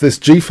 So if this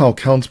G-file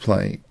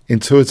counterplay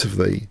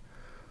intuitively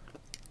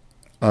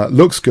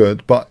looks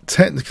good, but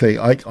technically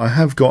I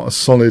have got a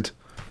solid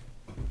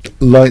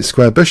light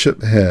square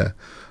bishop here,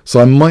 so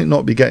I might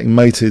not be getting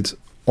mated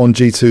on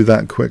G2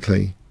 that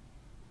quickly.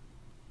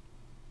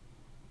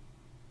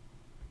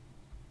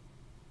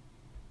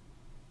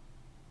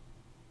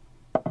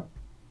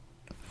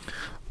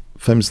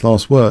 Famous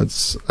last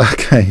words.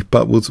 Okay,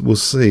 but we'll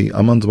see.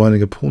 I'm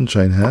undermining a pawn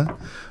chain here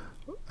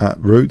at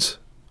root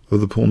of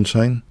the pawn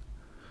chain.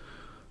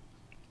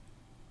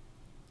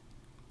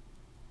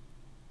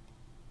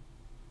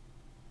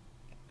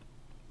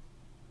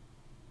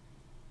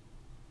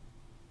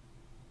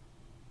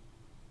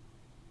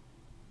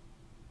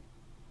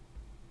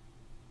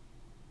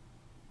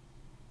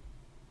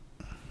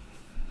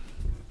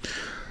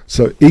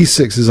 So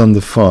E6 is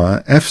under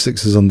fire,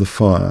 F6 is under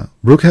fire,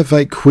 Rook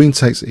F8, Queen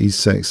takes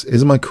E6.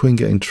 Is my queen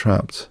getting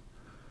trapped?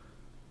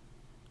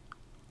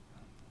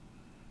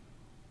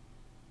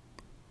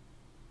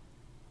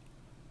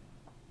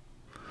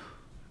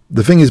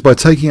 The thing is, by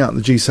taking out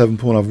the G7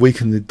 pawn, I've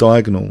weakened the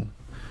diagonal,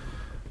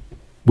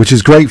 which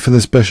is great for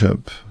this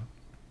bishop.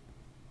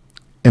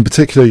 In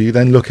particular, you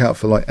then look out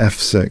for like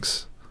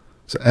F6.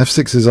 So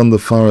F6 is under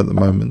fire at the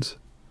moment.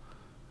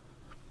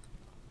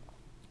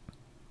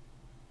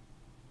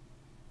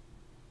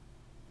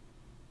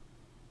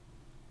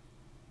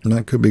 And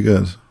that could be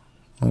good.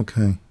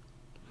 Okay.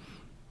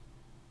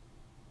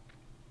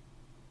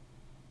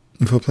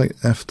 If I play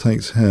F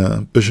takes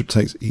here, bishop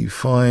takes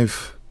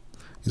E5.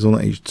 He's on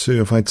H2.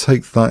 If I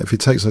take that, if he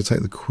takes, I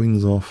take the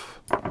queens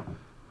off.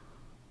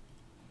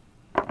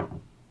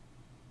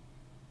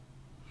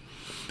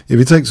 If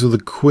he takes with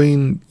the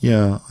queen,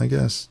 yeah, I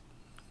guess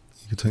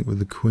you could take with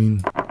the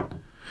queen.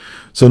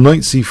 So knight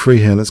C3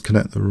 here. Let's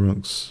connect the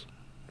rooks.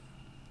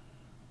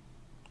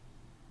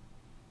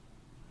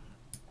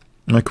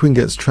 My queen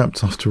gets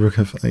trapped after Rook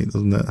F8,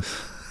 doesn't it?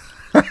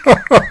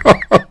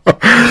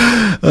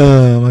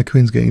 My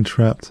queen's getting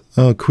trapped.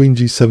 Oh, Queen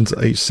G7 to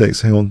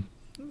H6. Hang on.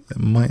 It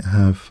might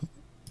have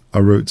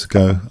a route to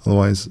go.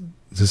 Otherwise,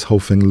 this whole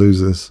thing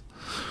loses.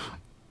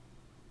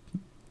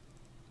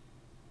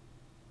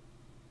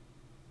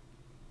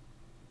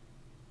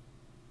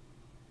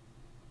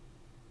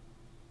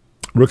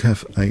 Rook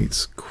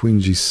F8,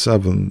 Queen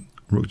G7,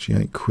 Rook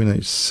G8, Queen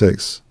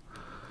H6.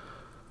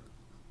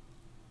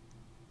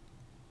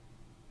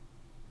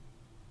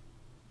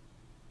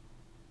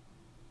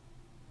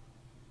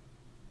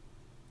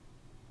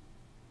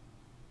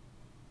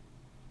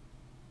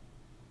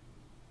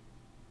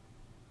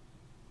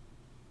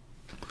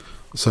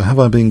 So have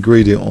I been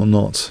greedy or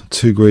not?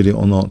 Too greedy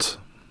or not?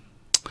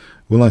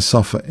 Will I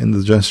suffer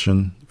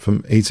indigestion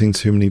from eating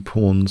too many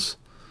pawns?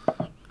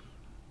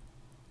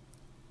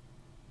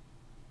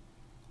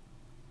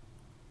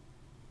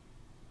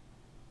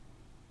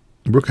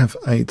 Rook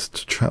F8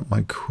 to trap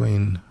my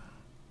queen.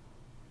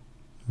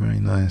 Very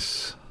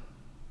nice.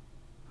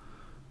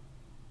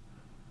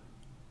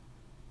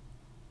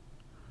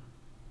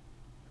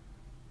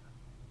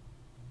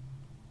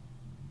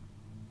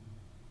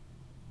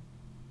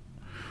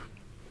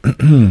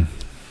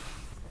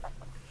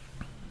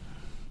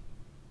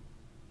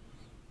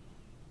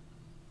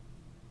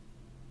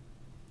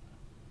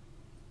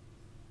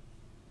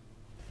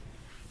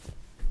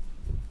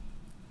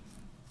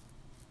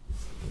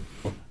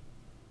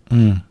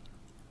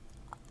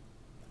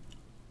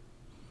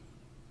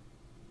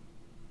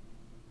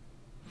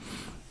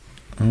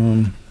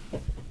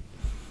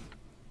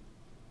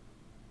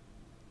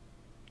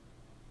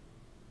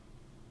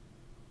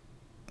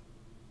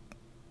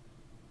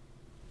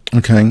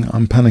 Okay,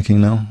 I'm panicking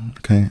now.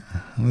 Okay,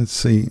 let's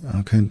see.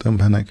 Okay, don't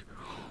panic.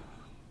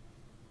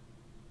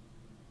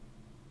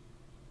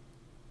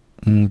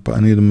 But I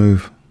need a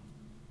move.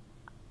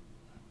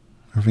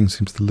 Everything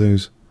seems to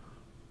lose.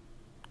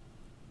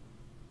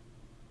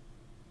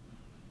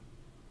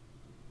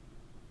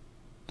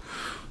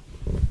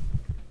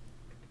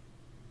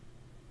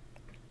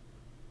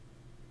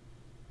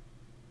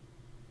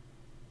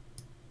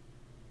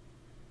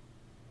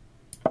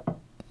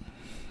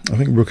 I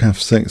think rook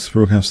f6,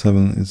 rook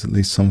f7 is at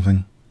least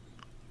something.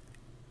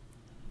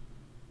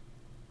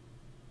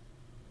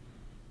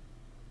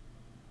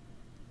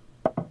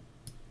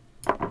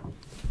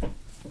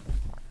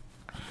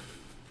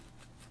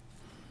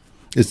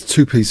 It's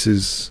 2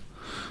 pieces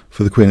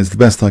for the queen. It's the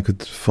best I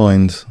could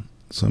find,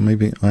 so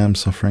maybe I am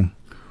suffering.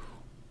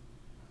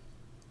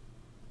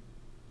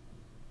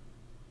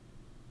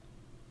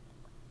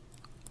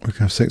 Rook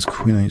f6,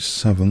 queen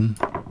h7.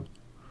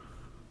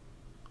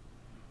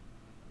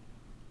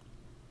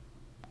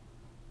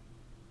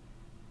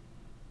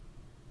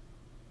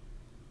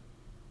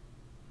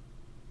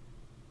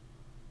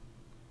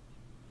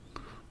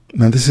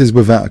 Now this is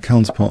without a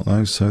counterpart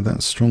though, so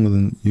that's stronger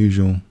than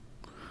usual.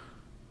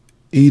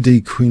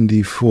 Ed, queen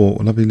d4.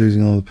 Will I be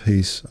losing another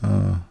piece?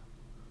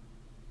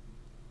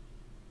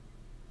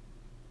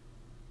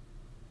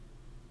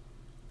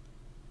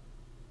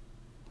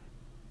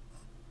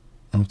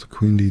 After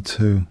queen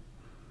d2.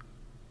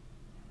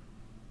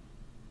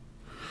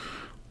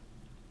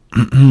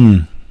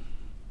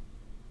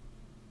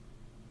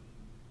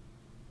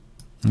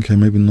 Okay,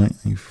 maybe knight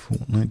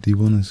a4, knight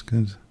d1 is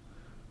good.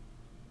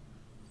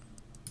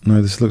 No,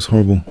 this looks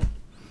horrible.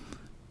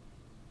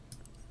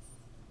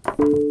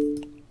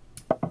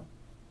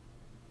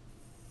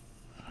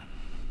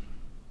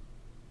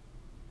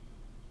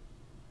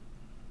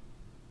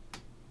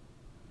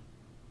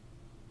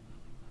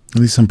 At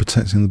least I'm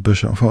protecting the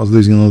bishop. I thought I was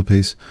losing another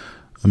piece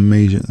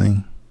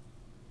immediately.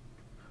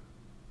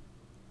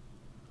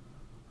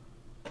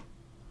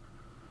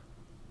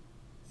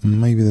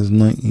 Maybe there's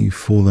knight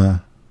e4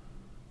 there.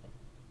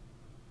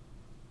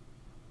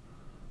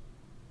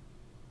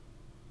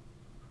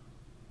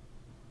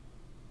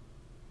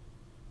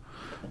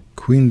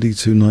 Queen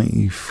d2, knight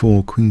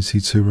e4, queen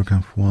c2, rook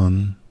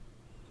f1.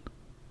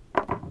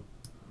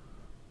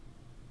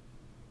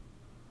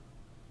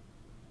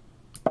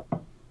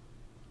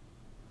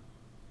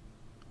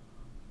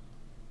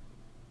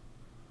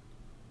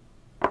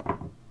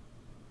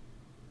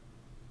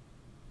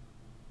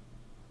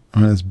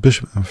 Alright, there's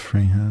bishop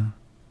f3 here.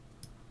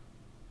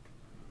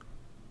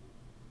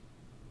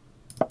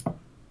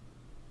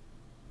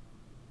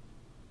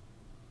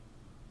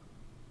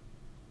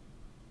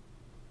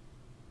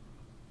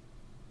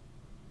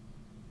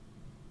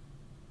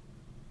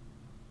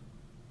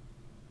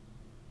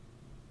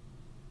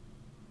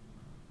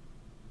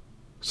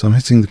 So I'm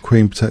hitting the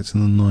queen,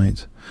 protecting the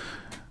knight.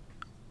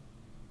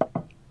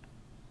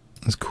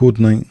 Let's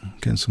coordinate,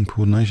 getting some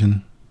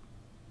coordination.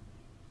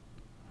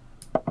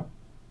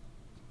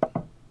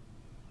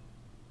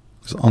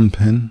 Let's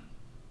unpin.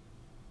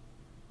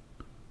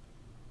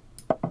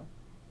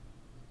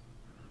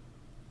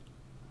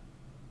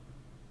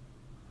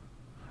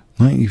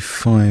 Knight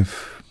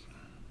e5.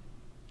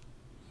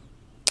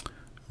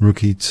 Rook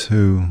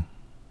e2.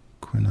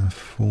 Queen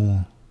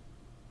f4.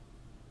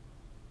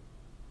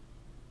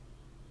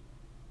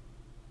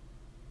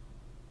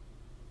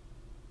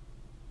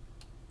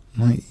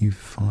 Knight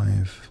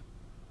e5.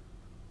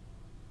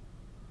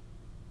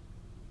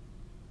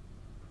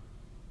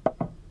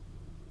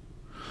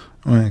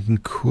 Alright, I can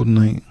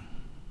coordinate.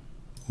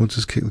 We'll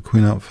just kick the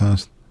queen out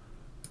first.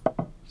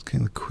 Let's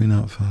kick the queen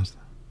out first.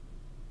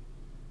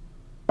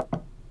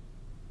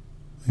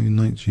 Maybe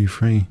knight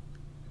g3.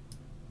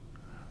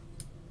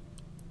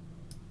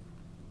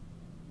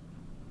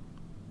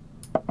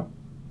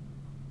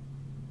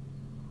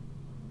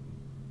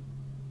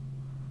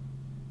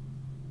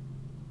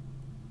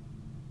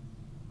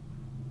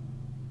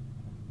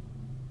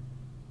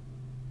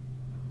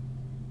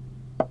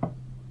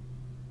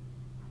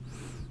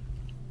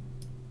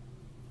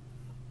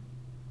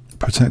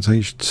 Protect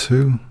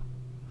h2.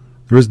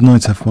 There is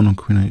knight f1 on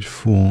queen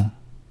h4.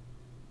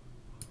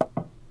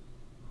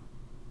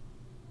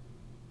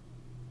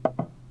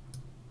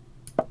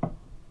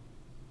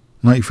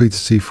 Knight e3 to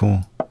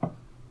c4.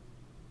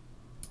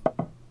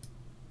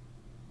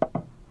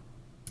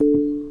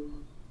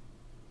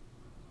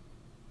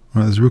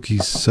 Right, there's rook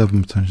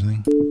e7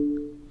 potentially.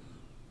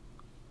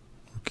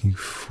 Rook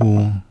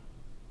e4.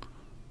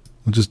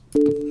 We'll just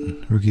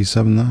rook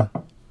e7 there.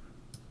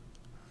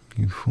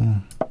 Rook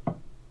e4.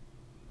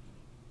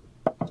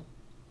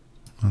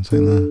 I'll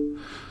take that.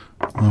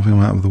 I think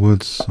I'm out of the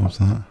woods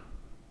after that.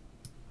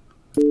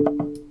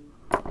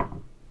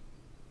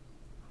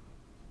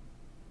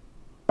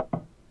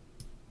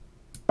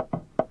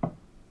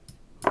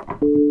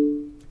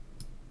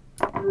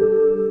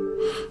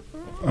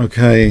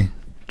 Okay,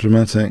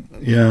 dramatic.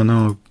 Yeah,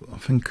 no, I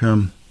think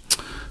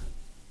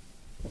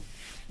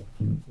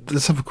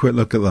let's have a quick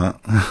look at that.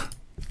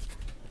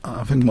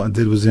 I think what I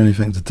did was the only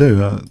thing to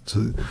do,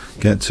 to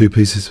get 2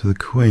 pieces for the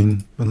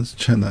queen, but let's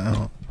check that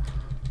out.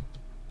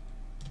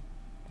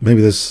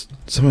 Maybe there's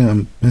something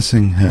I'm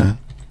missing here.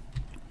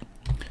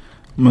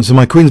 So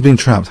my queen's been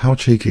trapped. How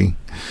cheeky.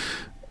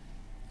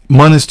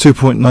 Minus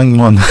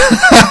 2.91.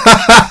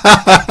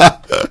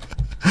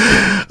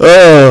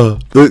 Oh,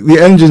 the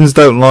engines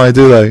don't lie,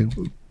 do they?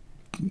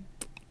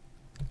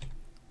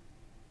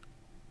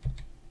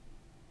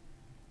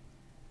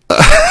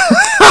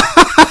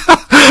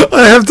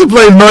 I have to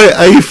play knight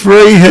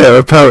a3 here,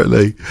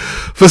 apparently.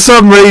 For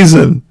some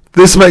reason,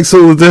 this makes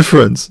all the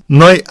difference.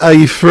 Knight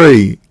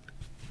a3.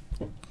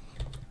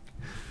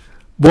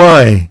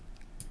 Why?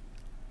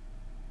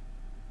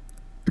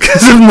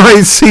 Because of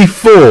knight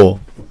c4.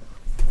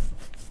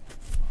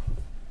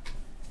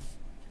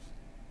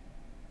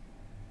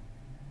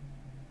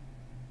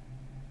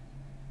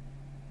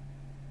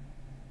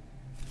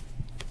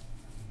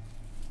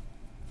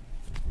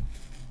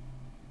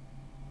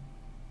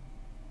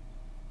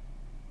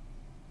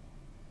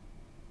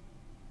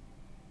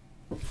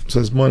 So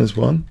it's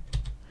 -1.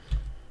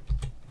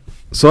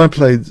 So I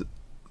played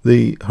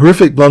the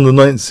horrific blunder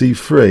knight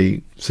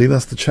c3. See,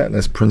 that's the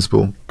checklist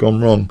principle gone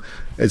wrong.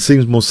 It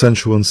seems more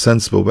sensual and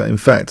sensible, but in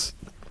fact,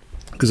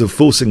 because of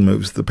forcing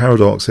moves, the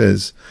paradox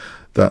is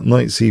that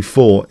knight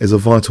c4 is a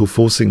vital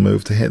forcing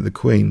move to hit the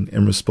queen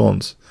in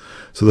response.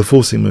 So the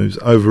forcing moves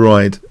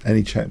override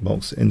any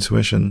checkbox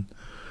intuition.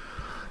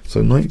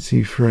 So knight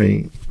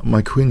c3,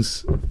 my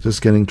queen's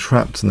just getting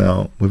trapped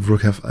now with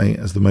rook f8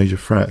 as the major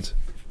threat.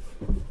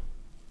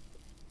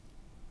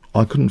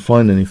 I couldn't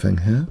find anything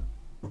here,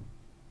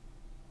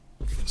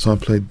 so I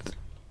played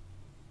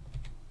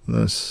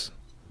this.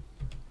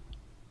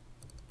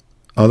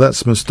 Oh,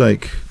 that's a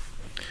mistake.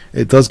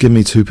 It does give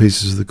me 2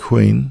 pieces of the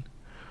queen.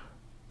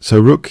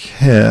 So rook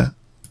here.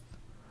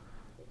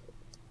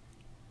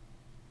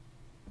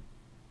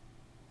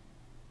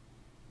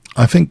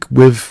 I think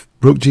with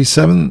rook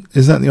g7,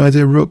 is that the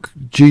idea? Rook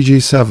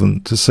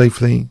ggg7 to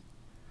safely...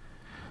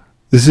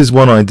 This is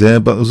one idea,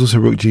 but there's also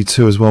rook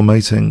g2 as well,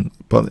 mating.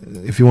 But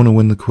if you want to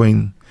win the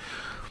queen...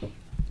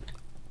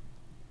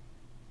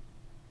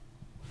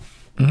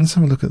 Let's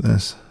have a look at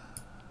this.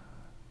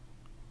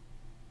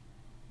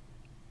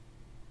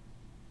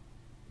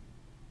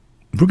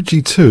 Rook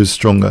g2 is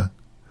stronger.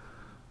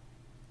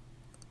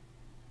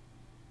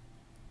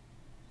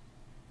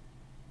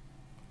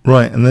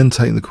 Right, and then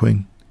take the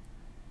queen.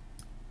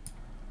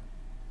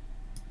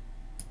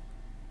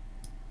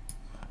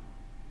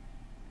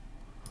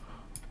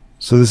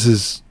 So this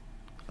is...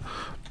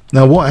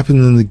 Now what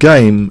happened in the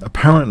game,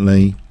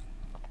 apparently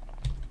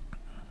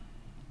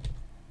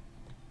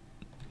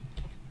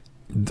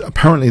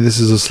this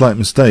is a slight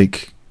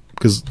mistake,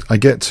 because I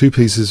get 2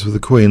 pieces for the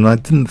queen, and I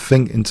didn't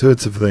think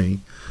intuitively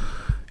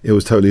it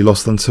was totally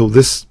lost until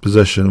this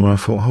position where I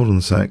thought, hold on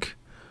a sec,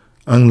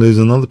 I'm going to lose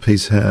another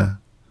piece here.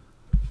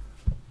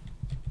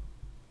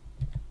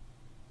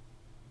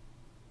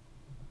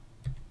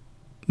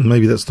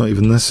 Maybe that's not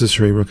even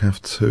necessary, rook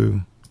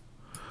f2.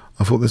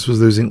 I thought this was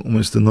losing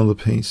almost another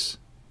piece.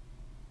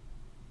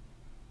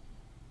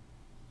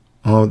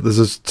 Oh, there's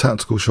a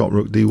tactical shot,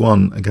 rook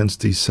d1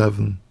 against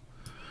d7.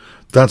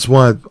 That's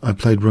why I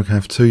played rook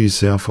f2, you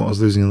see. I thought I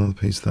was losing another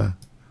piece there.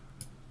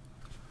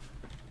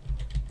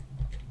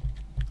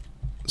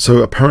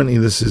 So apparently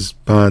this is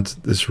bad,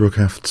 this rook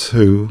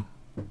f2.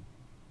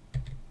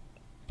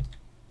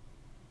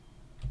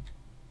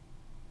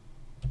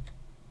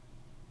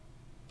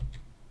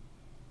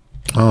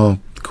 Oh,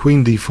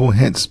 queen d4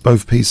 hits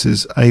both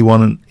pieces,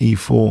 a1 and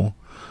e4.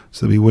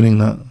 So they'll be winning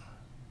that.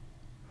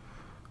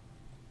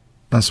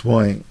 That's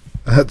why.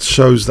 That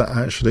shows that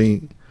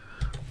actually,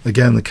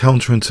 again, the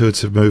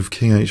counterintuitive move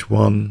king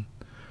h1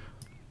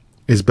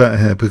 is better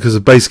here, because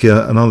basically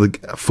another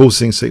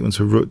forcing sequence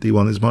with rook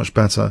d1 is much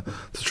better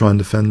to try and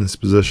defend this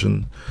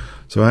position.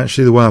 So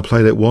actually the way I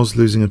played it was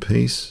losing a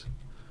piece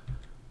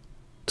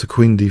to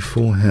queen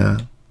d4 here.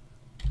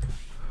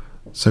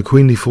 So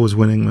queen d4 is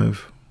winning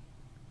move.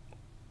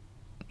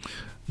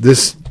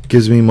 This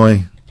gives me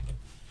my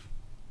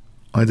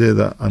idea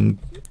that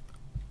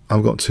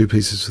I've got 2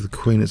 pieces for the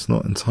queen. It's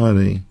not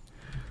entirely,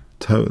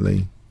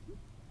 totally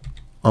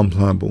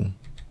unplayable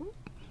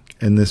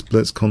in this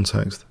blitz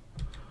context.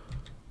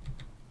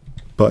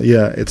 But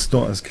yeah, it's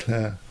not as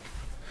clear.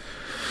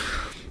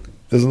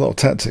 There's a lot of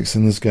tactics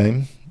in this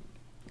game.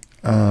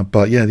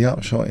 But yeah, the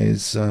upshot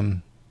is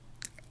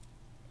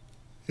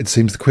it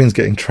seems the queen's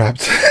getting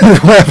trapped the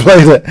way I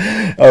played it.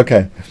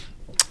 Okay.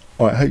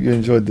 Alright, hope you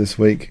enjoyed this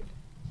week.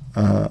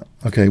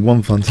 Okay,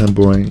 1 fun, 10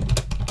 boring.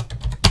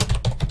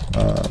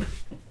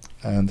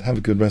 And have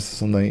a good rest of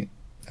Sunday.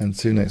 and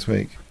see you next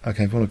week.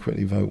 Okay, if you want to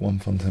quickly vote 1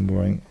 fun, 10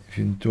 boring. If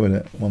you enjoyed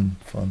it, 1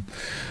 fun.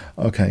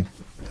 Okay,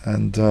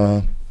 and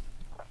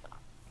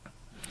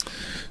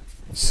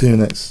see you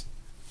next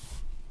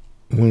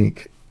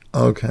week.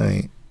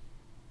 Okay,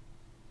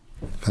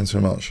 thanks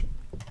very much.